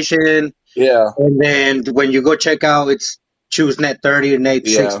application. Yeah. And then when you go check out, it's choose net 30 or net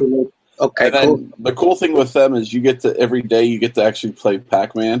 60. Okay, and then the cool thing with them is every day you get to actually play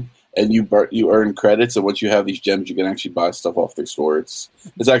Pac-Man. And you earn credits, and once you have these gems, you can actually buy stuff off their store. It's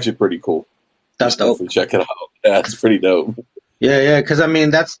actually pretty cool. That's dope. Definitely check it out. Yeah, it's pretty dope. Yeah. Because I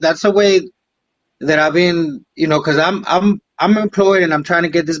mean, that's a way that I've been, because I'm employed and I'm trying to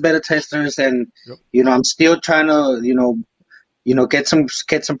get these beta testers, and I'm still trying to, get some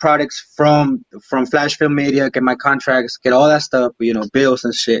products from Flash Film Media, get my contracts, get all that stuff, bills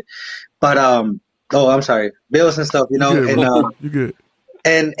and shit. But I'm sorry, bills and stuff, You're good.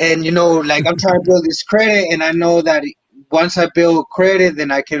 And like I'm trying to build this credit, and I know that once I build credit,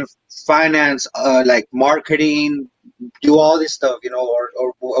 then I can finance like marketing, do all this stuff, or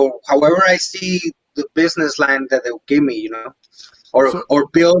however I see the business line that they'll give me, or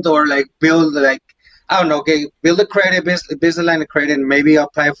build like I don't know, build a credit business line of credit, and maybe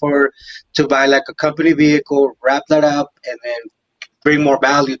apply to buy like a company vehicle, wrap that up, and then bring more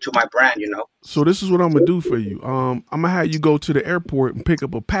value to my brand, So this is what I'm gonna do for you. I'm gonna have you go to the airport and pick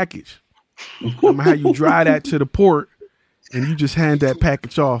up a package. I'm gonna have you drive that to the port, and you just hand that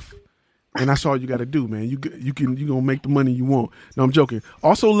package off, and that's all you got to do, man. You gonna make the money you want. No, I'm joking.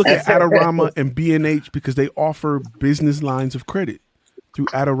 Also, look at Adorama and B&H because they offer business lines of credit through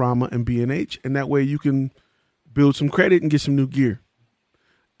Adorama and B&H, and that way you can build some credit and get some new gear.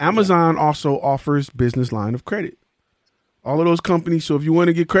 Amazon also offers business line of credit. All of those companies. So if you want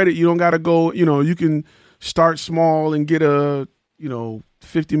to get credit, you don't got to go, you can start small and get a,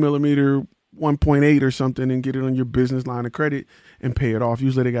 50 millimeter 1.8 or something and get it on your business line of credit and pay it off.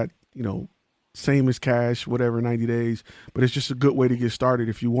 Usually they got, same as cash, whatever, 90 days. But it's just a good way to get started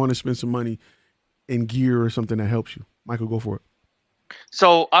if you want to spend some money in gear or something that helps you. Michael, go for it.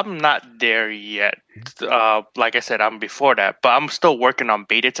 So I'm not there yet. Like I said, I'm before that, but I'm still working on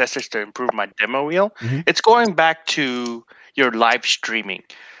beta testers to improve my demo reel. Mm-hmm. It's going back to your live streaming.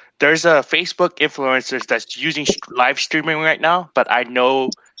 There's a Facebook influencers that's using live streaming right now, but I know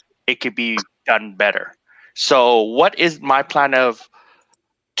it could be done better. So what is my plan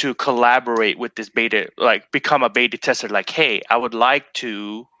to collaborate with this beta, like become a beta tester? Like, hey, I would like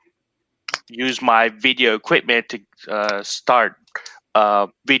to use my video equipment to start a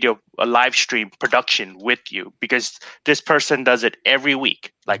live stream production with you, because this person does it every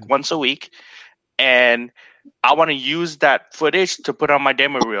week, like once a week, and I want to use that footage to put on my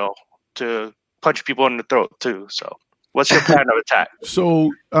demo reel to punch people in the throat too. So what's your plan of attack?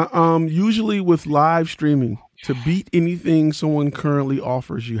 So usually with live streaming, to beat anything someone currently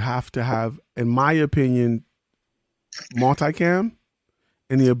offers, you have to have, in my opinion, multicam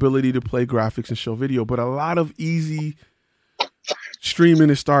and the ability to play graphics and show video. But a lot of easy streaming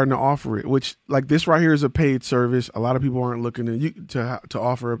is starting to offer it, which like this right here is a paid service. A lot of people aren't looking to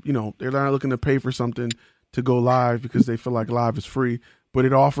offer, they're not looking to pay for something to go live because they feel like live is free, but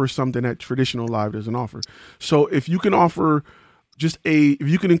it offers something that traditional live doesn't offer. So if you can offer if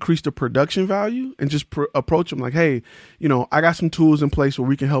you can increase the production value and just approach them like, hey, I got some tools in place where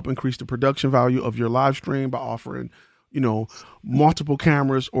we can help increase the production value of your live stream by offering, multiple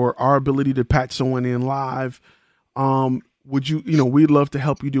cameras or our ability to patch someone in live. Would you, we'd love to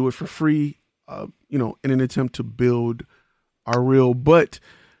help you do it for free, in an attempt to build our reel, but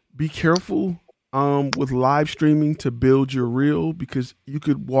be careful with live streaming to build your reel, because you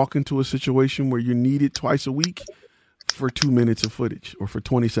could walk into a situation where you need it twice a week for 2 minutes of footage or for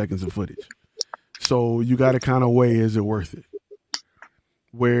 20 seconds of footage. So you got to kind of weigh, is it worth it?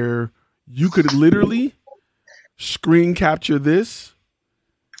 Where you could literally screen capture this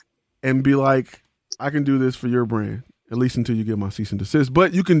and be like, I can do this for your brand, at least until you get my cease and desist.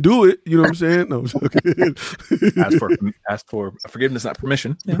 But you can do it. You know what I'm saying? No, it's okay. Ask for forgiveness, not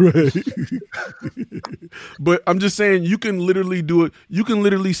permission. Yeah. Right. But I'm just saying, you can literally do it. You can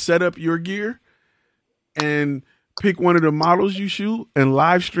literally set up your gear and pick one of the models you shoot and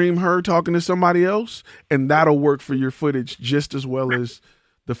live stream her talking to somebody else, and that'll work for your footage just as well as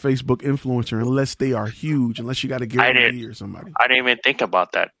the Facebook influencer, unless they are huge, unless you got a guarantee or somebody. I didn't even think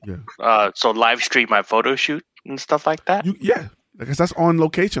about that. Yeah. So live stream my photo shoot and stuff like that? Because that's on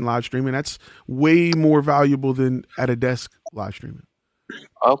location live streaming. That's way more valuable than at a desk live streaming.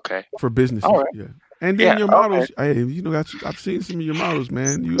 Okay. For business. All right. Yeah. And then your models, hey, I've seen some of your models,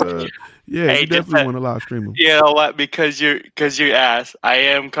 man. You you definitely want to live stream them. You know what? Because you asked,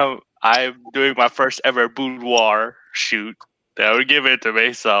 I'm doing my first ever boudoir shoot. They would give it to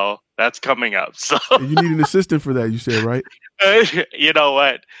me, so that's coming up. So and you need an assistant for that, you said, right? You know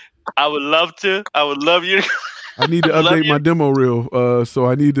what? I would love to. I would love you. I need to update my demo reel, so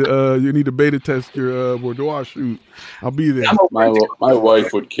I need to. You need to beta test your boudoir shoot. I'll be there. My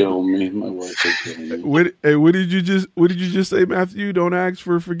wife would kill me. My wife would kill me. What did you just say, Matthew? Don't ask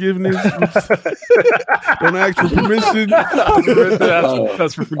for forgiveness. Don't ask for permission.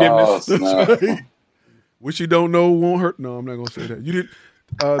 That's for forgiveness. That's right. What you don't know won't hurt. No, I'm not gonna say that. You did.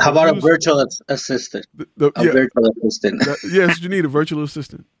 How about a virtual assistant? Virtual assistant. Yes, you need a virtual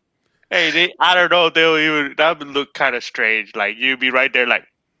assistant. Hey, I don't know. That would look kind of strange. Like you'd be right there, like.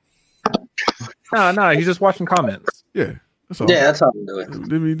 No, he's just watching comments. Yeah, that's all. Yeah, that's how I'm doing.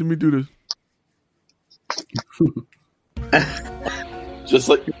 Let me do this. just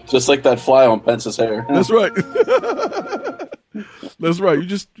like that fly on Pence's hair. That's right. That's right. You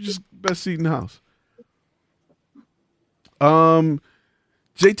just best seat in the house.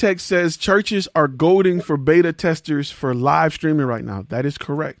 JTech says churches are goading for beta testers for live streaming right now. That is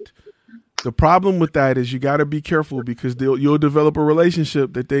correct. The problem with that is you got to be careful, because you'll develop a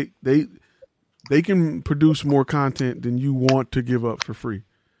relationship that they can produce more content than you want to give up for free.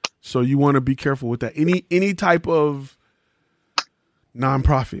 So you want to be careful with that. Any type of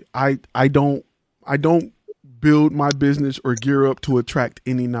nonprofit, I don't build my business or gear up to attract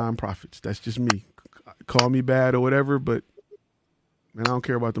any nonprofits. That's just me. Call me bad or whatever, but man, I don't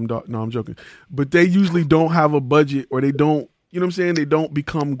care about them. No, I'm joking. But they usually don't have a budget, or they don't, you know what I'm saying? They don't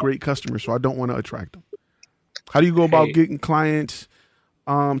become great customers, so I don't want to attract them. How do you go about getting clients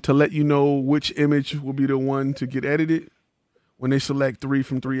to let you know which image will be the one to get edited? When they select 3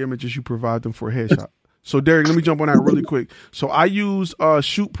 from 3 images, you provide them for a headshot. So Derek, let me jump on that really quick. So I use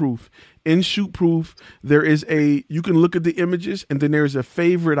ShootProof. In ShootProof, you can look at the images, and then there's a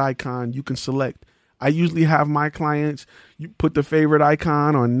favorite icon you can select. I usually have my clients, you put the favorite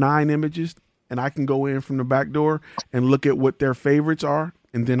icon on 9 images, and I can go in from the back door and look at what their favorites are.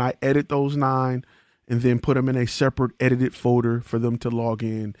 And then I edit those 9 and then put them in a separate edited folder for them to log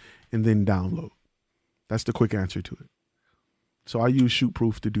in and then download. That's the quick answer to it. So I use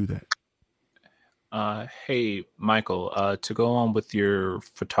ShootProof to do that. Hey, Michael, to go on with your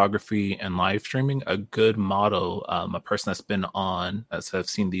photography and live streaming, a good model, a person that's been on, as I've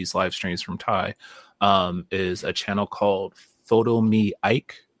seen these live streams from Ty, is a channel called Photo Me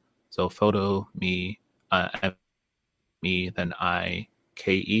Ike. So Photo Me, me, then IKE.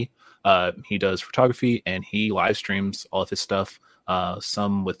 He does photography and he live streams all of his stuff.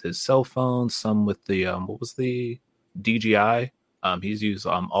 Some with his cell phone, some with the what was the DJI. He's used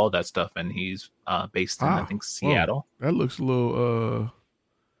all that stuff, and he's based in I think Seattle. Whoa. That looks a little.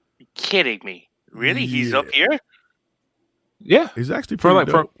 You're kidding me? Really? Yeah. He's up here? Yeah, he's actually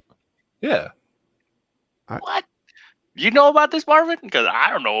pretty dope. Yeah. What? You know about this, Marvin? Because I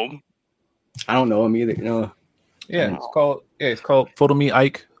don't know him. I don't know him either. No. Yeah, it's called Photo Me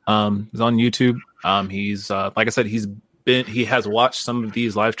Ike. He's on YouTube. He's like I said, he has watched some of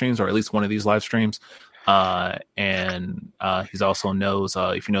these live streams, or at least one of these live streams. And he's also knows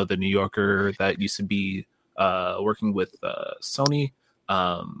if you know the New Yorker that used to be working with Sony,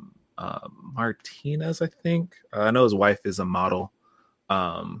 Martinez, I think. I know his wife is a model.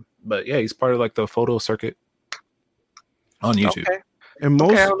 But yeah, he's part of like the photo circuit on YouTube. Okay. And I'll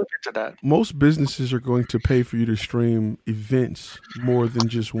look into that. Most businesses are going to pay for you to stream events more than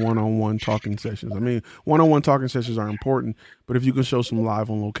just one-on-one talking sessions. I mean, one-on-one talking sessions are important, but if you can show some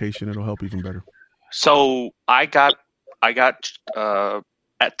live on location, it'll help even better. So I got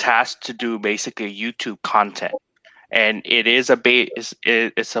tasked to do basically YouTube content, and it is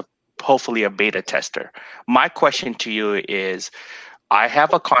it's hopefully a beta tester. My question to you is, I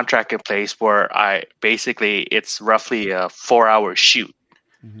have a contract in place where it's roughly a 4-hour shoot.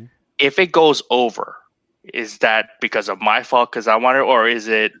 Mm-hmm. If it goes over, is that because of my fault because I want it, or is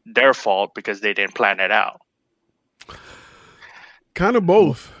it their fault because they didn't plan it out? Kind of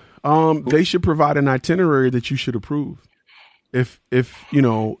both. They should provide an itinerary that you should approve. If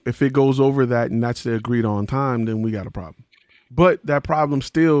it goes over that and that's the agreed on time, then we got a problem. But that problem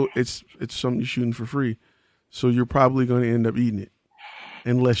still, it's something you're shooting for free, so you're probably going to end up eating it.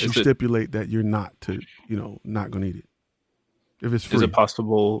 Unless you stipulate that you're not going to eat it. If it's free. Is it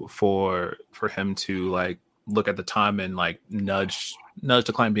possible for him to like look at the time and like nudge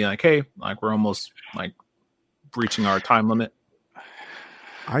the client, being like, hey, like we're almost like breaching our time limit?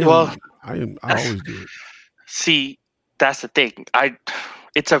 I always do it. See, that's the thing.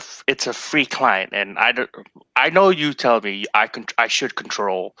 It's a free client, and I know you tell me I should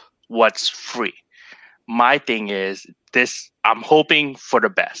control what's free. My thing is this. I'm hoping for the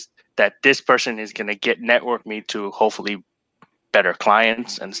best, that this person is going to network me to hopefully better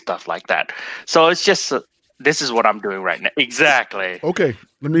clients and stuff like that. So it's just this is what I'm doing right now. Exactly. Okay,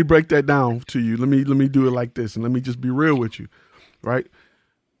 let me break that down to you. Let me do it like this, and let me just be real with you, right?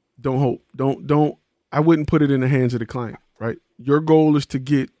 Don't hope. Don't. I wouldn't put it in the hands of the client, right? Your goal is to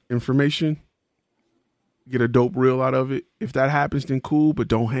get information, get a dope reel out of it. If that happens, then cool, but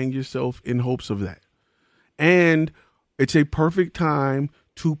don't hang yourself in hopes of that. And it's a perfect time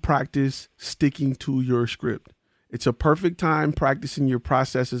to practice sticking to your script. It's a perfect time practicing your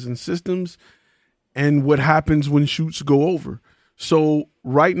processes and systems and what happens when shoots go over. So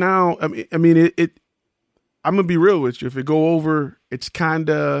right now, I'm going to be real with you. If it go over, it's kind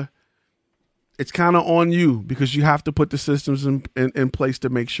of on you because you have to put the systems in place to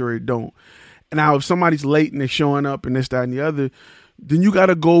make sure it don't. And now if somebody's late and they're showing up and this, that, and the other, then you got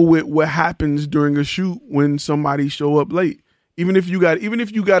to go with what happens during a shoot when somebody show up late. Even if you got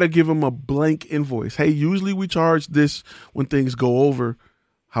to give them a blank invoice. Hey, usually we charge this when things go over.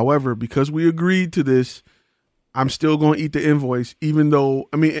 However, because we agreed to this, I'm still going to eat the invoice, even though,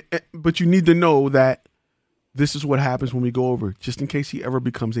 but you need to know that this is what happens when we go over, just in case he ever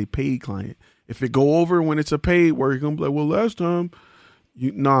becomes a paid client. If it go over when it's a paid, where you're going to be like, well, last time,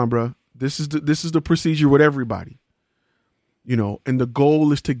 bro, this is the procedure with everybody. And the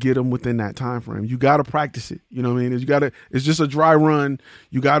goal is to get them within that time frame. You got to practice it. You know what I mean? It's just a dry run.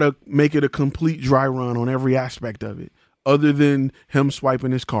 You got to make it a complete dry run on every aspect of it, other than him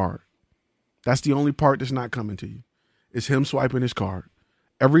swiping his card. That's the only part that's not coming to you. It's him swiping his card.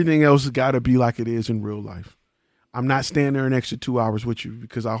 Everything else has got to be like it is in real life. I'm not staying there an extra 2 hours with you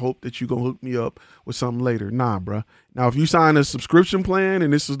because I hope that you're going to hook me up with something later. Nah, bro. Now, if you sign a subscription plan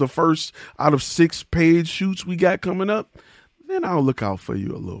and this is the first out of 6 paid shoots we got coming up, then I'll look out for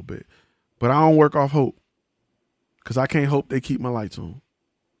you a little bit. But I don't work off hope because I can't hope they keep my lights on.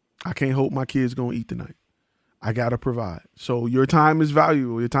 I can't hope my kids going to eat tonight. I got to provide. So your time is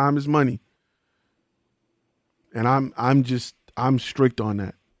valuable. Your time is money. And I'm strict on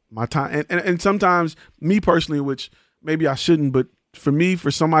that. My time. And sometimes me personally, which maybe I shouldn't, but for me, for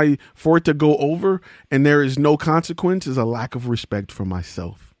it to go over and there is no consequence is a lack of respect for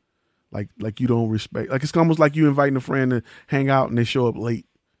myself. Like you don't respect, like it's almost like you inviting a friend to hang out and they show up late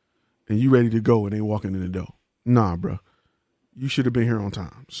and you ready to go and they walking in the door. Nah, bro, you should have been here on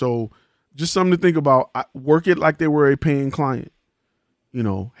time. So just something to think about. Work it like they were a paying client.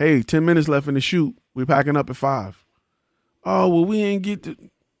 Hey, 10 minutes left in the shoot. We packing up at 5. Oh, well, we ain't get to.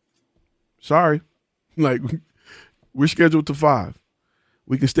 Sorry. Like we're scheduled to 5.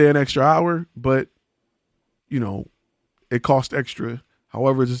 We can stay an extra hour, but it costs extra.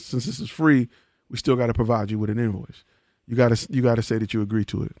 However, since this is free, we still got to provide you with an invoice. You got to say that you agree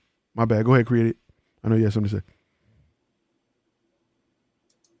to it. My bad. Go ahead, create it. I know you have something to say.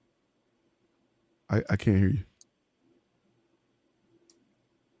 I can't hear you.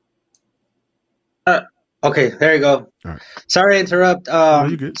 Okay, there you go. All right. Sorry to interrupt. No,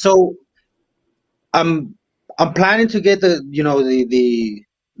 you good. So I'm planning to get the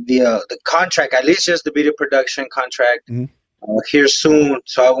contract, at least just the video production contract here soon,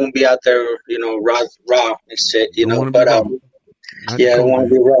 so I won't be out there, raw and shit, But I don't want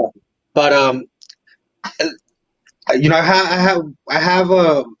to be raw. But I'm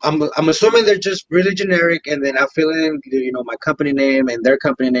assuming they're just really generic, and then I fill in, my company name and their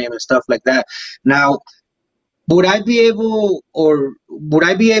company name and stuff like that. Now, would I be able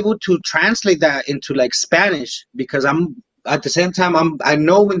to translate that into like Spanish? Because at the same time, I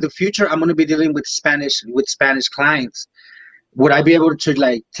know in the future I'm going to be dealing with Spanish clients. Would I be able to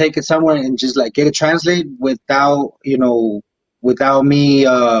like take it somewhere and just like get it translated without me,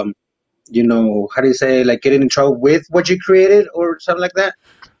 how do you say, like getting in trouble with what you created or something like that?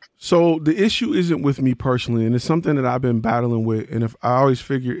 So the issue isn't with me personally, and it's something that I've been battling with. And if I always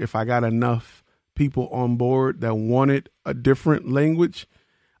figure if I got enough people on board that wanted a different language,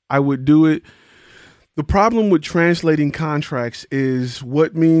 I would do it. The problem with translating contracts is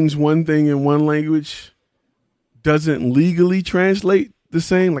what means one thing in one language doesn't legally translate the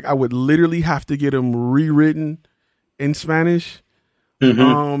same. Like I would literally have to get them rewritten in Spanish.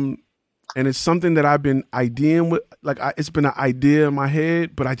 And it's something that I've been ideating with. Like it's been an idea in my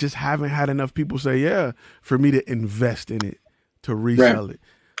head, but I just haven't had enough people say, yeah, for me to invest in it, to resell it.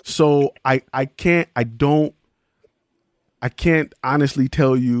 So I can't honestly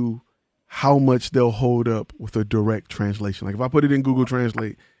tell you how much they'll hold up with a direct translation. Like if I put it in Google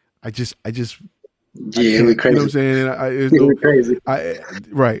Translate, I just it'd be crazy. You know what I'm saying? It'd be crazy.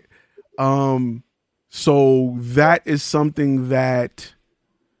 Right. So that is something that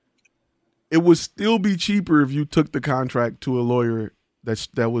it would still be cheaper if you took the contract to a lawyer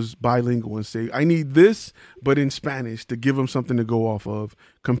that was bilingual and say, I need this, but in Spanish, to give them something to go off of,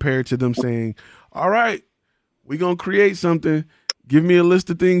 compared to them saying, all right, we're going to create something. Give me a list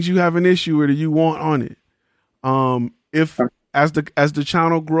of things you have an issue with or you want on it. If as the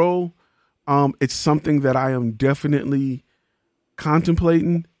channel grow, it's something that I am definitely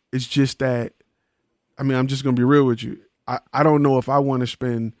contemplating. It's just that, I'm just going to be real with you. I don't know if I want to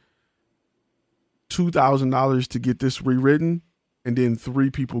spend $2,000 to get this rewritten and then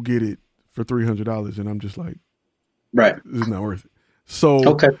 3 people get it for $300. And I'm just like, right, this is not worth it. So,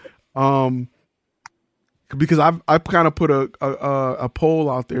 okay. Because I've kind of put a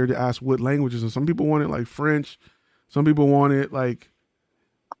poll out there to ask what languages, and some people want it like French, some people want it like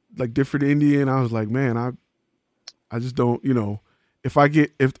different Indian. I was like, man, I just don't,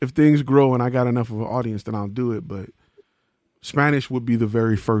 if things grow and I got enough of an audience, then I'll do it. But Spanish would be the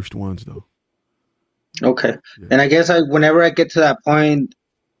very first ones though. Okay. Yeah. And I guess whenever I get to that point,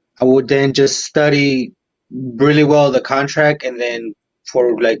 I would then just study really well the contract, and then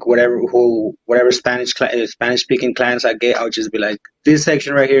for like whatever Spanish speaking clients I get, I'll just be like, this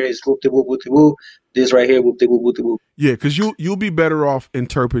section right here is whoop de whoop whoop de whoop. This right here whoop de whoop whoop de whoop. Yeah, because you'll be better off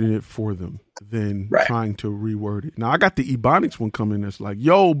interpreting it for them than trying to reword it. Now I got the Ebonics one coming that's like,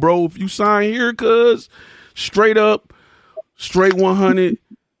 yo, bro, if you sign here, cuz straight up, straight 100.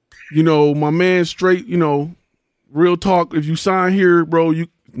 My man straight, real talk. If you sign here, bro,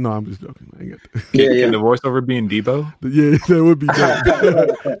 no, I'm just joking. I ain't got that. Yeah. Can the voiceover be in Debo? Yeah, that would be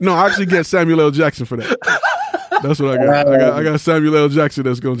dope. No, I actually get Samuel L. Jackson for that. That's what I got. I got Samuel L. Jackson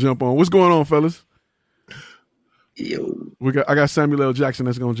that's gonna jump on. What's going on, fellas? I got Samuel L. Jackson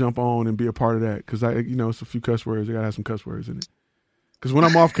that's gonna jump on and be a part of that because it's a few cuss words. I gotta have some cuss words in it. Because when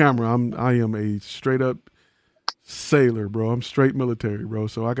I'm off camera, I am a straight up sailor, bro. I'm straight military, bro.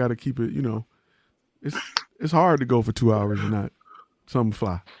 So I got to keep it, it's hard to go for 2 hours and not something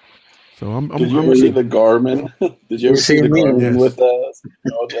fly. So Did you ever see the Garmin? Did you ever see the Garmin with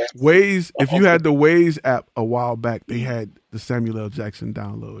Waze? If you had the Waze app a while back, they had the Samuel L. Jackson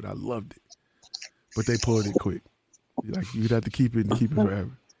download. I loved it, but they pulled it quick. Like you'd have to keep it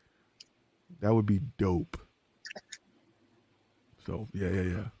forever. That would be dope. So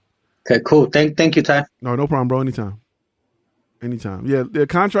yeah. Okay, cool. Thank you, Ty. No problem, bro. Anytime. Yeah, the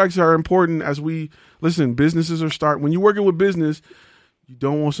contracts are important as we listen. Businesses are starting. When you're working with business, you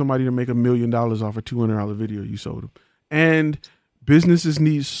don't want somebody to make $1 million off a $200 video you sold them. And businesses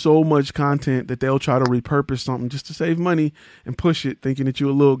need so much content that they'll try to repurpose something just to save money and push it, thinking that you're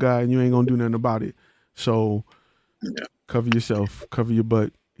a little guy and you ain't gonna do nothing about it. So cover yourself, cover your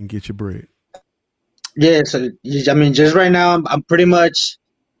butt, and get your bread. Yeah. So just right now, I'm pretty much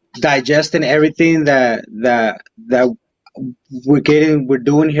digesting everything that we're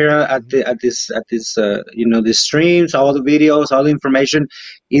doing here at this these streams, all the videos, all the information.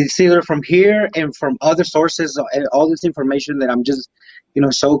 It's either from here and from other sources. All this information that I'm just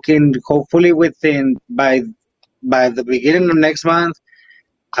so can hopefully within by the beginning of next month,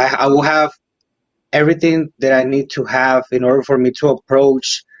 I will have everything that I need to have in order for me to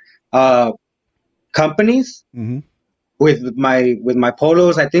approach companies with my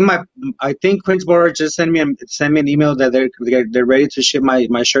polos. I think Queensboro just sent me an email that they're ready to ship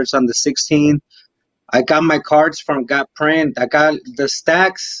my shirts on the 16th. I got my cards from Gap Print. I got the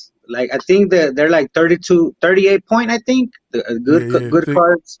stacks. Like I think that they're like 38 point. I think good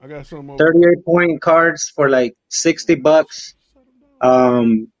cards. I got some 38 point cards for like $60.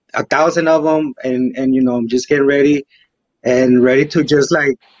 1,000 of them, and I'm just getting ready to just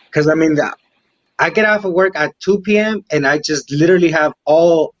like, because I mean I get off of work at 2 p.m. and I just literally have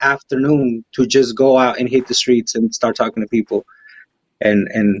all afternoon to just go out and hit the streets and start talking to people, and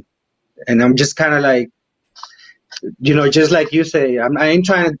I'm just kind of like, just like you say, I ain't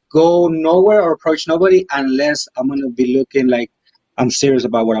trying to go nowhere or approach nobody unless I'm gonna be looking like I'm serious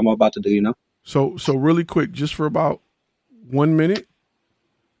about what I'm about to do. So really quick, just for about 1 minute.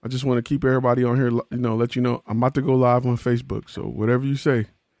 I just want to keep everybody on here, let you know I'm about to go live on Facebook. So whatever you say,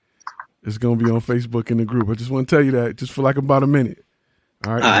 it's going to be on Facebook in the group. I just want to tell you that just for like about a minute.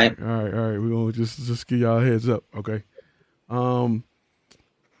 All right. All right. We're going to just give y'all a heads up. Okay. All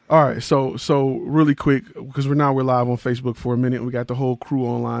right. So really quick, because we're live on Facebook for a minute. We got the whole crew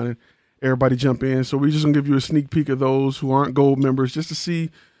online and everybody jump in. So we're just going to give you a sneak peek of those who aren't gold members just to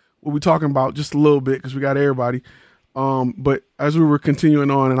see what we're talking about just a little bit, because we got everybody. But as we were continuing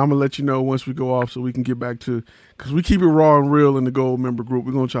on, and I'm gonna let you know once we go off, so we can get back to, because we keep it raw and real in the gold member group.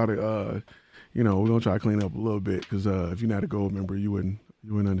 We're gonna try to, we're gonna try to clean up a little bit, because if you're not a gold member, you wouldn't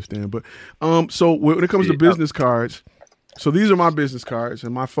understand. But so when it comes to business cards, so these are my business cards,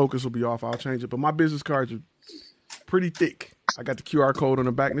 and my focus will be off. I'll change it, but my business cards are pretty thick. I got the QR code on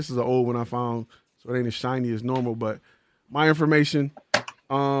the back. This is an old one I found, so it ain't as shiny as normal. But my information,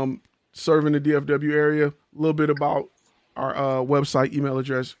 serving the DFW area, a little bit about our website, email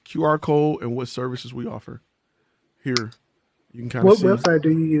address, QR code, and what services we offer. Here, you can kind of see. What website do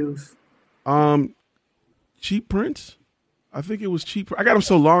you use? Cheap Prints. I think it was Cheap. I got them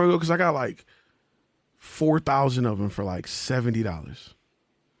so long ago because I got like 4,000 of them for like $70.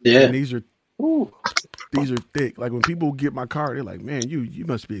 Yeah, and these are thick. Like when people get my card, they're like, "Man, you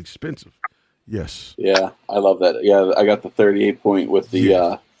must be expensive." Yes. Yeah, I love that. Yeah, I got the 38 point with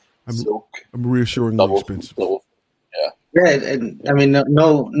the. I'm reassuringly expensive. Yeah, and I mean,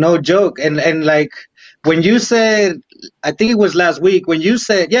 no joke. And like when you said, I think it was last week when you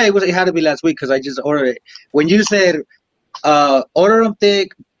said, it had to be last week because I just ordered it. When you said, order them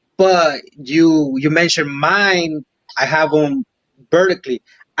thick, but you mentioned mine, I have them vertically.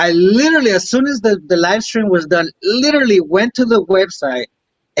 I literally, as soon as the live stream was done, literally went to the website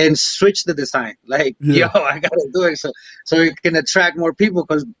and switch the design. Like, I gotta do it so it can attract more people,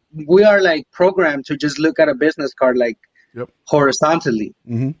 because we are like programmed to just look at a business card like horizontally.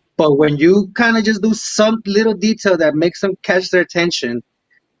 Mm-hmm. But when you kind of just do some little detail that makes them catch their attention,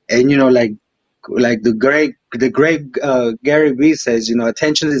 and like the great Gary Vee says,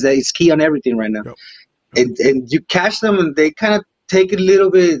 attention is key on everything right now. And you catch them, and they kind of take it a little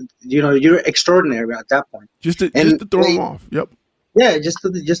bit. You're extraordinary at that point. Just to throw them off. Yep. Yeah, just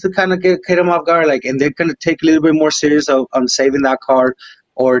to kind of get them off guard, like, and they're gonna take a little bit more serious on saving that card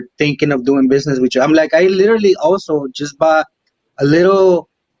or thinking of doing business with you. I'm like, I literally also just bought a little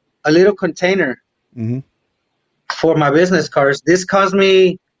container for my business cards. This cost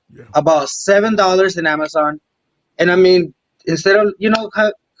me about $7 in Amazon, and I mean, instead of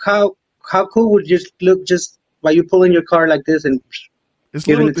how cool would just look just by you pulling your card like this and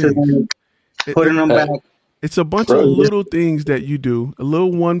giving it to them, putting them back. It's a bunch of little things that you do, a little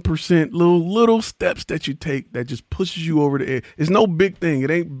 1%, little steps that you take that just pushes you over the edge. It's no big thing.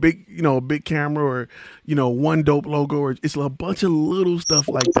 It ain't big, a big camera or, one dope logo. Or it's a bunch of little stuff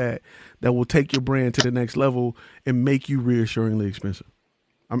like that will take your brand to the next level and make you reassuringly expensive.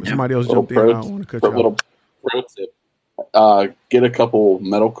 Somebody else jumped in. I don't want to cut you off. Little pro tip: get a couple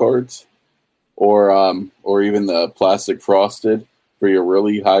metal cards, or even the plastic frosted for your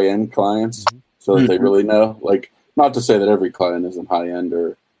really high end clients. Mm-hmm. So that they really know, like, not to say that every client isn't high end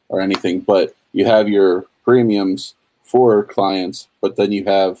or anything, but you have your premiums for clients, but then you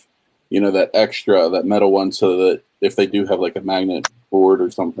have, that extra, that metal one, so that if they do have like a magnet board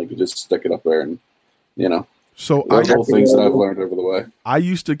or something, you just stick it up there and, So those are things that I've learned over the way. I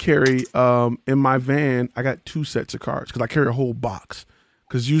used to carry, in my van, I got 2 sets of cards because I carry a whole box,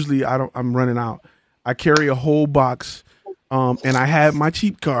 because usually I'm running out. I carry a whole box, and I have my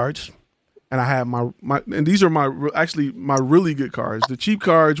cheap cards. And I have my and these are my really good cards. The cheap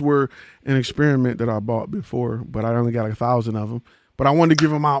cards were an experiment that I bought before, but I only got 1,000 of them. but I wanted to give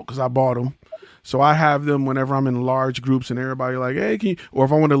them out because I bought them. So I have them whenever I'm in large groups and everybody like, hey, can you, or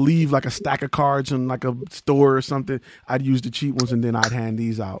if I want to leave like a stack of cards in like a store or something, I'd use the cheap ones and then I'd hand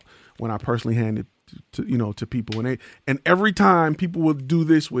these out when I personally hand it to people. And every time people would do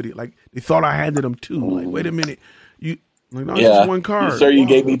this with it, like they thought I handed them 2. Like, wait a minute, you like no, it's just 1 card. Sir, you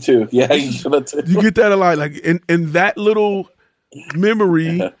gave me 2. Yeah, you should have 2. You get that a lot, like, and that little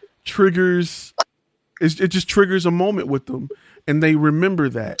memory triggers. It just triggers a moment with them, and they remember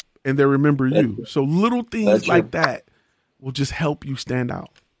that. And they remember you. So little things like that will just help you stand out.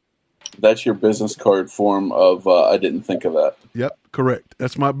 That's your business card form of I didn't think of that. Yep, correct.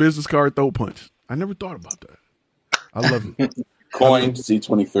 That's my business card throat punch. I never thought about that. I love it. Coin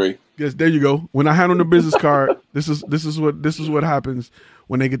C23. Yes, there you go. When I hand them the business card, this is what happens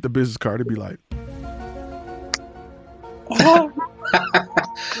when they get the business card. It'd be like,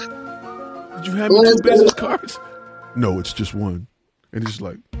 did you have me 2 business cards? No, it's just 1. And it's just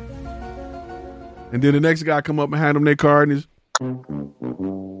like, and then the next guy come up and hand them their card and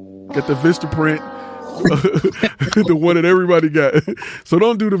get the Vistaprint, the one that everybody got. So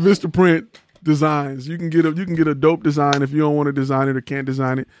don't do the Vistaprint designs. You can get a dope design if you don't want to design it or can't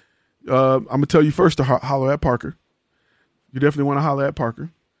design it. I'm gonna tell you first to holler at Parker. You definitely want to holler at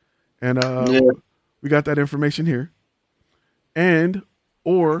Parker, and we got that information here. And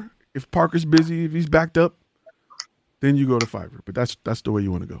or if Parker's busy, if he's backed up, then you go to Fiverr. But that's the way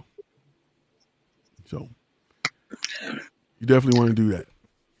you want to go. So you definitely want to do that.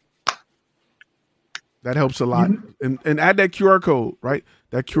 That helps a lot. And add that QR code, right?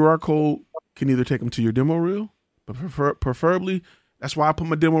 That QR code can either take them to your demo reel, but preferably, that's why I put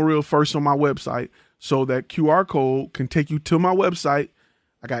my demo reel first on my website, so that QR code can take you to my website.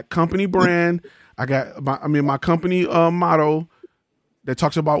 I got company brand. I got my company motto that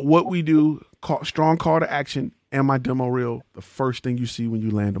talks about what we do, strong call to action, and my demo reel, the first thing you see when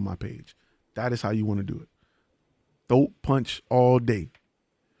you land on my page. That is how you want to do it. Throat punch all day.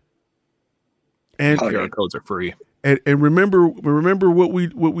 And QR codes are free. And remember what we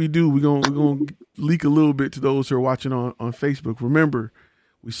do. We're gonna leak a little bit to those who are watching on Facebook. Remember,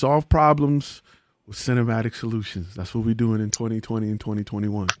 we solve problems with cinematic solutions. That's what we're doing in 2020 and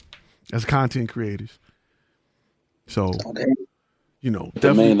 2021 as content creators. So, that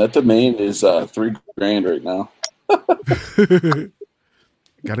domain is $3,000 right now.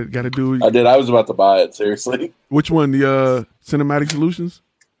 Gotta do. I was about to buy it, seriously. Which one? The Cinematic Solutions?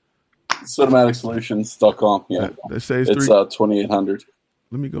 CinematicSolutions.com. Yeah. That says it's 2,800.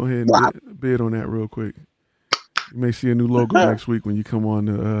 Let me go ahead and bid on that real quick. You may see a new logo next week when you come on.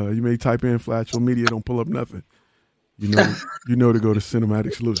 You may type in Flashful Media, don't pull up nothing. You know to go to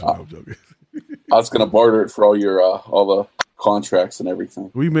Cinematic Solutions. No, I'm joking. I was gonna barter it for all your all the contracts and everything.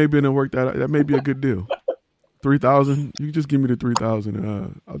 We may be able to work that out. That may be a good deal. 3,000. You can just give me the 3,000,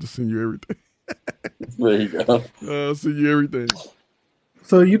 and I'll just send you everything. There you go. I'll send you everything.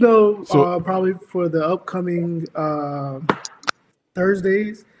 So probably for the upcoming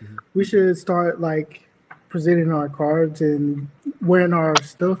Thursdays, we should start like presenting our cards and wearing our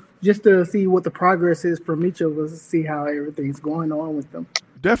stuff just to see what the progress is from each of us, see how everything's going on with them.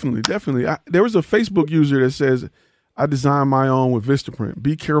 Definitely. There was a Facebook user that says, I designed my own with Vistaprint.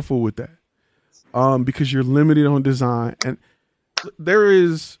 Be careful with that. Because you're limited on design, and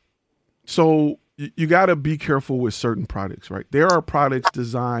you got to be careful with certain products, right? There are products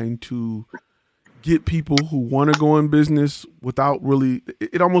designed to get people who want to go in business without really,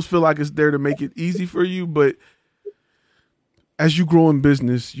 it almost feel like it's there to make it easy for you. But as you grow in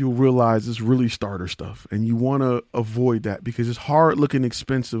business, you'll realize it's really starter stuff, and you want to avoid that because it's hard looking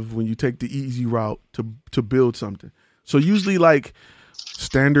expensive when you take the easy route to build something. So usually like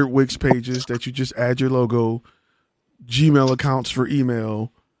standard Wix pages that you just add your logo, Gmail accounts for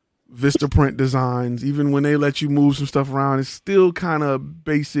email, Vistaprint designs. Even when they let you move some stuff around, it's still kind of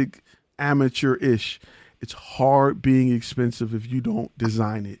basic, amateur-ish. It's hard being expensive if you don't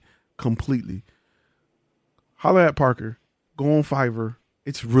design it completely. Holler at Parker. Go on Fiverr.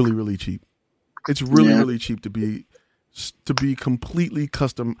 It's really, really cheap. It's really cheap to be completely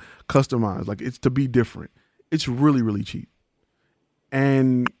customized. Like it's to be different. It's really, really cheap.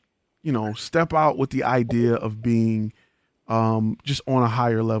 And, step out with the idea of being just on a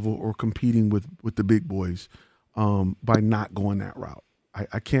higher level or competing with the big boys by not going that route.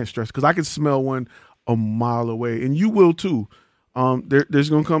 I can't stress, because I can smell one a mile away, and you will too. There's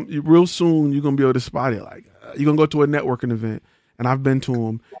going to come real soon. You're going to be able to spot it. Like you're going to go to a networking event, and I've been to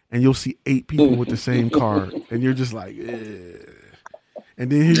them, and you'll see 8 people with the same card, and you're just like, and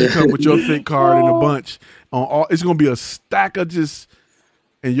then here you come with your thick card in a bunch. It's going to be a stack of just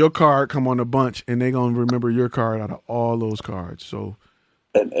and your card come on a bunch, and they gonna remember your card out of all those cards. So,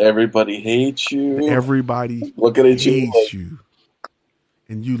 and everybody hates you. Everybody looking at hates you,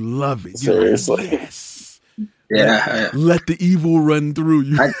 and you love it. Seriously, like, yes. Yeah. Let the evil run through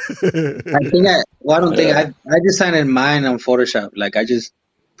you. I think I designed mine on Photoshop. Like I just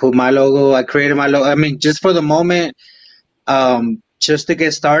put my logo. I created my logo. I mean, just for the moment, just to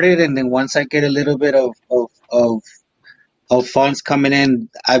get started, and then once I get a little bit of funds coming in,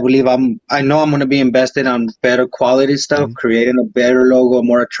 I know I'm going to be invested on better quality stuff, creating a better logo, a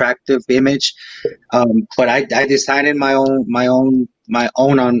more attractive image. But I designed my own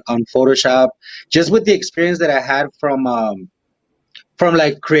on Photoshop, just with the experience that I had from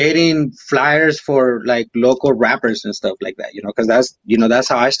like creating flyers for like local rappers and stuff like that, because that's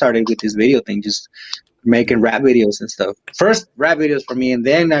how I started with this video thing, just making rap videos and stuff. First rap videos for me, and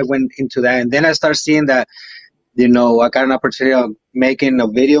then I went into that, and then I started seeing that, I got an opportunity of making a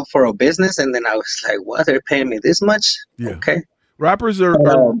video for a business, and then I was like, what, they're paying me this much? Yeah. Okay. Rappers are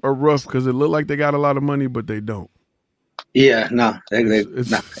rough because it look like they got a lot of money, but they don't. Yeah, no. But anyway,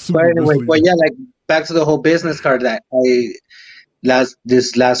 like back to the whole business card that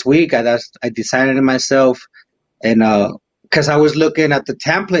last week, I designed it myself, and because I was looking at the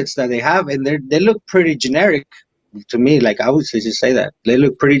templates that they have, and they look pretty generic to me. Like I would just say that they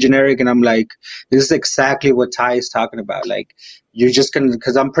look pretty generic, and I'm like, this is exactly what Ty is talking about. Like you're just gonna,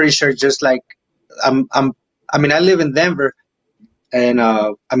 because I'm pretty sure, just like I live in Denver, and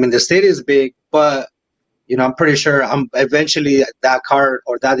the city is big, but I'm pretty sure eventually that card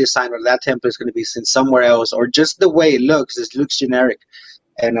or that design or that template is going to be seen somewhere else, or just the way it looks generic.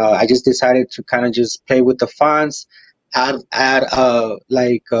 And I just decided to kind of just play with the fonts, add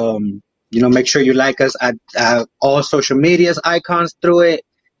make sure you like us, add all social medias icons through it,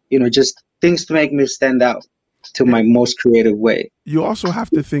 just things to make me stand out to my most creative way. You also have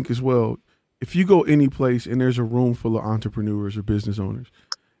to think as well, if you go any place and there's a room full of entrepreneurs or business owners,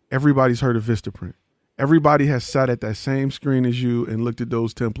 everybody's heard of Vistaprint. Everybody has sat at that same screen as you and looked at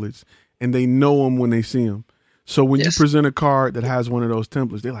those templates, and they know them when they see them. So when you present a card that has one of those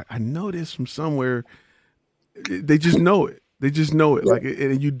templates, they're like, I know this from somewhere. They just know it. They just know it. Like,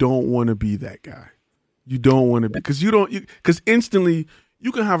 and you don't want to be that guy. You don't want to be, because instantly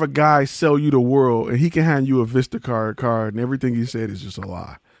you can have a guy sell you the world, and he can hand you a Vista card, and everything he said is just a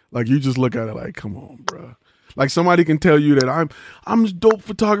lie. Like you just look at it like, come on, bro. Like somebody can tell you that I'm a dope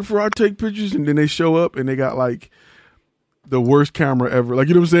photographer, I take pictures, and then they show up and they got like the worst camera ever. Like,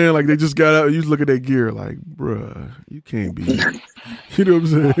 you know what I'm saying? Like they just got out and you just look at their gear like, bruh, you can't be. You know what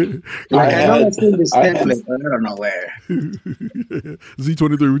I'm saying? I know I've seen this template, but I don't know where.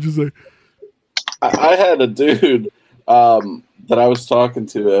 Z23, what'd you say? I had a dude that I was talking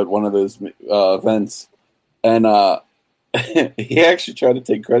to at one of those events, and he actually tried to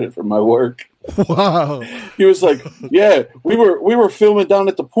take credit for my work. Wow. He was like, yeah, we were filming down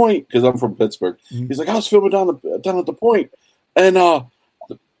at the Point, because I'm from Pittsburgh. He's like, I was filming down at the Point, and I'm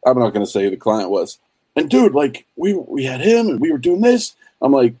not going to say who the client was. And dude, like we had him and we were doing this.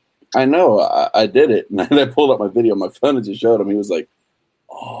 I'm like, I know, I did it. And then I pulled up my video on my phone and just showed him. He was like,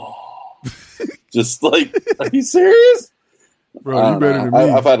 oh, just like, are you serious? Bro, you better than me.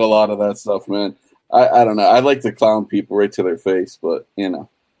 I've had a lot of that stuff, man. I don't know. I like to clown people right to their face, but I don't know.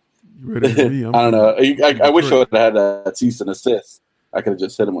 I wish I would have had that cease and assist. I could have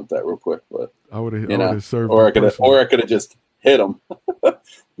just hit him with that real quick, but I would have served. Or I could have just hit him.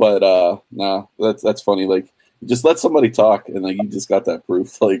 But no, that's funny. Like, just let somebody talk, and like you just got that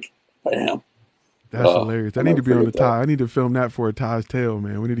proof. Like, bam. That's hilarious. I need to be on the Ty. I need to film that for a Ty's tale,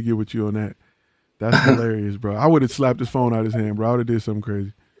 man. We need to get with you on that. That's hilarious, bro. I would have slapped his phone out of his hand, bro. I would have did something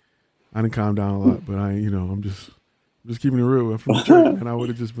crazy. I didn't calm down a lot, but I'm just keeping it real. From the church, and I would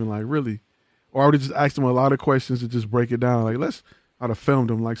have just been like, really? Or I would have just asked him a lot of questions to just break it down. Like, I'd have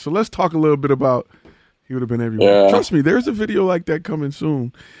filmed him. Like, so let's talk a little bit about, he would have been everywhere. Yeah. Trust me, there's a video like that coming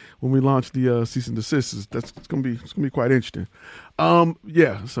soon when we launch the cease and desist. It's gonna be quite interesting. So be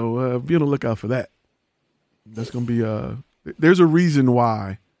on the lookout for that. That's gonna be there's a reason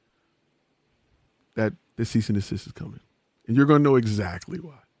why that the cease and desist is coming. And you're gonna know exactly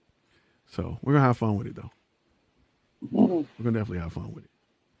why. So we're gonna have fun with it though. We're gonna definitely have fun with it.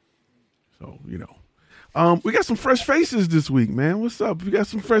 So, we got some fresh faces this week, man. What's up? We got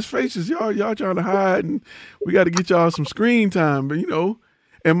some fresh faces. Y'all trying to hide, and we got to get y'all some screen time. But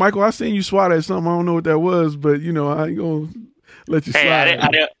and Michael, I seen you swat at something. I don't know what that was, but I ain't gonna let you slide. I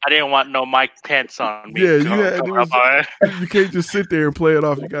didn't want no Mike Pence on me. Yeah, you can't just sit there and play it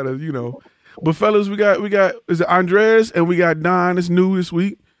off. You gotta, But fellas, we got is it Andres and we got Don. It's new this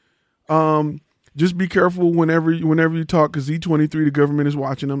week. just be careful whenever you talk, because E23, the government is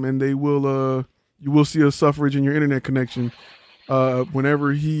watching them, and they will you will see a suffrage in your internet connection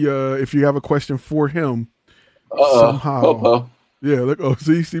whenever if you have a question for him somehow. Yeah, look,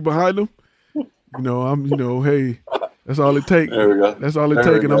 see behind him. Hey, that's all it takes. There we go. That's all it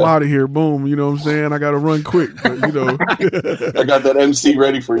takes, and I'm out of here. Boom. You know what I'm saying? I got to run quick. But, I got that MC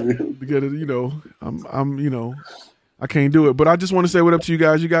ready for you. I can't do it. But I just want to say what up to you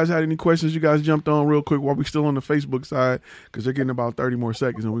guys. You guys had any questions? You guys jumped on real quick while we're still on the Facebook side, because they're getting about 30 more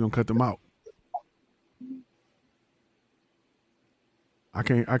seconds, and we're gonna cut them out. I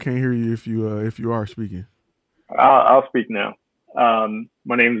can't hear you if you are speaking. I'll speak now.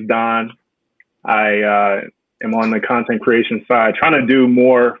 My name is Don. I am on the content creation side, trying to do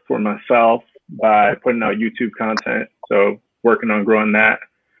more for myself by putting out YouTube content. So working on growing that.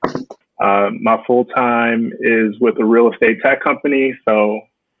 My full time is with a real estate tech company. So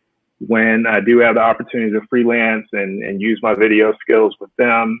when I do have the opportunity to freelance and use my video skills with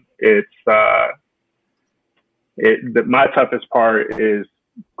them, my toughest part is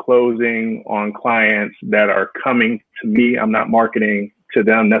closing on clients that are coming to me. I'm not marketing to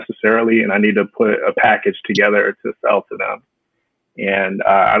them necessarily, and I need to put a package together to sell to them. And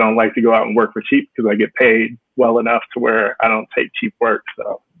I don't like to go out and work for cheap, because I get paid well enough to where I don't take cheap work.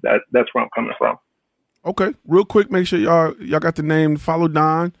 So that's where I'm coming from. Okay, real quick, make sure y'all got the name. Follow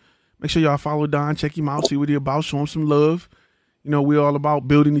Don. Make sure y'all follow Don. Check him out. See what he about. Show him some love. We're all about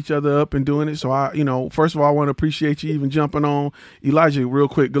building each other up and doing it. So first of all, I want to appreciate you even jumping on. Elijah, real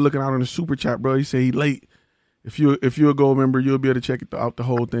quick, good looking out on the super chat, bro. He said he late. If you're a gold member, you'll be able to check out the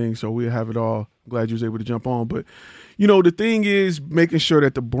whole thing. So we'll have it all. I'm glad you was able to jump on. But, the thing is making sure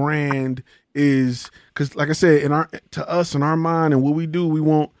that the brand is, because like I said, in our mind and what we do, we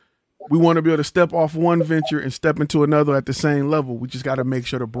want to be able to step off one venture and step into another at the same level. We just got to make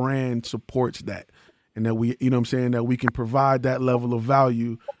sure the brand supports that, and that we, that we can provide that level of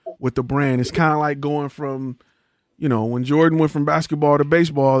value with the brand. It's kind of like going from, when Jordan went from basketball to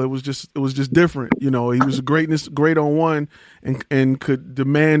baseball, it was just different. He was great on one and could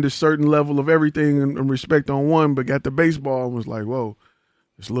demand a certain level of everything and respect on one, but got the baseball and was like, whoa,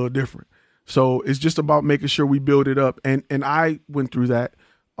 it's a little different. So it's just about making sure we build it up. And I went through that,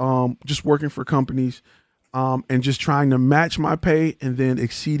 just working for companies, and just trying to match my pay and then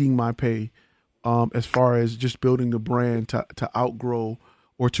exceeding my pay, as far as just building the brand to outgrow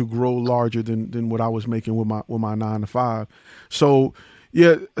or to grow larger than what I was making with my 9 to 5. So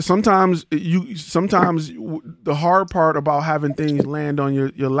yeah, sometimes the hard part about having things land on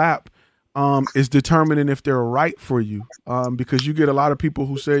your lap is determining if they're right for you, because you get a lot of people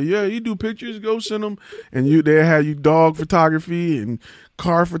who say, yeah, you do pictures, go send them, and they have you dog photography and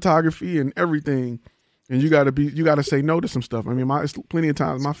car photography and everything, and you got to say no to some stuff. I mean, plenty of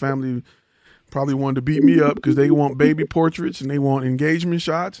times my family probably wanted to beat me up because they want baby portraits and they want engagement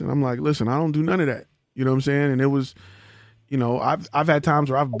shots. And I'm like, listen, I don't do none of that. You know what I'm saying? And it was, I've had times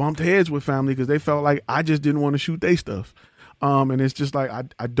where I've bumped heads with family because they felt like I just didn't want to shoot their stuff. And it's just like,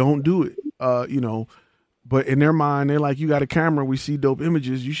 I don't do it, but in their mind, they're like, you got a camera, we see dope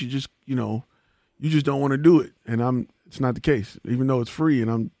images. You should just, you just don't want to do it. And it's not the case, even though it's free,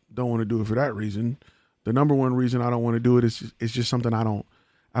 and I don't want to do it for that reason. The number one reason I don't want to do it is it's just something I don't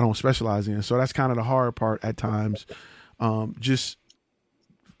specialize in. So that's kind of the hard part at times. Just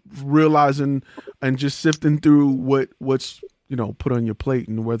realizing and just sifting through what's, put on your plate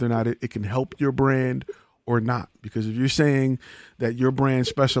and whether or not it can help your brand or not. Because if you're saying that your brand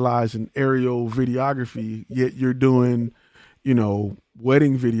specializes in aerial videography, yet you're doing,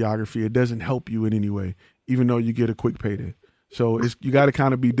 wedding videography, it doesn't help you in any way, even though you get a quick payday. So you got to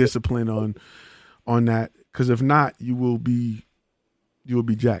kind of be disciplined on that. Because if not, you will be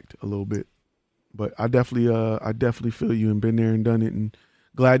jacked a little bit. But I definitely feel you and been there and done it, and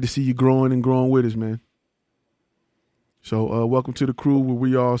glad to see you growing with us, man. So welcome to the crew where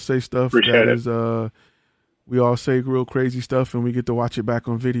we all say stuff we all say real crazy stuff, and we get to watch it back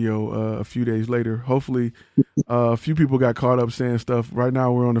on video a few days later. Hopefully a few people got caught up saying stuff. Right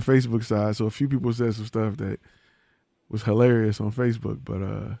now we're on the Facebook side, so a few people said some stuff that was hilarious on Facebook, but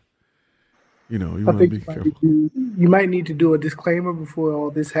you want to be careful. You might need to do a disclaimer before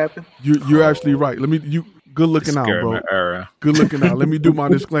all this happened. You're actually right. Good looking out, bro. Era. Good looking out. Let me do my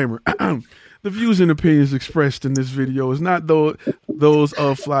disclaimer. The views and opinions expressed in this video is not those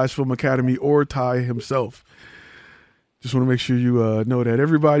of Flash Film Academy or Ty himself. Just want to make sure you know that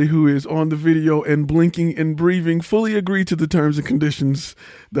everybody who is on the video and blinking and breathing fully agree to the terms and conditions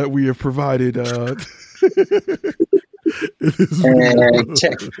that we have provided.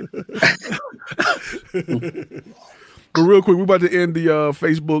 Check. But real quick, we're about to end the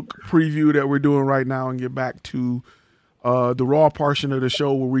Facebook preview that we're doing right now and get back to the raw portion of the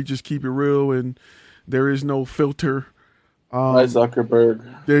show where we just keep it real and there is no filter. Right, Zuckerberg.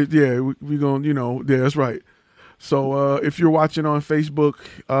 We're going, that's right. So if you're watching on Facebook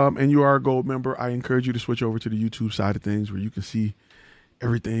and you are a gold member, I encourage you to switch over to the YouTube side of things where you can see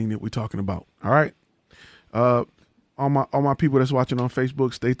everything that we're talking about. All right. All my people that's watching on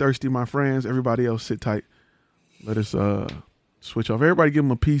Facebook, stay thirsty, my friends. Everybody else, sit tight. Let us switch off. Everybody give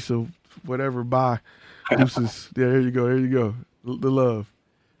them a piece of whatever. Bye. Deuces. Yeah, here you go. Here you go. The love.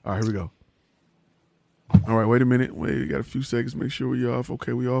 All right, here we go. All right, wait a minute. Wait, we got a few seconds. Make sure we off.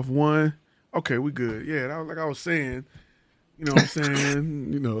 Okay, we off one. Okay, we good. Yeah, that was like I was saying. You know what I'm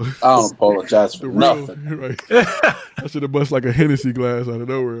saying? I don't apologize for nothing. Right. I should have bust like a Hennessy glass out of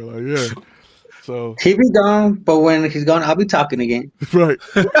nowhere. Like, yeah. So he be gone, but when he's gone, I'll be talking again. Right.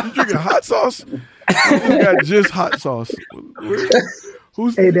 You drinking hot sauce? You got just hot sauce.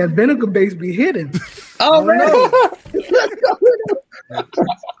 Hey, that vinegar base be hidden. Oh man!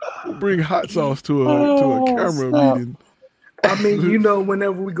 Bring hot sauce to a camera meeting. I mean,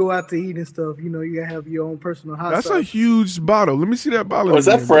 whenever we go out to eat and stuff, you gotta have your own personal hot sauce. That's a huge bottle. Let me see that bottle. Is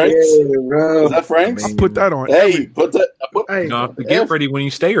that Frank's? Yeah, is that Frank's? I put that on. Hey, put that. You don't have to get ready when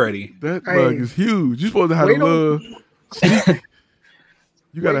you stay ready. That mug is huge. You're supposed to have a little.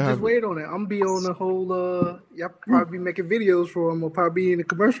 You gotta have. Just wait on it. I'm be on the whole. Y'all probably be making videos for him, or probably be in a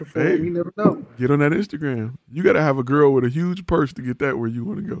commercial for him. You never know. Get on that Instagram. You gotta have a girl with a huge purse to get that where you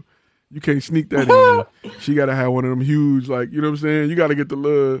want to go. You can't sneak that in. She got to have one of them huge, like, you know what I'm saying? You got to get the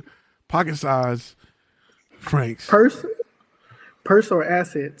little pocket size Frank's. Purse or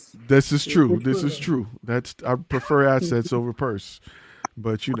assets? This is true. This is true. I prefer assets over purse.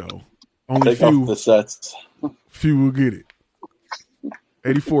 But, only take off the sets. Few will get it.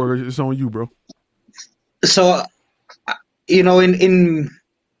 84, it's on you, bro. So,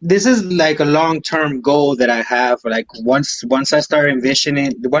 this is like a long-term goal that I have. Like once I start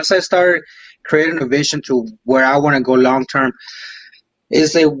creating a vision to where I want to go long-term,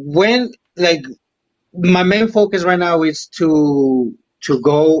 is that my main focus right now is to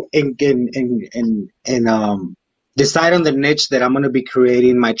go and decide on the niche that I'm going to be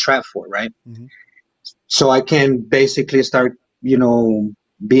creating my trap for, right? Mm-hmm. So I can basically start,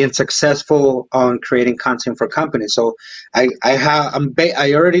 being successful on creating content for companies. So I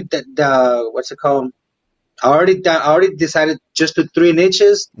already did what's it called? I already decided just to 3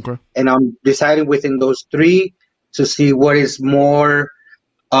 niches, okay. And I'm deciding within those 3 to see what is more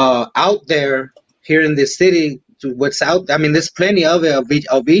out there here in this city. To what's out. I mean, there's plenty of it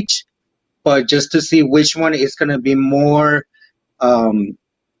of each, but just to see which one is going to be more.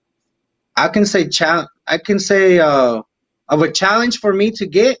 I can say of a challenge for me to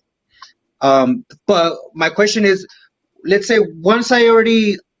get. But my question is, let's say once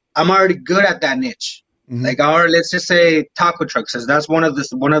I'm already good at that niche. Mm-hmm. Like let's just say taco trucks, as that's one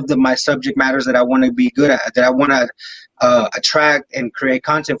of my subject matters that I want to be good at, that I want to attract and create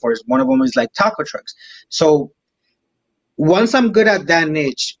content for. One of them is like taco trucks. So once I'm good at that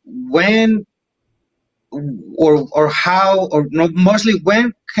niche, when or how, or no, mostly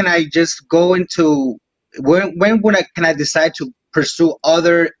when can I just go into can I decide to pursue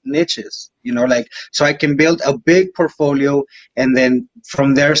other niches, so I can build a big portfolio and then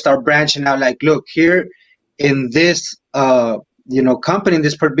from there start branching out, like, look, here in this, company, in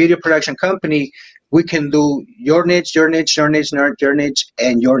this video production company, we can do your niche, your niche, your niche, your niche,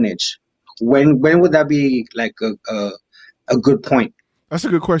 and your niche. When would that be like a good point? That's a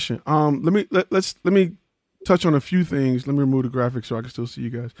good question. Let me touch on a few things. Let me remove the graphics so I can still see you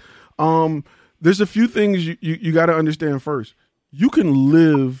guys. There's a few things you got to understand first. You can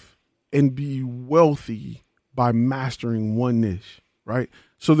live and be wealthy by mastering one niche, right?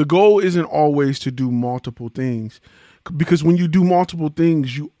 So the goal isn't always to do multiple things, because when you do multiple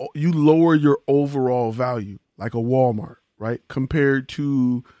things, you lower your overall value, like a Walmart, right? Compared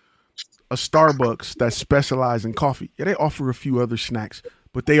to a Starbucks that specializes in coffee. Yeah, they offer a few other snacks,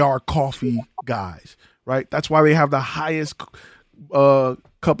 but they are coffee guys, right? That's why they have the highest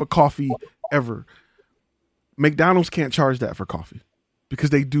cup of coffee ever. McDonald's can't charge that for coffee because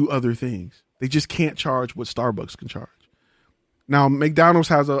they do other things. They just can't charge what Starbucks can charge. Now, McDonald's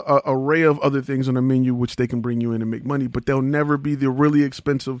has a array of other things on the menu which they can bring you in and make money, but they'll never be the really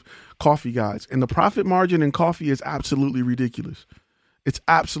expensive coffee guys. And the profit margin in coffee is absolutely ridiculous. It's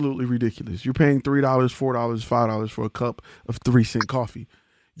absolutely ridiculous. You're paying $3, $4, $5 for a cup of 3-cent coffee.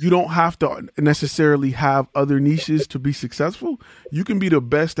 You don't have to necessarily have other niches to be successful. You can be the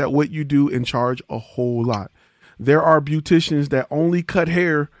best at what you do and charge a whole lot. There are beauticians that only cut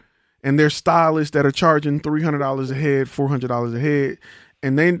hair And there's stylists that are charging $300 a head, $400 a head,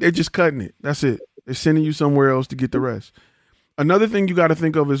 and they're just cutting it. That's it. They're sending you somewhere else to get the rest. Another thing you got to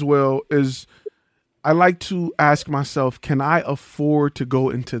think of as well is I like to ask myself, can I afford to go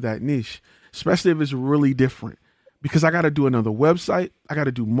into that niche, especially if it's really different? Because I got to do another website. I got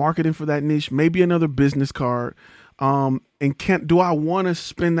to do marketing for that niche, maybe another business card. And do I want to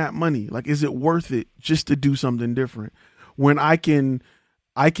spend that money? Like, is it worth it just to do something different when I can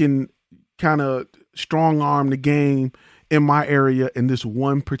kind of strong arm the game in my area in this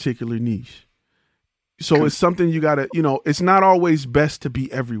one particular niche? So it's something you got to, it's not always best to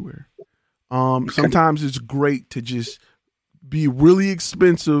be everywhere. Sometimes it's great to just be really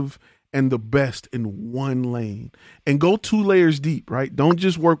expensive and the best in one lane and go 2 layers deep, right? Don't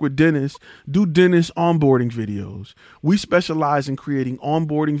just work with dentists, do dentist onboarding videos. We specialize in creating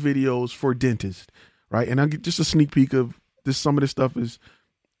onboarding videos for dentists, right? And I'll get just a sneak peek of this. Some of this stuff is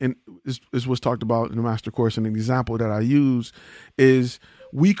what's talked about in the master course. And an example that I use is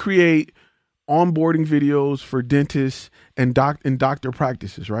we create onboarding videos for dentists and doctor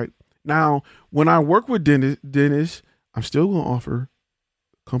practices, right? Now, when I work with dentists, I'm still going to offer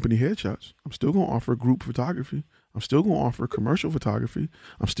company headshots. I'm still going to offer group photography. I'm still going to offer commercial photography.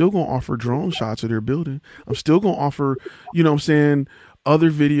 I'm still going to offer drone shots of their building. I'm still going to offer,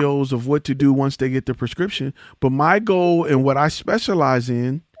 other videos of what to do once they get the prescription. But my goal and what I specialize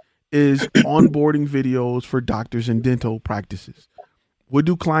in is onboarding videos for doctors and dental practices. What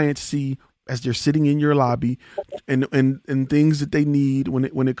do clients see as they're sitting in your lobby and things that they need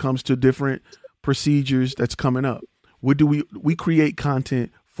when it comes to different procedures that's coming up? What do we create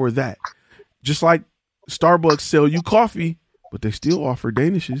content for that? Just like Starbucks sell you coffee, but they still offer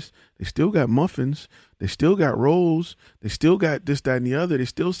danishes. They still got muffins. They still got rolls. They still got this, that, and the other. They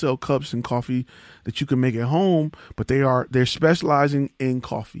still sell cups and coffee that you can make at home, but they're specializing in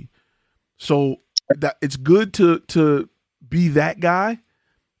coffee. So that it's good to be that guy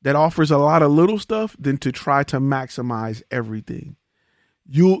that offers a lot of little stuff than to try to maximize everything.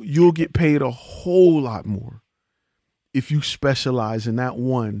 You'll get paid a whole lot more if you specialize in that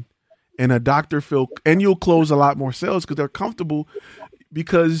one, and and you'll close a lot more sales because they're comfortable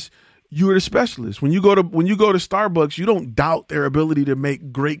because you're the specialist. When you go to Starbucks, you don't doubt their ability to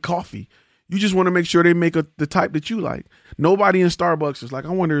make great coffee. You just want to make sure they make the type that you like. Nobody in Starbucks is like,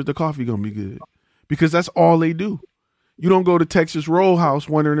 I wonder if the coffee gonna be good, because that's all they do. You don't go to Texas Roadhouse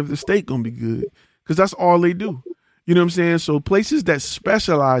wondering if the steak gonna be good, because that's all they do. You know what I'm saying? So places that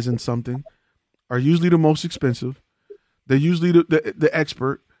specialize in something are usually the most expensive. They're usually the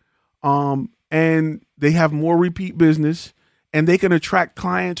expert, and they have more repeat business, and they can attract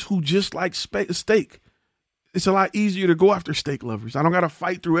clients who just like steak. It's a lot easier to go after steak lovers. I don't got to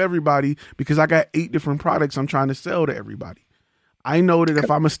fight through everybody because I got 8 different products I'm trying to sell to everybody. I know that if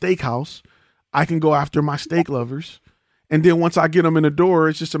I'm a steakhouse, I can go after my steak lovers, and then once I get them in the door,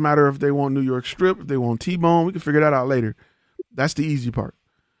 it's just a matter of if they want New York strip, if they want T-bone. We can figure that out later. That's the easy part.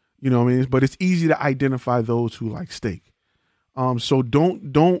 You know what I mean? But it's easy to identify those who like steak. So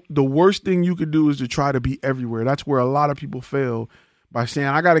don't, the worst thing you could do is to try to be everywhere. That's where a lot of people fail, by saying,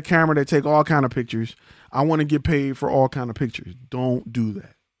 I got a camera that take all kind of pictures. I want to get paid for all kind of pictures. Don't do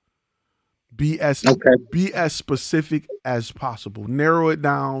that. Be as specific as possible. Narrow it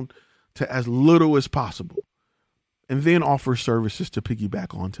down to as little as possible, and then offer services to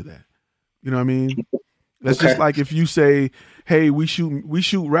piggyback onto that. You know what I mean? That's just like if you say, hey, we shoot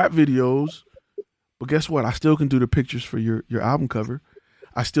rap videos, but guess what? I still can do the pictures for your album cover.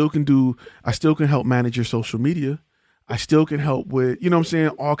 I still can help manage your social media. I still can help with, you know what I'm saying,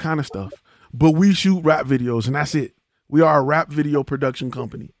 all kind of stuff. But we shoot rap videos, and that's it. We are a rap video production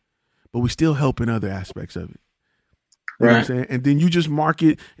company, but we still help in other aspects of it. You know what I'm saying? And then you just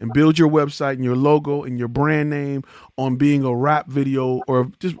market and build your website and your logo and your brand name on being a rap video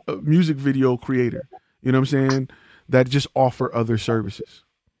or just a music video creator. You know what I'm saying? That just offer other services.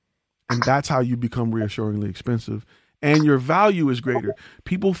 And that's how you become reassuringly expensive. And your value is greater.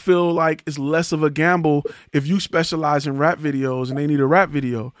 People feel like it's less of a gamble if you specialize in rap videos and they need a rap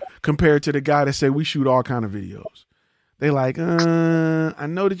video compared to the guy that say we shoot all kind of videos. They like, I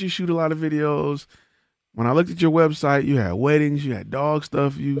know that you shoot a lot of videos. When I looked at your website, you had weddings, you had dog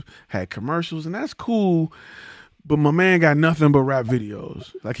stuff, you had commercials, and that's cool. But my man got nothing but rap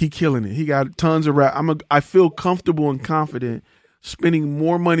videos. Like, he killing it. He got tons of rap. I feel comfortable and confident spending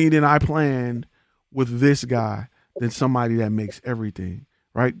more money than I planned with this guy than somebody that makes everything,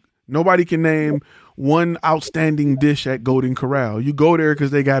 right? Nobody can name one outstanding dish at Golden Corral. You go there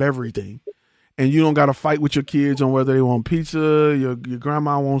because they got everything. And you don't got to fight with your kids on whether they want pizza, your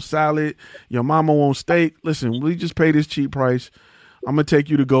grandma wants salad, your mama wants steak. Listen, we just pay this cheap price. I'm gonna take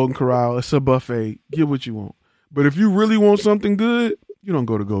you to Golden Corral. It's a buffet. Get what you want. But if you really want something good, you don't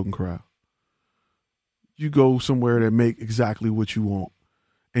go to Golden Corral. You go somewhere that make exactly what you want,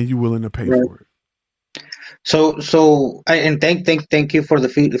 and you're willing to pay for it. So, and thank you for the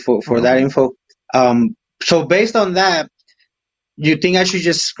feed for that info. So based on that, you think I should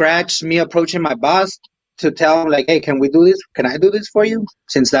just scratch me approaching my boss to tell him like, hey, can we do this? Can I do this for you?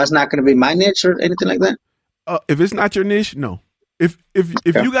 Since that's not going to be my niche or anything like that. If it's not your niche, no. If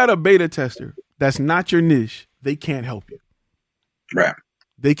you got a beta tester that's not your niche, they can't help you. Right.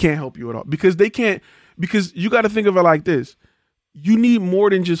 They can't help you at all because you got to think of it like this. You need more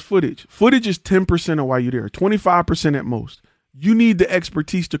than just footage. Footage is 10% of why you're there, 25% at most. You need the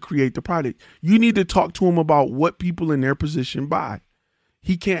expertise to create the product. You need to talk to him about what people in their position buy.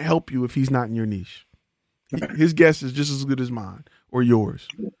 He can't help you if he's not in your niche. His guess is just as good as mine or yours.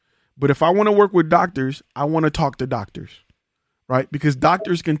 But if I want to work with doctors, I want to talk to doctors, right? Because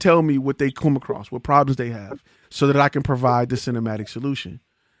doctors can tell me what they come across, what problems they have, so that I can provide the cinematic solution.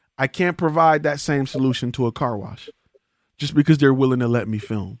 I can't provide that same solution to a car wash just because they're willing to let me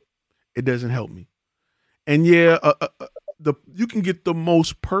film. It doesn't help me. And yeah, you can get the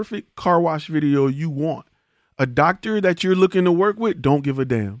most perfect car wash video you want. A doctor that you're looking to work with don't give a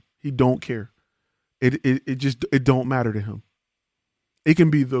damn. He don't care. It don't matter to him. It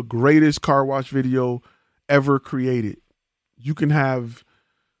can be the greatest car wash video ever created. You can have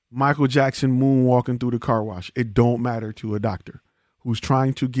Michael Jackson moonwalking through the car wash. It don't matter to a doctor who's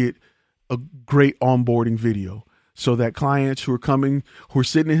trying to get a great onboarding video so that clients who are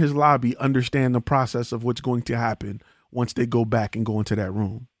sitting in his lobby understand the process of what's going to happen once they go back and go into that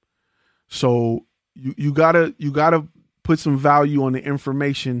room. So you gotta put some value on the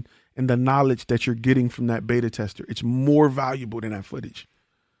information and the knowledge that you're getting from that beta tester. It's more valuable than that footage.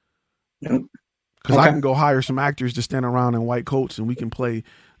 Because I can go hire some actors to stand around in white coats and we can play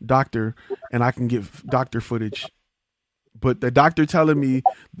doctor and I can get doctor footage. But the doctor telling me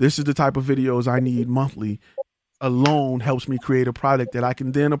this is the type of videos I need monthly alone helps me create a product that I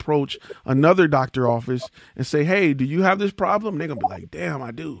can then approach another doctor office and say, hey, do you have this problem? They're going to be like, damn,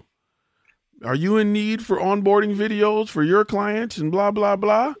 I do. Are you in need for onboarding videos for your clients and blah, blah,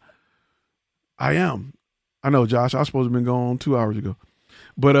 blah? I am. I know, Josh, I was supposed to have been gone 2 hours ago.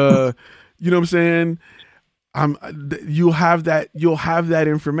 But you know what I'm saying? You'll have that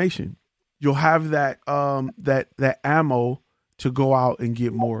information. You'll have that that ammo to go out and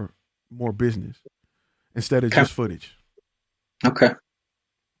get more business instead of just footage. Okay.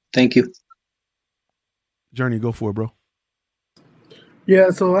 Thank you. Journey, go for it, bro.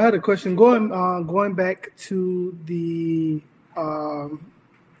 Yeah, so I had a question. Going back to the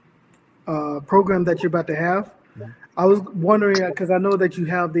program that you're about to have. I was wondering, because I know that you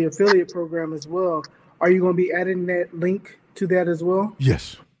have the affiliate program as well. Are you going to be adding that link to that as well?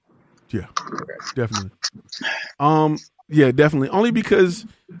 Yes. Yeah, definitely. Yeah, definitely. Only because,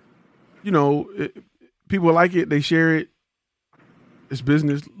 people like it, they share it. It's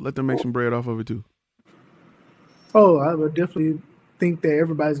business. Let them make some bread off of it too. Oh, I would definitely think that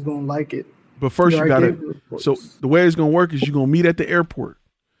everybody's going to like it. But first you got to, so the way it's going to work is you're going to meet at the airport.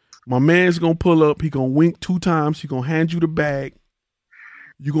 My man's going to pull up. He going to wink 2 times. He going to hand you the bag.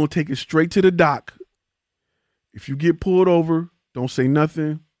 You're going to take it straight to the dock. If you get pulled over, don't say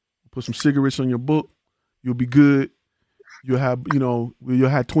nothing. Put some cigarettes on your book. You'll be good. You'll have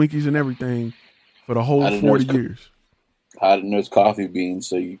Twinkies and everything for the whole 40 years. Hot-nosed coffee beans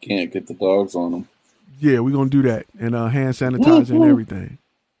so you can't get the dogs on them. Yeah, we're going to do that. And hand sanitizer and everything.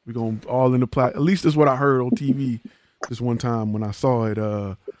 We're going to all in the at least that's what I heard on TV this one time when I saw it.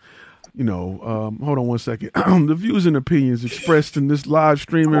 Hold on one second. The views and opinions expressed in this live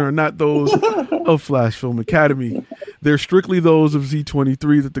streaming are not those of Flash Film Academy. They're strictly those of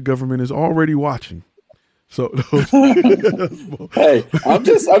Z23 that the government is already watching. So, hey, I'm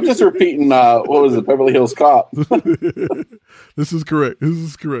just repeating. What was it, Beverly Hills Cop? This is correct. No,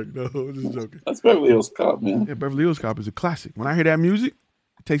 I'm just joking. That's Beverly Hills Cop, man. Yeah, Beverly Hills Cop is a classic. When I hear that music,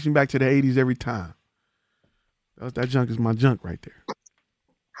 it takes me back to the 80s every time. That junk is my junk right there.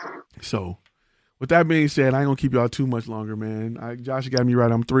 So, with that being said, I ain't gonna keep y'all too much longer, man. Josh got me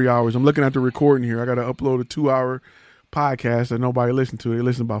right. I'm 3 hours. I'm looking at the recording here. I got to upload a 2-hour podcast that nobody listened to. They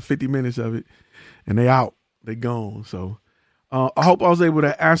listened about 50 minutes of it, and they out. They gone. So, I hope I was able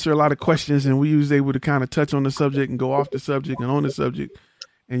to answer a lot of questions, and we was able to kind of touch on the subject and go off the subject and on the subject,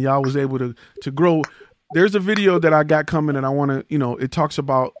 and y'all was able to grow. There's a video that I got coming, and I want to, it talks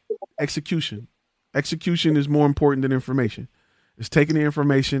about execution. Execution is more important than information. It's taking the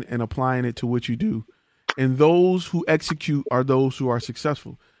information and applying it to what you do. And those who execute are those who are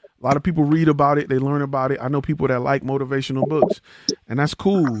successful. A lot of people read about it, they learn about it. I know people that like motivational books, and that's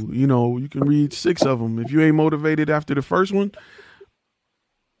cool. You know, you can read 6 of them. If you ain't motivated after the first one,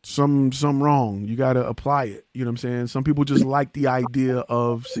 some wrong. You got to apply it. You know what I'm saying? Some people just like the idea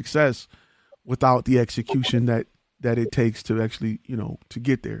of success without the execution that it takes to actually, you know, to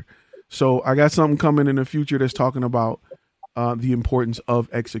get there. So I got something coming in the future that's talking about the importance of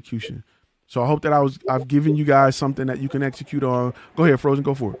execution. So I hope that I've given you guys something that you can execute on. Go ahead, Frozen,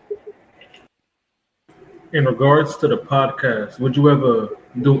 go for it. In regards to the podcast, would you ever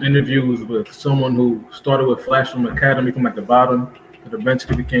do interviews with someone who started with Flash Film Academy from at the bottom and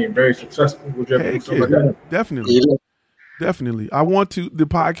eventually became very successful? Would you ever do something like that? Definitely. Definitely. I want the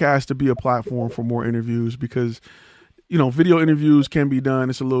podcast to be a platform for more interviews because, you know, video interviews can be done.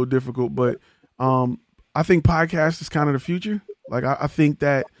 It's a little difficult, but I think podcast is kind of the future. Like, I think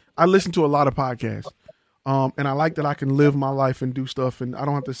that I listen to a lot of podcasts, and I like that I can live my life and do stuff, and I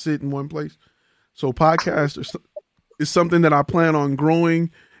don't have to sit in one place. So podcast is something that I plan on growing,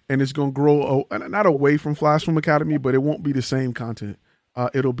 and it's going to grow not away from Flash Film Academy, but it won't be the same content.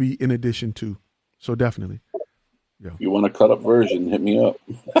 It'll be in addition to. So definitely. Yeah. If you want a cut up version, hit me up.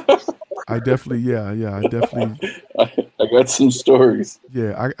 I definitely, I definitely. I got some stories.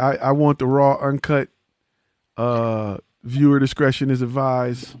 Yeah, I want the raw, uncut. Viewer discretion is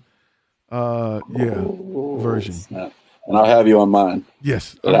advised. Version. Snap. And I'll have you on mine.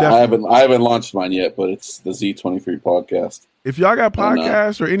 Yes, I haven't launched mine yet, but it's the Z23 podcast. If y'all got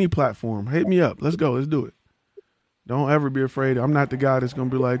podcasts or any platform, hit me up. Let's go. Let's do it. Don't ever be afraid. I'm not the guy that's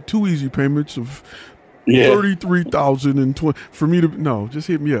gonna be like 2 easy payments of 33,020 for me to. No, just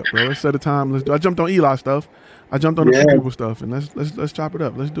hit me up, bro. Let's set a time. Let's do. I jumped on Eli stuff. I jumped on the Free People stuff, and let's chop it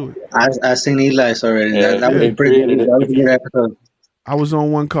up. Let's do it. I seen Eli's already. That was pretty good. That was a good episode. I was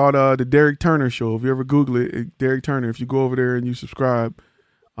on one called the Derek Turner Show. If you ever Google it, Derek Turner. If you go over there and you subscribe,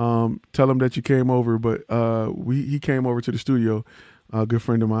 tell him that you came over. But he came over to the studio, a good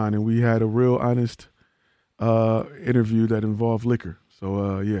friend of mine, and we had a real honest interview that involved liquor.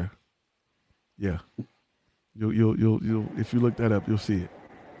 So yeah. You'll if you look that up, you'll see it.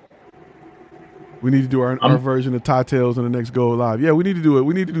 We need to do our version of Tie Tales on the next Go Live. Yeah, we need to do it.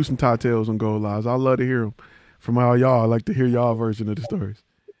 We need to do some Tie Tales on Go Lives. I'd love to hear them from all y'all. I like to hear y'all version of the stories.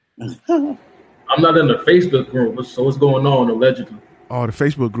 I'm not in the Facebook group, so what's going on allegedly? Oh, the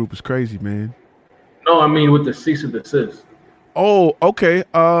Facebook group is crazy, man. No, I mean with the cease and desist. Oh, okay.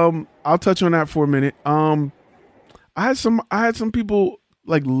 I'll touch on that for a minute. I had some people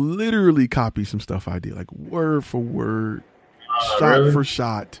like literally copy some stuff I did, like word for word, shot for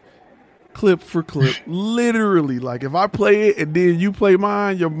shot, clip for clip. Literally, like if I play it and then you play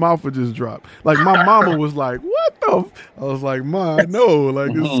mine, your mouth would just drop. Like my mama was like, "What the?" I was like, "Ma, no!"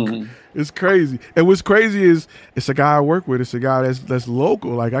 Like it's crazy. And what's crazy is it's a guy I work with. It's a guy that's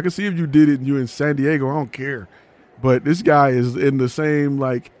local. Like I can see if you did it and you in San Diego, I don't care. But this guy is in the same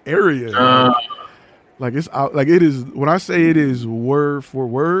like area. Like it's out. Like it is. When I say it is word for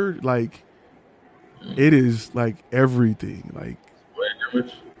word, like it is like everything. Like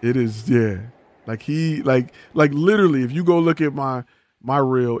it is. Yeah. Like he like literally. If you go look at my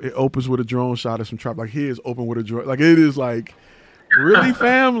reel, it opens with a drone shot of some trap. Like his open with a drone. Like it is like really,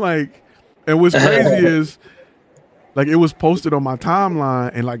 fam. Like, and what's crazy is. Like it was posted on my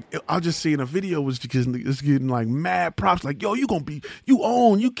timeline, and like I just seen a video was just getting like mad props. Like, yo, you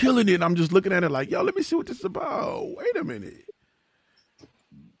killing it. And I'm just looking at it like, yo, let me see what this is about. Wait a minute.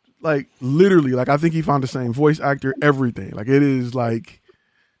 Like literally, like I think he found the same voice actor, everything. Like it is like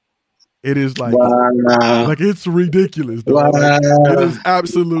wow. Like it's ridiculous. Wow. Like, it is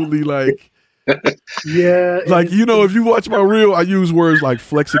absolutely like. Yeah, like you know, if you watch my reel, I use words like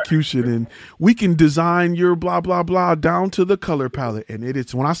flexecution, and we can design your blah blah blah down to the color palette. And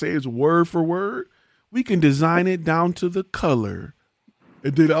it's when I say it's word for word, we can design it down to the color.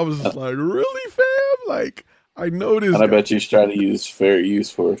 And then I was just like, really, fam? Like I noticed. And I bet you try to use fair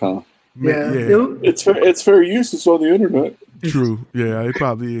use for it, huh? Yeah. It's fair use. It's on the internet. True. Yeah, it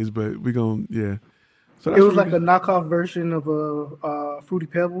probably is, but we gonna So it was like a knockoff version of Fruity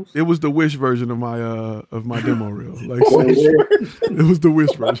Pebbles. It was the Wish version of my demo reel. Like it was the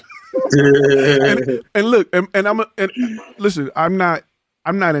Wish version. and look, and listen, I'm not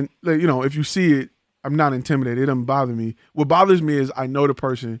in, you know, if you see it, I'm not intimidated. It doesn't bother me. What bothers me is I know the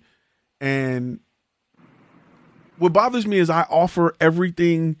person, and what bothers me is I offer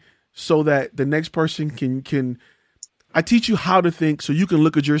everything so that the next person can. I teach you how to think so you can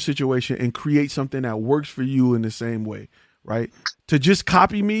look at your situation and create something that works for you in the same way, right? To just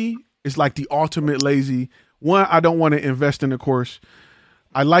copy me is like the ultimate lazy. One, I don't want to invest in the course.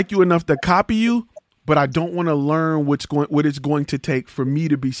 I like you enough to copy you, but I don't want to learn what it's going to take for me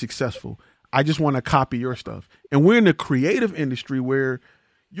to be successful. I just want to copy your stuff. And we're in the creative industry where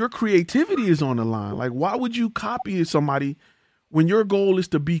your creativity is on the line. Like, why would you copy somebody when your goal is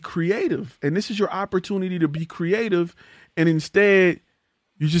to be creative? And this is your opportunity to be creative, and instead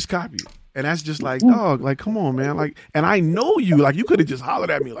you just copy it. And that's just like, dog, like, come on, man. Like, and I know you, like, you could have just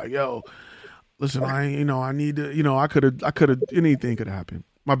hollered at me like, yo, listen, I need to, I could have, anything could have happened.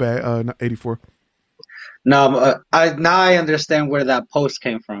 My bad. 84. No, I understand where that post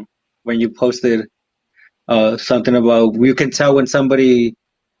came from when you posted something about, you can tell when somebody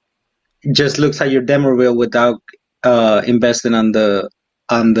just looks at your demo reel without investing on the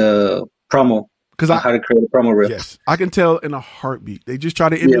promo. Because how to create a promo reel. Yes, I can tell in a heartbeat. They just try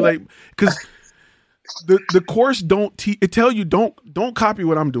to emulate, because the course it tell you don't copy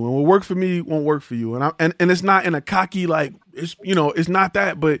what I'm doing. What work for me won't work for you, and it's not in a cocky, like, it's it's not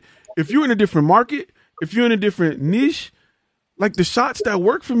that. But if you're in a different market, if you're in a different niche, like, the shots that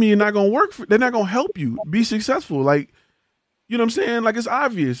work for me are not gonna work they're not gonna help you be successful. Like, you know what I'm saying? Like, it's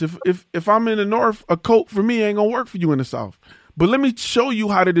obvious. If I'm in the North, a coat for me ain't gonna work for you in the South. But let me show you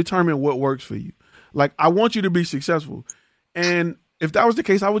how to determine what works for you. Like, I want you to be successful. And if that was the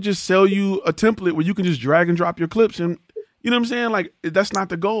case, I would just sell you a template where you can just drag and drop your clips. And you know what I'm saying? Like, that's not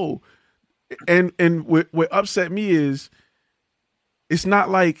the goal. And what upset me is, it's not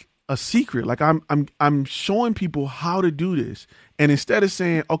like a secret. Like, I'm showing people how to do this. And instead of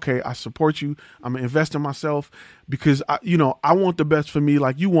saying, okay, I support you, I'm gonna invest in myself because I want the best for me,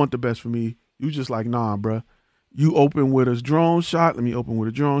 like you want the best for me, you just like, nah, bruh. You open with a drone shot. Let me open with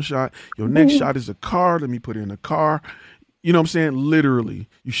a drone shot. Your next shot is a car. Let me put it in a car. You know what I'm saying? Literally,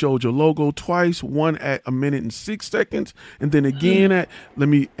 you showed your logo twice, one at 1 minute and 6 seconds, and then again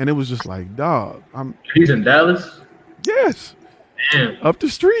and it was just like, dog. He's in Dallas? Yes. Damn. Up the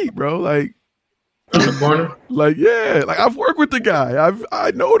street, bro. Like, on the corner? Like, yeah. Like, I've worked with the guy.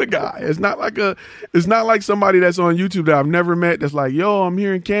 I know the guy. It's not like somebody that's on YouTube that I've never met that's like, yo, I'm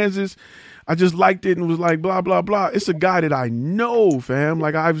here in Kansas. I just liked it and was like, blah, blah, blah. It's a guy that I know, fam.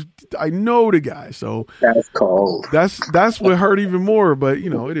 Like, I know the guy. So that's cold. That's what hurt even more. But,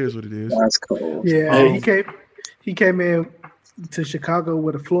 it is what it is. That's cold. Yeah, he came in to Chicago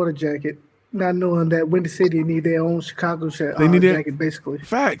with a Florida jacket, not knowing that Windy City need their own Chicago jacket, basically.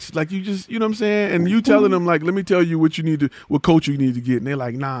 Facts. Like, you just, you know what I'm saying? And you telling them, like, let me tell you what coach you need to get. And they're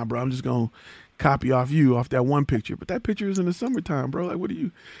like, nah, bro, I'm just going to copy off that one picture. But that picture is in the summertime, bro. Like, what are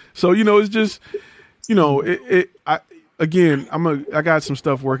you? So, it's just, I got some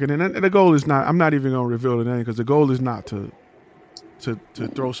stuff working. And the goal is not, I'm not even going to reveal the name, because the goal is not to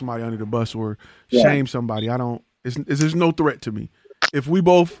throw somebody under the bus or shame somebody. There's no threat to me. If we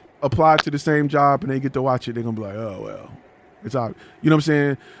both apply to the same job and they get to watch it, they're going to be like, oh, well, it's out. You know what I'm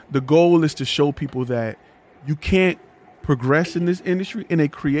saying? The goal is to show people that you can't progress in this industry, in a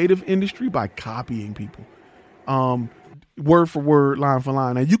creative industry, by copying people. Word for word, line for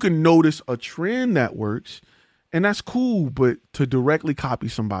line. Now, you can notice a trend that works, and that's cool, but to directly copy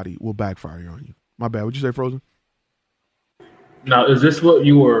somebody will backfire on you. My bad. What'd you say, Frozen? Now, is this what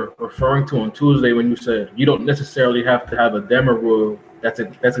you were referring to on Tuesday when you said you don't necessarily have to have a demo reel that's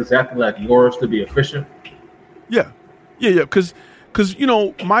exactly like yours to be efficient? Yeah. Because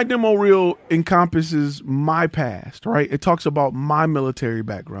my demo reel encompasses my past, right? It talks about my military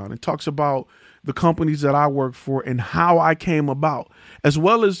background. It talks about the companies that I work for and how I came about, as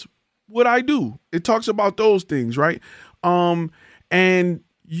well as what I do. It talks about those things, right? And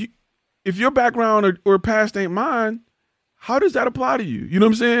if your background or past ain't mine, how does that apply to you? You know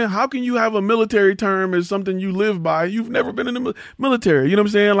what I'm saying? How can you have a military term as something you live by? You've never been in the military. You know what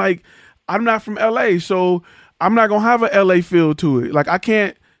I'm saying? Like, I'm not from LA, so I'm not going to have a LA feel to it. Like, I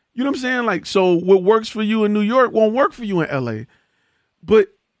can't, you know what I'm saying? Like, so what works for you in New York won't work for you in LA. But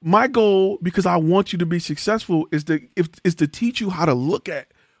my goal, because I want you to be successful, is to teach you how to look at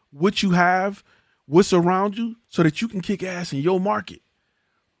what you have, what's around you, so that you can kick ass in your market.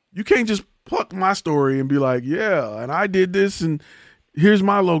 You can't just pluck my story and be like, yeah, and I did this, and here's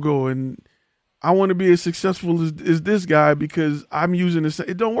my logo, and I want to be as successful as this guy because I'm using this.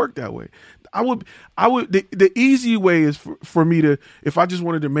 It don't work that way. The easy way is for me to, if I just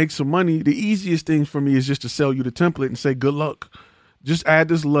wanted to make some money, the easiest thing for me is just to sell you the template and say, good luck. Just add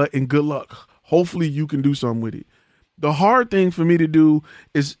this LUT and good luck. Hopefully you can do something with it. The hard thing for me to do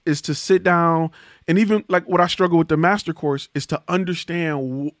is to sit down, and even like what I struggle with the master course is to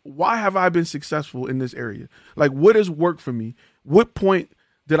understand why have I been successful in this area? Like, what has worked for me? What point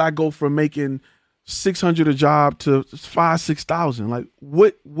did I go from making $600 a job to $5,000-$6,000? Like,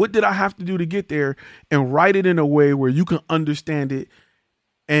 what did I have to do to get there? And write it in a way where you can understand it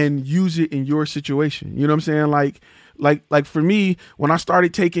and use it in your situation. You know what I'm saying? Like for me, when I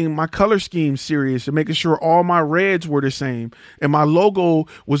started taking my color scheme serious and making sure all my reds were the same and my logo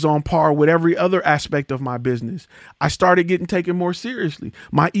was on par with every other aspect of my business, I started getting taken more seriously.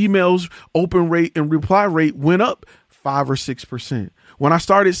 My emails open rate and reply rate went up 5 or 6%. When I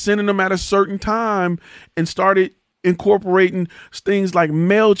started sending them at a certain time and started incorporating things like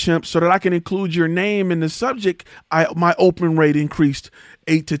MailChimp so that I can include your name in the subject, my open rate increased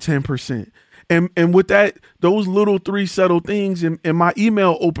 8 to 10%. And with that, those little 3 subtle things and my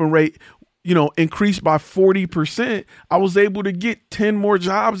email open rate, increased by 40%, I was able to get 10 more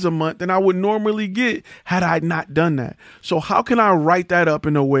jobs a month than I would normally get had I not done that. So how can I write that up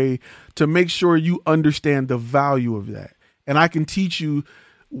in a way to make sure you understand the value of that? And I can teach you,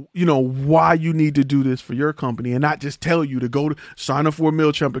 why you need to do this for your company and not just tell you to go to sign up for a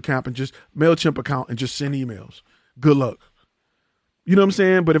MailChimp account and just send emails. Good luck. You know what I'm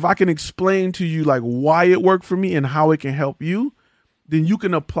saying? But if I can explain to you like why it worked for me and how it can help you, then you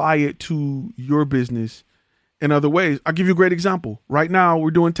can apply it to your business in other ways. I'll give you a great example. Right now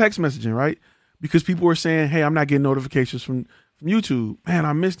we're doing text messaging, right? Because people are saying, hey, I'm not getting notifications from YouTube. Man,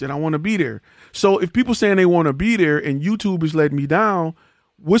 I missed it. I want to be there. So if people saying they want to be there and YouTube is letting me down,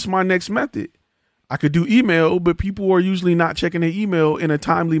 what's my next method? I could do email, but people are usually not checking their email in a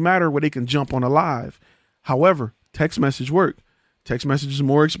timely manner where they can jump on a live. However, text message work. Text message is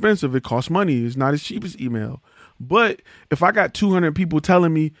more expensive. It costs money. It's not as cheap as email. But if I got 200 people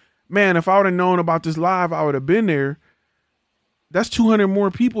telling me, man, if I would have known about this live, I would have been there. That's 200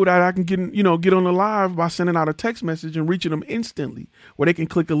 more people that I can get on the live by sending out a text message and reaching them instantly where they can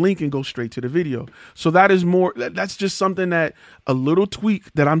click a link and go straight to the video. So that's just something that a little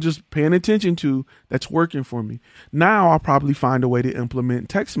tweak that I'm just paying attention to that's working for me. Now I'll probably find a way to implement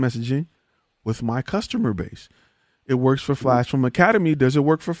text messaging with my customer base. It works for Flash Film Academy. Does it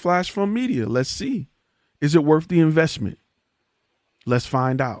work for Flash Film Media? Let's see. Is it worth the investment? Let's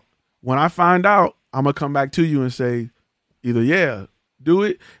find out. When I find out, I'm going to come back to you and say, either, yeah, do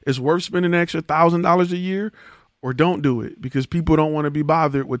it. It's worth spending an extra $1,000 a year, or don't do it because people don't want to be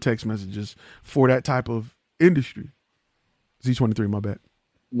bothered with text messages for that type of industry. Z23, my bad.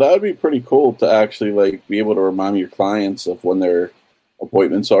 That would be pretty cool to actually be able to remind your clients of when their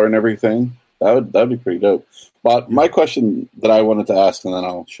appointments are and everything. That'd be pretty dope. But my question that I wanted to ask, and then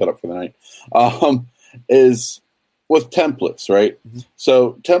I'll shut up for the night, is with templates, right? Mm-hmm.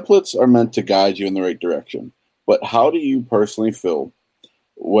 So templates are meant to guide you in the right direction. But how do you personally feel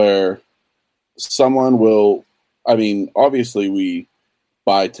where someone will, obviously we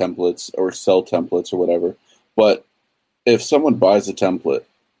buy templates or sell templates or whatever, but if someone buys a template,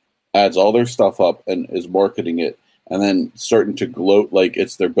 adds all their stuff up and is marketing it, and then starting to gloat like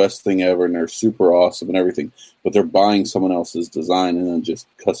it's their best thing ever and they're super awesome and everything, but they're buying someone else's design and then just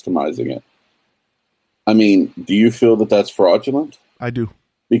customizing it. Do you feel that that's fraudulent? I do.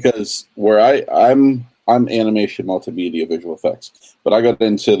 Because where I'm animation, multimedia, visual effects, but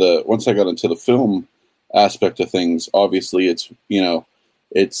once I got into the film aspect of things, obviously it's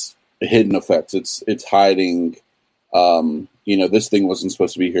hidden effects. It's hiding, this thing wasn't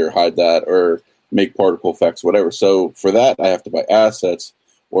supposed to be here, hide that, or make particle effects, whatever. So for that, I have to buy assets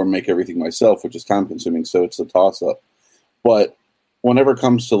or make everything myself, which is time consuming. So it's a toss up. But whenever it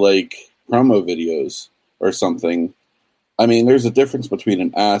comes to promo videos or something, there's a difference between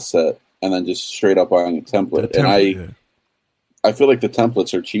an asset and then just straight up buying a template. I feel like the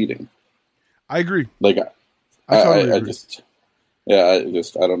templates are cheating. I agree. I totally agree.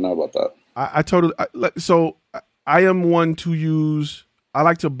 I don't know about that. I totally. So I am one to use. I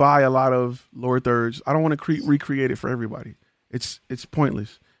like to buy a lot of lower thirds. I don't want to recreate it for everybody. It's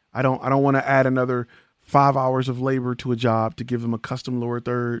pointless. I don't want to add another 5 hours of labor to a job to give them a custom lower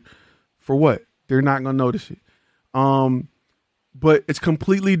third. For what? They're not going to notice it. But it's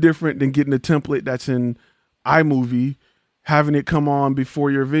completely different than getting a template that's in iMovie, having it come on before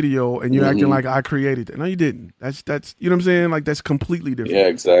your video, and you're acting like I created it. No, you didn't. That's you know what I'm saying? That's completely different. Yeah,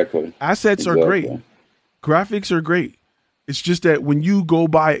 exactly. Assets are great. Graphics are great. It's just that when you go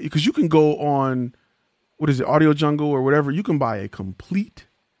buy it, because you can go on, Audio Jungle or whatever, you can buy a complete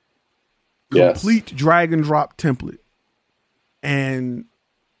drag and drop template and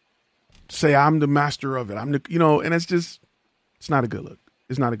say I'm the master of it. I'm the, and it's not a good look.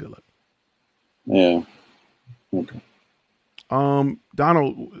 It's not a good look. Yeah. Okay.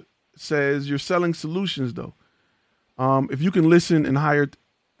 Donald says you're selling solutions though. If you can listen and hire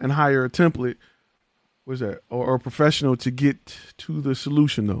a template, what is that, or a professional to get to the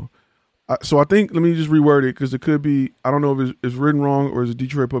solution though. So I think, let me just reword it because it could be, I don't know if it's written wrong or is it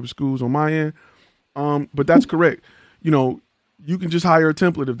Detroit Public Schools on my end. But that's correct. you can just hire a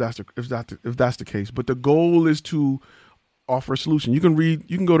template if that's the case. But the goal is to offer a solution. You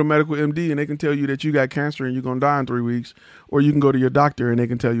can go to Medical MD and they can tell you that you got cancer and you're gonna die in 3 weeks, or you can go to your doctor and they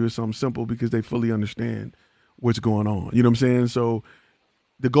can tell you it's something simple because they fully understand what's going on. You know what I'm saying? So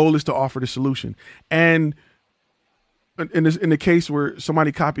the goal is to offer the solution. And in the case where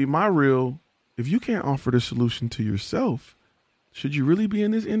somebody copied my reel, if you can't offer the solution to yourself, should you really be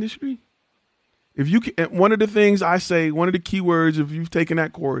in this industry? If you can, one of the things I say, one of the keywords, if you've taken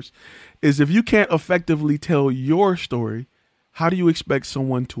that course, is if you can't effectively tell your story, how do you expect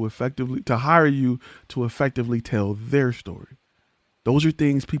someone to hire you to effectively tell their story? Those are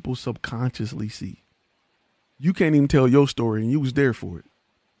things people subconsciously see. You can't even tell your story, and you was there for it.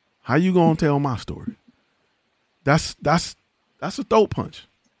 How you gonna tell my story? That's a throat punch.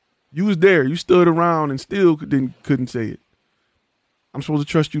 You was there. You stood around and still couldn't say it. I'm supposed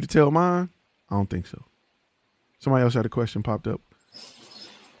to trust you to tell mine? I don't think so. Somebody else had a question popped up.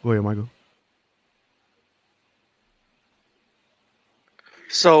 Go ahead, Michael.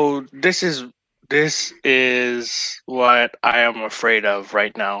 So this is what I am afraid of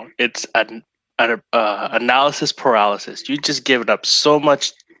right now. It's an analysis paralysis. You just given up so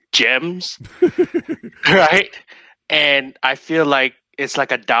much gems, right? And I feel like it's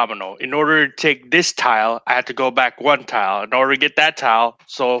like a domino. In order to take this tile, I had to go back one tile in order to get that tile.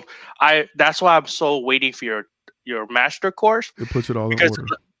 So that's why I'm so waiting for your master course. It puts it all in order.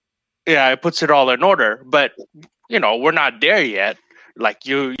 Yeah, it puts it all in order. But we're not there yet. Like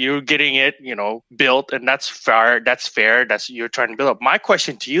you're getting it, built, and that's fair. That's you're trying to build up. My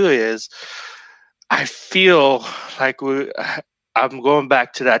question to you is, I feel like I'm going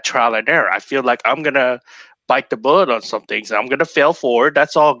back to that trial and error. I feel like I'm gonna bite the bullet on some things. I'm gonna fail forward.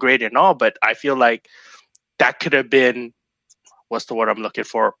 That's all great and all, but I feel like that could have been, what's the word I'm looking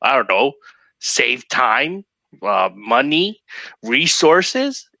for? I don't know. Save time, money,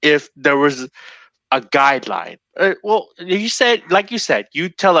 resources. If there was a guideline. Well, you said, you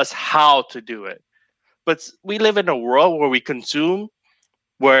tell us how to do it, but we live in a world where we consume,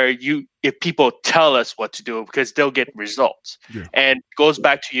 where if people tell us what to do, because they'll get results. Yeah. And it goes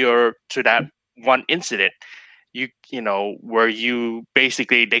back to that one incident, where you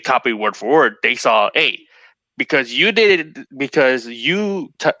basically, they copy word for word. They saw, hey, because you did it, because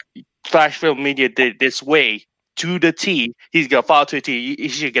Flash Film Media did it this way to the T, he's gonna follow to the T. You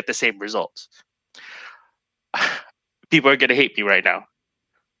should get the same results. People are gonna hate me right now.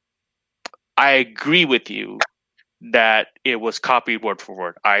 I agree with you that it was copied word for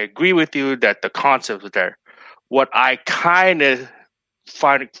word. I agree with you that the concept was there. What I kind of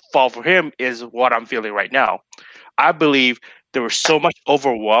find fault for him is what I'm feeling right now. I believe there was so much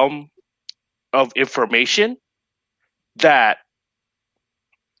overwhelm of information that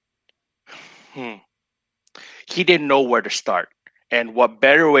he didn't know where to start. And what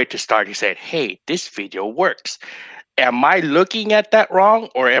better way to start? He said, hey, this video works. Am I looking at that wrong,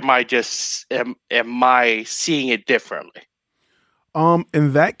 or am I seeing it differently?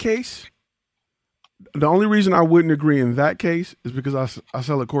 In that case, the only reason I wouldn't agree in that case is because I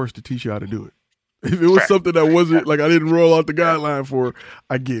sell a course to teach you how to do it. If it was something that wasn't like I didn't roll out the guideline for,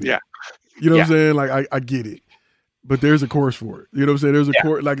 I get it. Yeah. You know what I'm saying? Like I get it. But there's a course for it. You know what I'm saying? There's a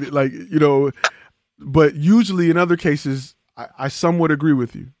course but usually in other cases I somewhat agree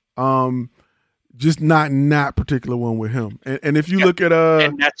with you. Just not in that particular one with him. And if you look at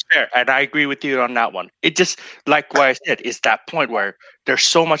and that's fair. And I agree with you on that one. It just, like what I said, is that point where there's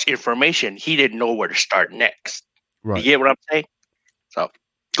so much information, he didn't know where to start next. Right. You get what I'm saying? So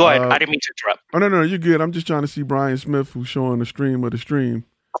go ahead. I didn't mean to interrupt. Oh, no, you're good. I'm just trying to see Brian Smith, who's showing the stream of the stream.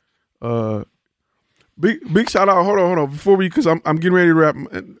 Big shout out. Hold on. Before because I'm getting ready to wrap.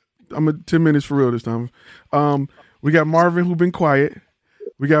 I'm at 10 minutes for real this time. We got Marvin, who been quiet.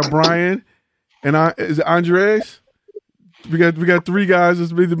 We got Brian. And is it Andres? We got three guys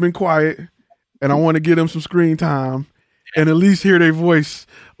that's been quiet, and I want to get them some screen time and at least hear their voice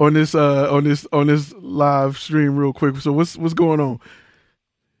on this live stream real quick. So what's going on?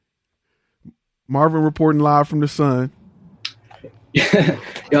 Marvin reporting live from the sun. I'm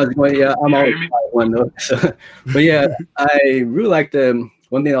always one though. So, but yeah, I really like the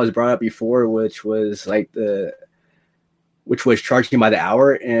one thing that was brought up before, which was charging by the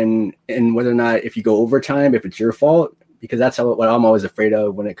hour and whether or not if you go overtime, if it's your fault, because that's what I'm always afraid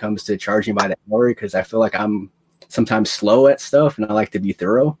of when it comes to charging by the hour, because I feel like I'm sometimes slow at stuff and I like to be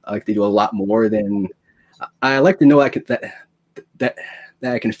thorough. I like to do a lot more than I like to know that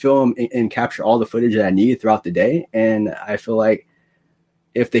I can film and capture all the footage that I need throughout the day. And I feel like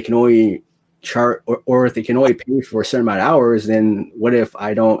if they can only chart or if they can only pay for a certain amount of hours, then what if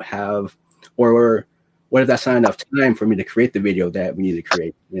I don't have or what if that's not enough time for me to create the video that we need to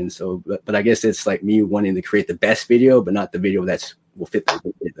create? And so, but I guess it's like me wanting to create the best video, but not the video that's will fit the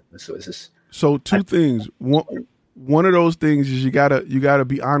video. So it's just two things. One of those things is you gotta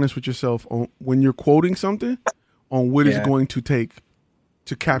be honest with yourself on when you're quoting something on what it's going to take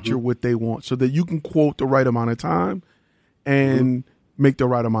to capture what they want, so that you can quote the right amount of time and make the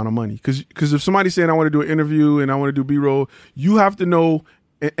right amount of money. Because if somebody's saying I want to do an interview and I want to do B-roll, you have to know,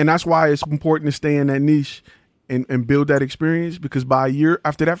 and that's why it's important to stay in that niche and build that experience, because by a year,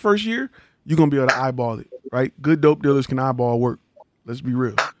 after that first year, you're going to be able to eyeball it, right? Good dope dealers can eyeball work. Let's be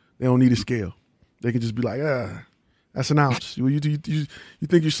real. They don't need a scale. They can just be like, that's an ounce. You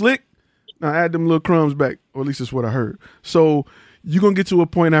think you're slick? Now add them little crumbs back, or at least that's what I heard. So you're going to get to a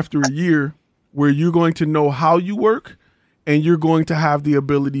point after a year where you're going to know how you work, and you're going to have the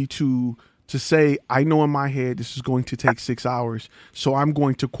ability to say, I know in my head this is going to take 6 hours, so I'm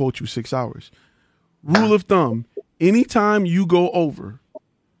going to quote you 6 hours. Rule of thumb, anytime you go over,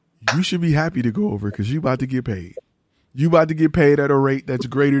 you should be happy to go over, because you're about to get paid. You about to get paid at a rate that's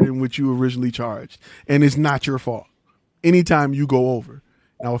greater than what you originally charged, and it's not your fault. Anytime you go over.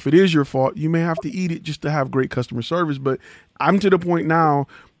 Now, if it is your fault, you may have to eat it just to have great customer service, but I'm to the point now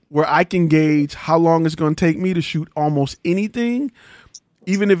where I can gauge how long it's going to take me to shoot almost anything,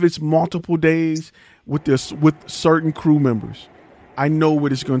 even if it's multiple days with certain crew members. I know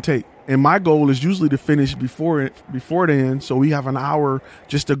what it's going to take. And my goal is usually to finish before then, so we have an hour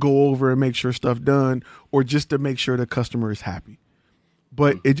just to go over and make sure stuff done, or just to make sure the customer is happy.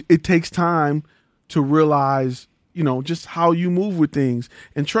 But it takes time to realize, just how you move with things.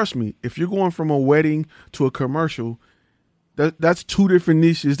 And trust me, if you're going from a wedding to a commercial, that's two different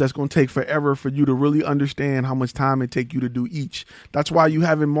niches that's going to take forever for you to really understand how much time it take you to do each. That's why you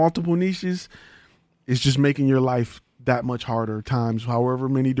having multiple niches is just making your life that much harder times however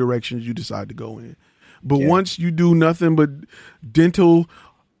many directions you decide to go in. But once you do nothing but dental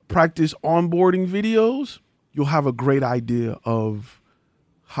practice onboarding videos, you'll have a great idea of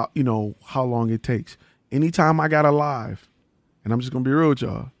how long it takes. Anytime I got a live, and I'm just going to be real with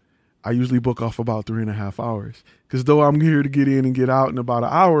y'all, I usually book off about 3.5 hours, because though I'm here to get in and get out in about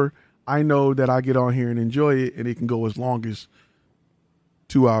an hour, I know that I get on here and enjoy it, and it can go as long as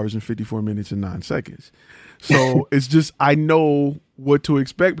 2 hours and 54 minutes and 9 seconds. So it's just, I know what to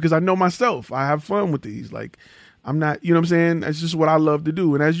expect, because I know myself. I have fun with these. Like, I'm not, you know what I'm saying? That's just what I love to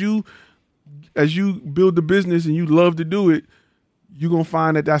do. And as you build the business and you love to do it, you're going to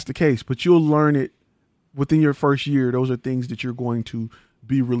find that that's the case, but you'll learn it within your first year. Those are things that you're going to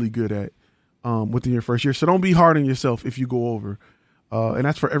be really good at within your first year. So don't be hard on yourself if you go over. And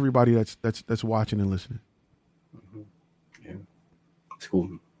that's for everybody that's watching and listening. Yeah, it's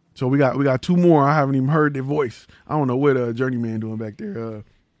cool. So we got two more. I haven't even heard their voice. I don't know what Journeyman doing back there. We're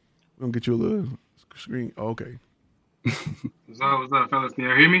gonna get you a little screen. Oh, okay. What's up, fellas? Can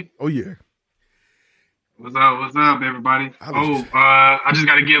you hear me? Oh yeah. What's up, everybody? I just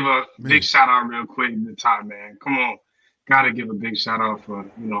got to give a big shout out real quick to Ty, man. Come on. Got to give a big shout out for,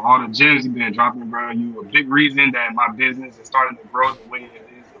 all the gems you've been dropping, bro. You a big reason that my business is starting to grow the way it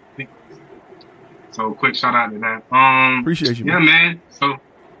is. A big reason. So quick shout out to that. Appreciate you, man. Yeah, man. So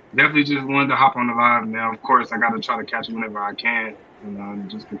definitely just wanted to hop on the live now. Of course, I got to try to catch you whenever I can,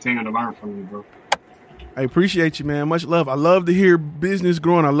 and just continue to learn from you, bro. I appreciate you, man. Much love. I love to hear business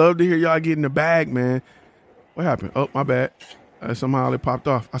growing. I love to hear y'all get in the bag, man. What happened? Oh, my bad. Somehow it popped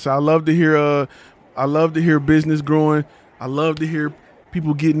off. I said I love to hear business growing. I love to hear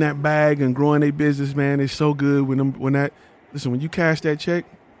people getting that bag and growing their business, man. It's so good when you cash that check,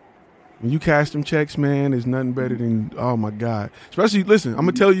 when you cash them checks, man, there's nothing better than, oh my God. Especially, listen, I'm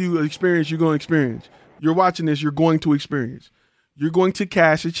gonna tell you an experience you're gonna experience. You're watching this, you're going to experience. You're going to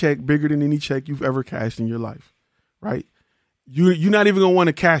cash a check bigger than any check you've ever cashed in your life, right? You're not even gonna want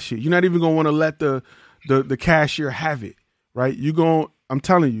to cash it. You're not even gonna want to let the cashier have it, right? I'm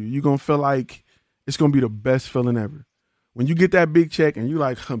telling you, you're going to feel like it's going to be the best feeling ever. When you get that big check and you're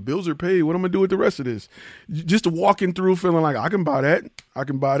like, bills are paid, what am I going to do with the rest of this? Just walking through feeling like, I can buy that. I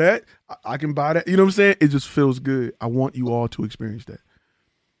can buy that. I can buy that. You know what I'm saying? It just feels good. I want you all to experience that.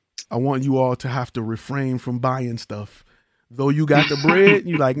 I want you all to have to refrain from buying stuff. Though you got the bread,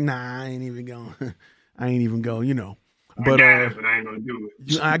 you're like, nah, I ain't even going, But I ain't gonna do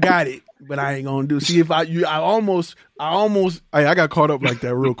it. I got it, but I ain't gonna do it. See, if I got caught up like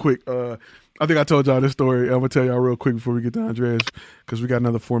that real quick. I think I told y'all this story. I'm gonna tell y'all real quick before we get to Andres, because we got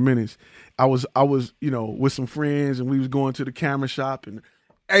another 4 minutes. I was, with some friends, and we was going to the camera shop, and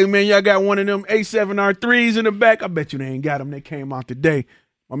hey man, y'all got one of them A7R3s in the back? I bet you they ain't got them. They came out today.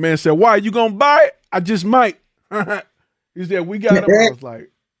 My man said, "Why, you gonna buy it?" I just might. He said, "We got them." I was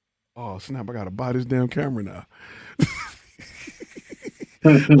like, Oh snap! I gotta buy this damn camera now.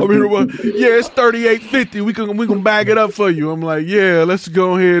 I'm here. Yeah, it's $38.50. We can bag it up for you. I'm like, yeah, let's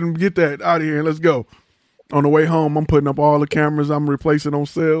go ahead and get that out of here and let's go. On the way home, I'm putting up all the cameras I'm replacing on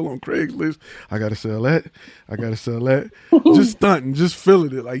sale on Craigslist. I gotta sell that. Just stunting, just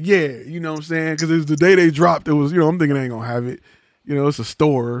feeling it. Like, yeah, you know what I'm saying? Because it's the day they dropped. It was, I'm thinking I ain't gonna have it. It's a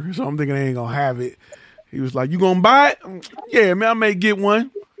store, so I'm thinking I ain't gonna have it. He was like, "You gonna buy it?" Yeah, man, I may get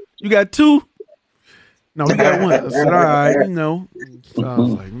one. You got two? No, we got one. I said, all right, So I was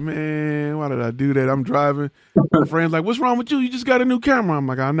like, man, why did I do that? I'm driving. My friend's like, what's wrong with you? You just got a new camera. I'm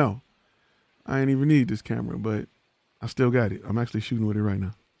like, I know. I ain't even need this camera, but I still got it. I'm actually shooting with it right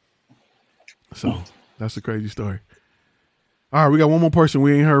now. So that's a crazy story. All right, we got one more person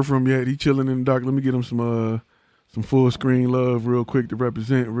we ain't heard from yet. He chilling in the dark. Let me get him some full screen love real quick to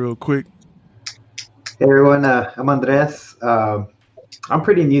represent real quick. Hey everyone, I'm Andres. I'm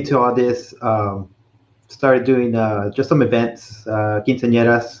pretty new to all this. Started doing just some events,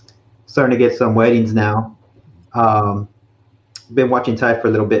 quinceañeras, starting to get some weddings now. Been watching Ty for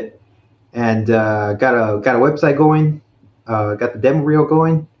a little bit, and got a website going, got the demo reel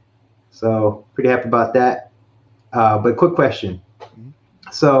going, so pretty happy about that. But quick question.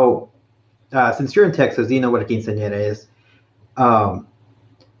 So since you're in Texas, you know what a quinceañera is.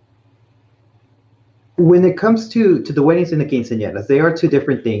 When it comes to the weddings and the quinceañeras, they are two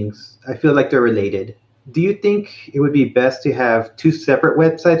different things. I feel like they're related. Do you think it would be best to have two separate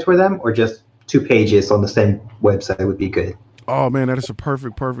websites for them, or just 2 pages on the same website would be good? Oh man, that is a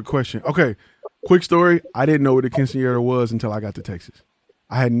perfect question. Okay, quick story. I didn't know what a quinceañera was until I got to Texas.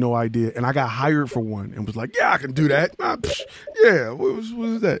 I had no idea, and I got hired for one and was like, "Yeah, I can do that." Yeah, what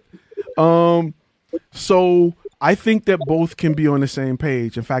was that? So I think that both can be on the same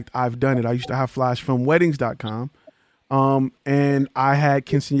page. In fact, I've done it. I used to have flashfilmweddings.com. And I had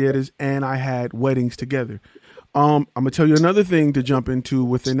quinceañeras and I had weddings together. I'm going to tell you another thing to jump into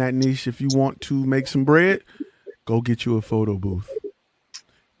within that niche. If you want to make some bread, go get you a photo booth.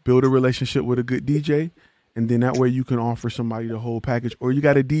 Build a relationship with a good DJ, and then that way you can offer somebody the whole package. Or you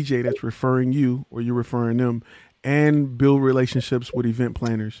got a DJ that's referring you or you're referring them, and build relationships with event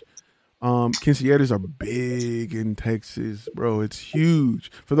planners. Quinceañeras are big in Texas, bro. It's huge.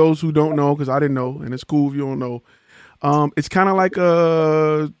 For those who don't know, because I didn't know, and it's cool if you don't know, it's kind of like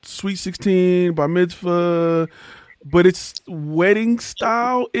a Sweet 16, bar mitzvah, but it's wedding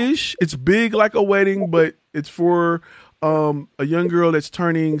style ish. It's big like a wedding, but it's for a young girl that's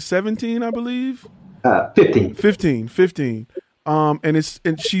turning 17, I believe. 15.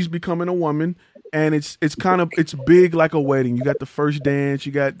 And she's becoming a woman, and it's big like a wedding. You got the first dance.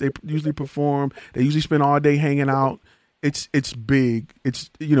 They usually perform. They usually spend all day hanging out. It's big.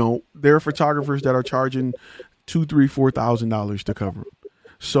 It's there are photographers that are charging $2,000, $3,000, $4,000 to cover them.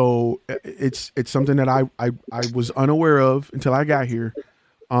 So it's something that I was unaware of until I got here,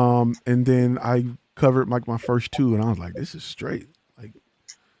 and then I covered like my first 2, and I was like, this is straight,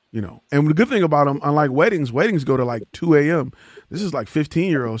 And the good thing about them, unlike weddings go to like 2 a.m. This is like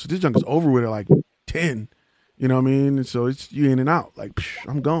 15-year-olds. So this junk is over with at like 10. You know what I mean? And so it's you in and out. Like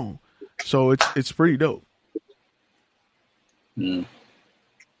I'm gone. So it's pretty dope. Mm.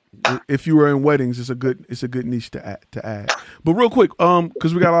 If you were in weddings, it's a good niche to add. But real quick,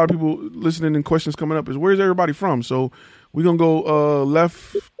 because we got a lot of people listening and questions coming up, is where's everybody from? So we're gonna go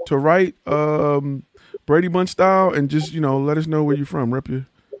left to right, Brady Bunch style, and just let us know where you're from. Rep where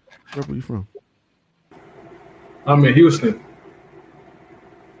you from. I'm in Houston.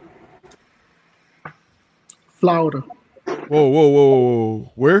 Florida.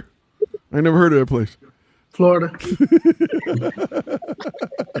 Whoa. Where? I never heard of that place. Florida.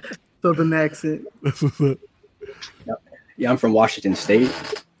 Southern accent. That's what's up. Yeah, I'm from Washington State.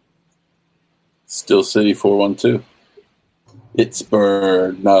 Still City 412.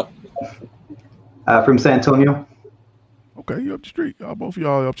 Pittsburgh. No. From San Antonio. Okay, you up the street. Both of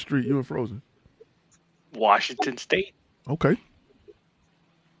y'all up the street. You and Frozen. Washington State. Okay.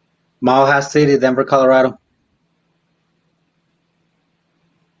 Mile High City, Denver, Colorado.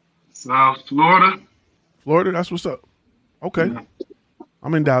 South Florida. Florida, that's what's up. Okay. Yeah.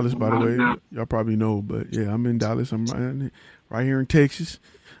 I'm in Dallas, by the way. Yeah. Y'all probably know, but yeah, I'm in Dallas. I'm right here in Texas.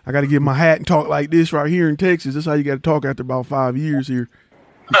 I got to get my hat and talk like this right here in Texas. That's how you got to talk after about 5 years here.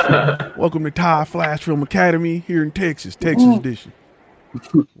 Welcome to Ty Flash Film Academy here in Texas edition.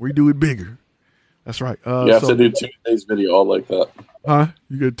 We do it bigger. That's right. You have to do Tuesday's video all like that. Huh?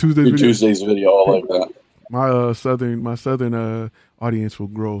 You got Tuesday's video all like that. My southern audience will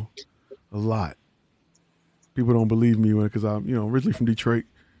grow a lot. People don't believe me because I'm originally from Detroit,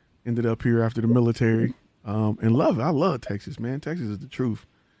 ended up here after the military, and love it. I love Texas, man. Texas is the truth.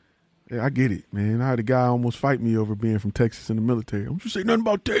 Yeah, I get it, man. I had a guy almost fight me over being from Texas in the military. Don't you say nothing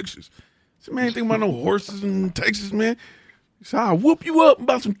about Texas. I said, man, think about no horses in Texas, man. He said, I'll whoop you up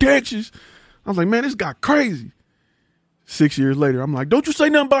about some Texas. I was like, man, this guy crazy. 6 years later, I'm like, don't you say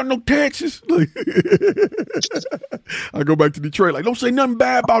nothing about no Texas. Like, I go back to Detroit, like, don't say nothing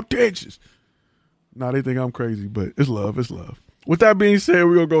bad about Texas. Nah, they think I'm crazy, but it's love. It's love. With that being said,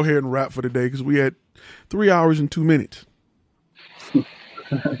 we're going to go ahead and wrap for the day because we had 3 hours and 2 minutes.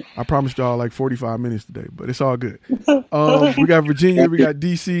 I promised y'all like 45 minutes today, but it's all good. We got Virginia, we got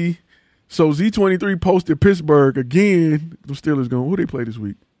DC. So Z23 posted Pittsburgh again. The Steelers going. Who they play this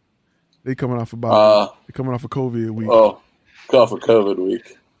week? They coming off they coming off a COVID week. Oh, off a COVID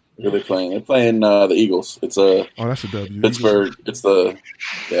week. Who are they playing? They're playing the Eagles. It's a that's a W. Pittsburgh. Eagles.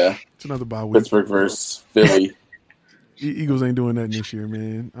 It's another bye week. Pittsburgh versus Philly. Eagles ain't doing nothing this year,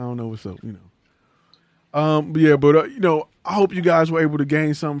 man. I don't know what's up, you know. But I hope you guys were able to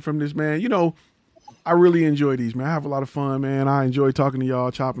gain something from this, man. You know, I really enjoy these, man. I have a lot of fun, man. I enjoy talking to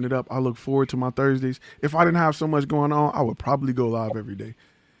y'all, chopping it up. I look forward to my Thursdays. If I didn't have so much going on, I would probably go live every day.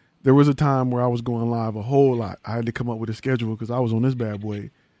 There was a time where I was going live a whole lot. I had to come up with a schedule because I was on this bad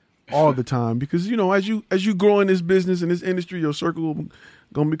boy all the time. Because, you know, as you grow in this business, in this industry, your circle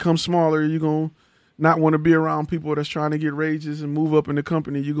going to become smaller. You're going to not want to be around people that's trying to get raises and move up in the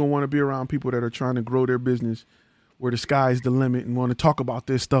company. You're going to want to be around people that are trying to grow their business where the sky's the limit and want to talk about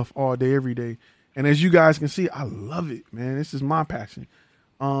this stuff all day, every day. And as you guys can see, I love it, man. This is my passion.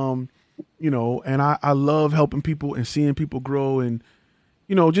 And I love helping people and seeing people grow. And,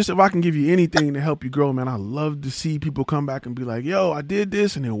 you know, just if I can give you anything to help you grow, man, I love to see people come back and be like, yo, I did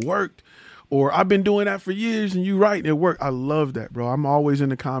this and it worked. Or I've been doing that for years and you right, it worked. I love that, bro. I'm always in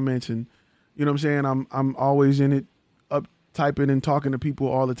the comments and, you know what I'm saying? I'm always in it, up typing and talking to people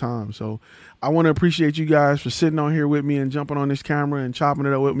all the time. So I want to appreciate you guys for sitting on here with me and jumping on this camera and chopping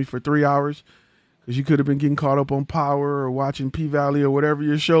it up with me for 3 hours. Because you could have been getting caught up on Power or watching P-Valley or whatever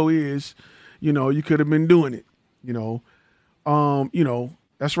your show is. You know, you could have been doing it,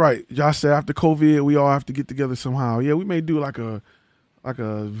 that's right. Josh said after COVID, we all have to get together somehow. Yeah, we may do like a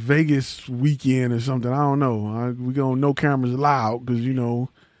Vegas weekend or something. I don't know. We going no cameras allowed because, in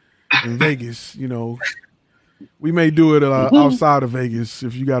Vegas, we may do it outside of Vegas.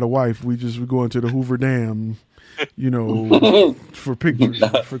 If you got a wife, we're going to the Hoover Dam, for pictures,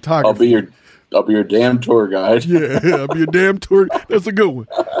 photography. I'll be your damn tour guide. Yeah, I'll be your damn tour. That's a good one.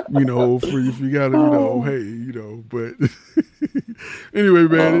 For if you got to, but anyway,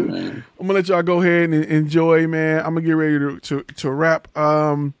 man, I'm gonna let y'all go ahead and enjoy, man. I'm gonna get ready to wrap.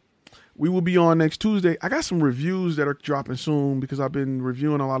 We will be on next Tuesday. I got some reviews that are dropping soon because I've been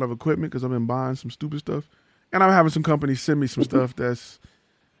reviewing a lot of equipment because I've been buying some stupid stuff. And I'm having some companies send me some stuff that's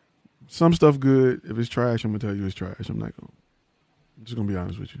some stuff good. If it's trash, I'm going to tell you it's trash. I'm just going to be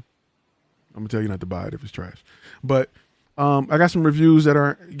honest with you. I'm going to tell you not to buy it if it's trash. But I got some reviews that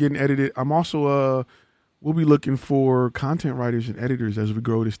are getting edited. I'm also, we'll be looking for content writers and editors as we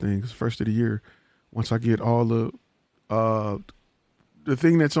grow this thing. It's first of the year. Once I get all the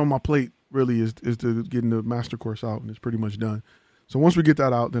thing that's on my plate really is to getting the master course out, and it's pretty much done. So once we get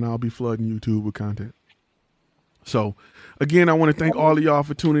that out, then I'll be flooding YouTube with content. So again, I want to thank all of y'all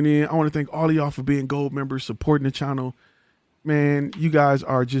for tuning in. I want to thank all of y'all for being gold members, supporting the channel. Man, you guys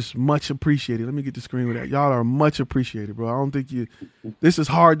are just much appreciated. Let me get the screen with that. Y'all are much appreciated, bro. I don't think this is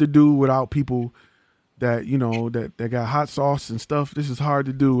hard to do without people that, that got hot sauce and stuff. This is hard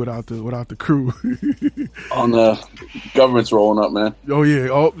to do without the crew. On the government's rolling up, man. Oh yeah.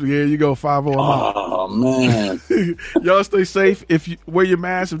 Oh yeah, you go 5-0. Oh man. Y'all stay safe. If you wear your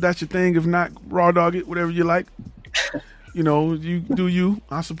mask, if that's your thing. If not, raw dog it, whatever you like. You do you.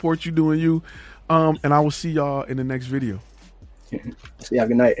 I support you doing you. And I will see y'all in the next video. See y'all.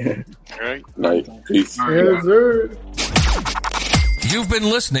 Good night. All right. Night. Peace. Yes, sir. You've been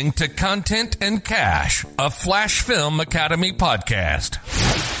listening to Content and Cash, a Flash Film Academy podcast.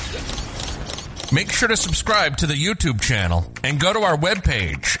 Make sure to subscribe to the YouTube channel and go to our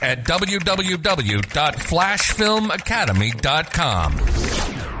webpage at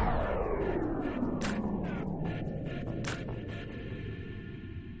www.flashfilmacademy.com.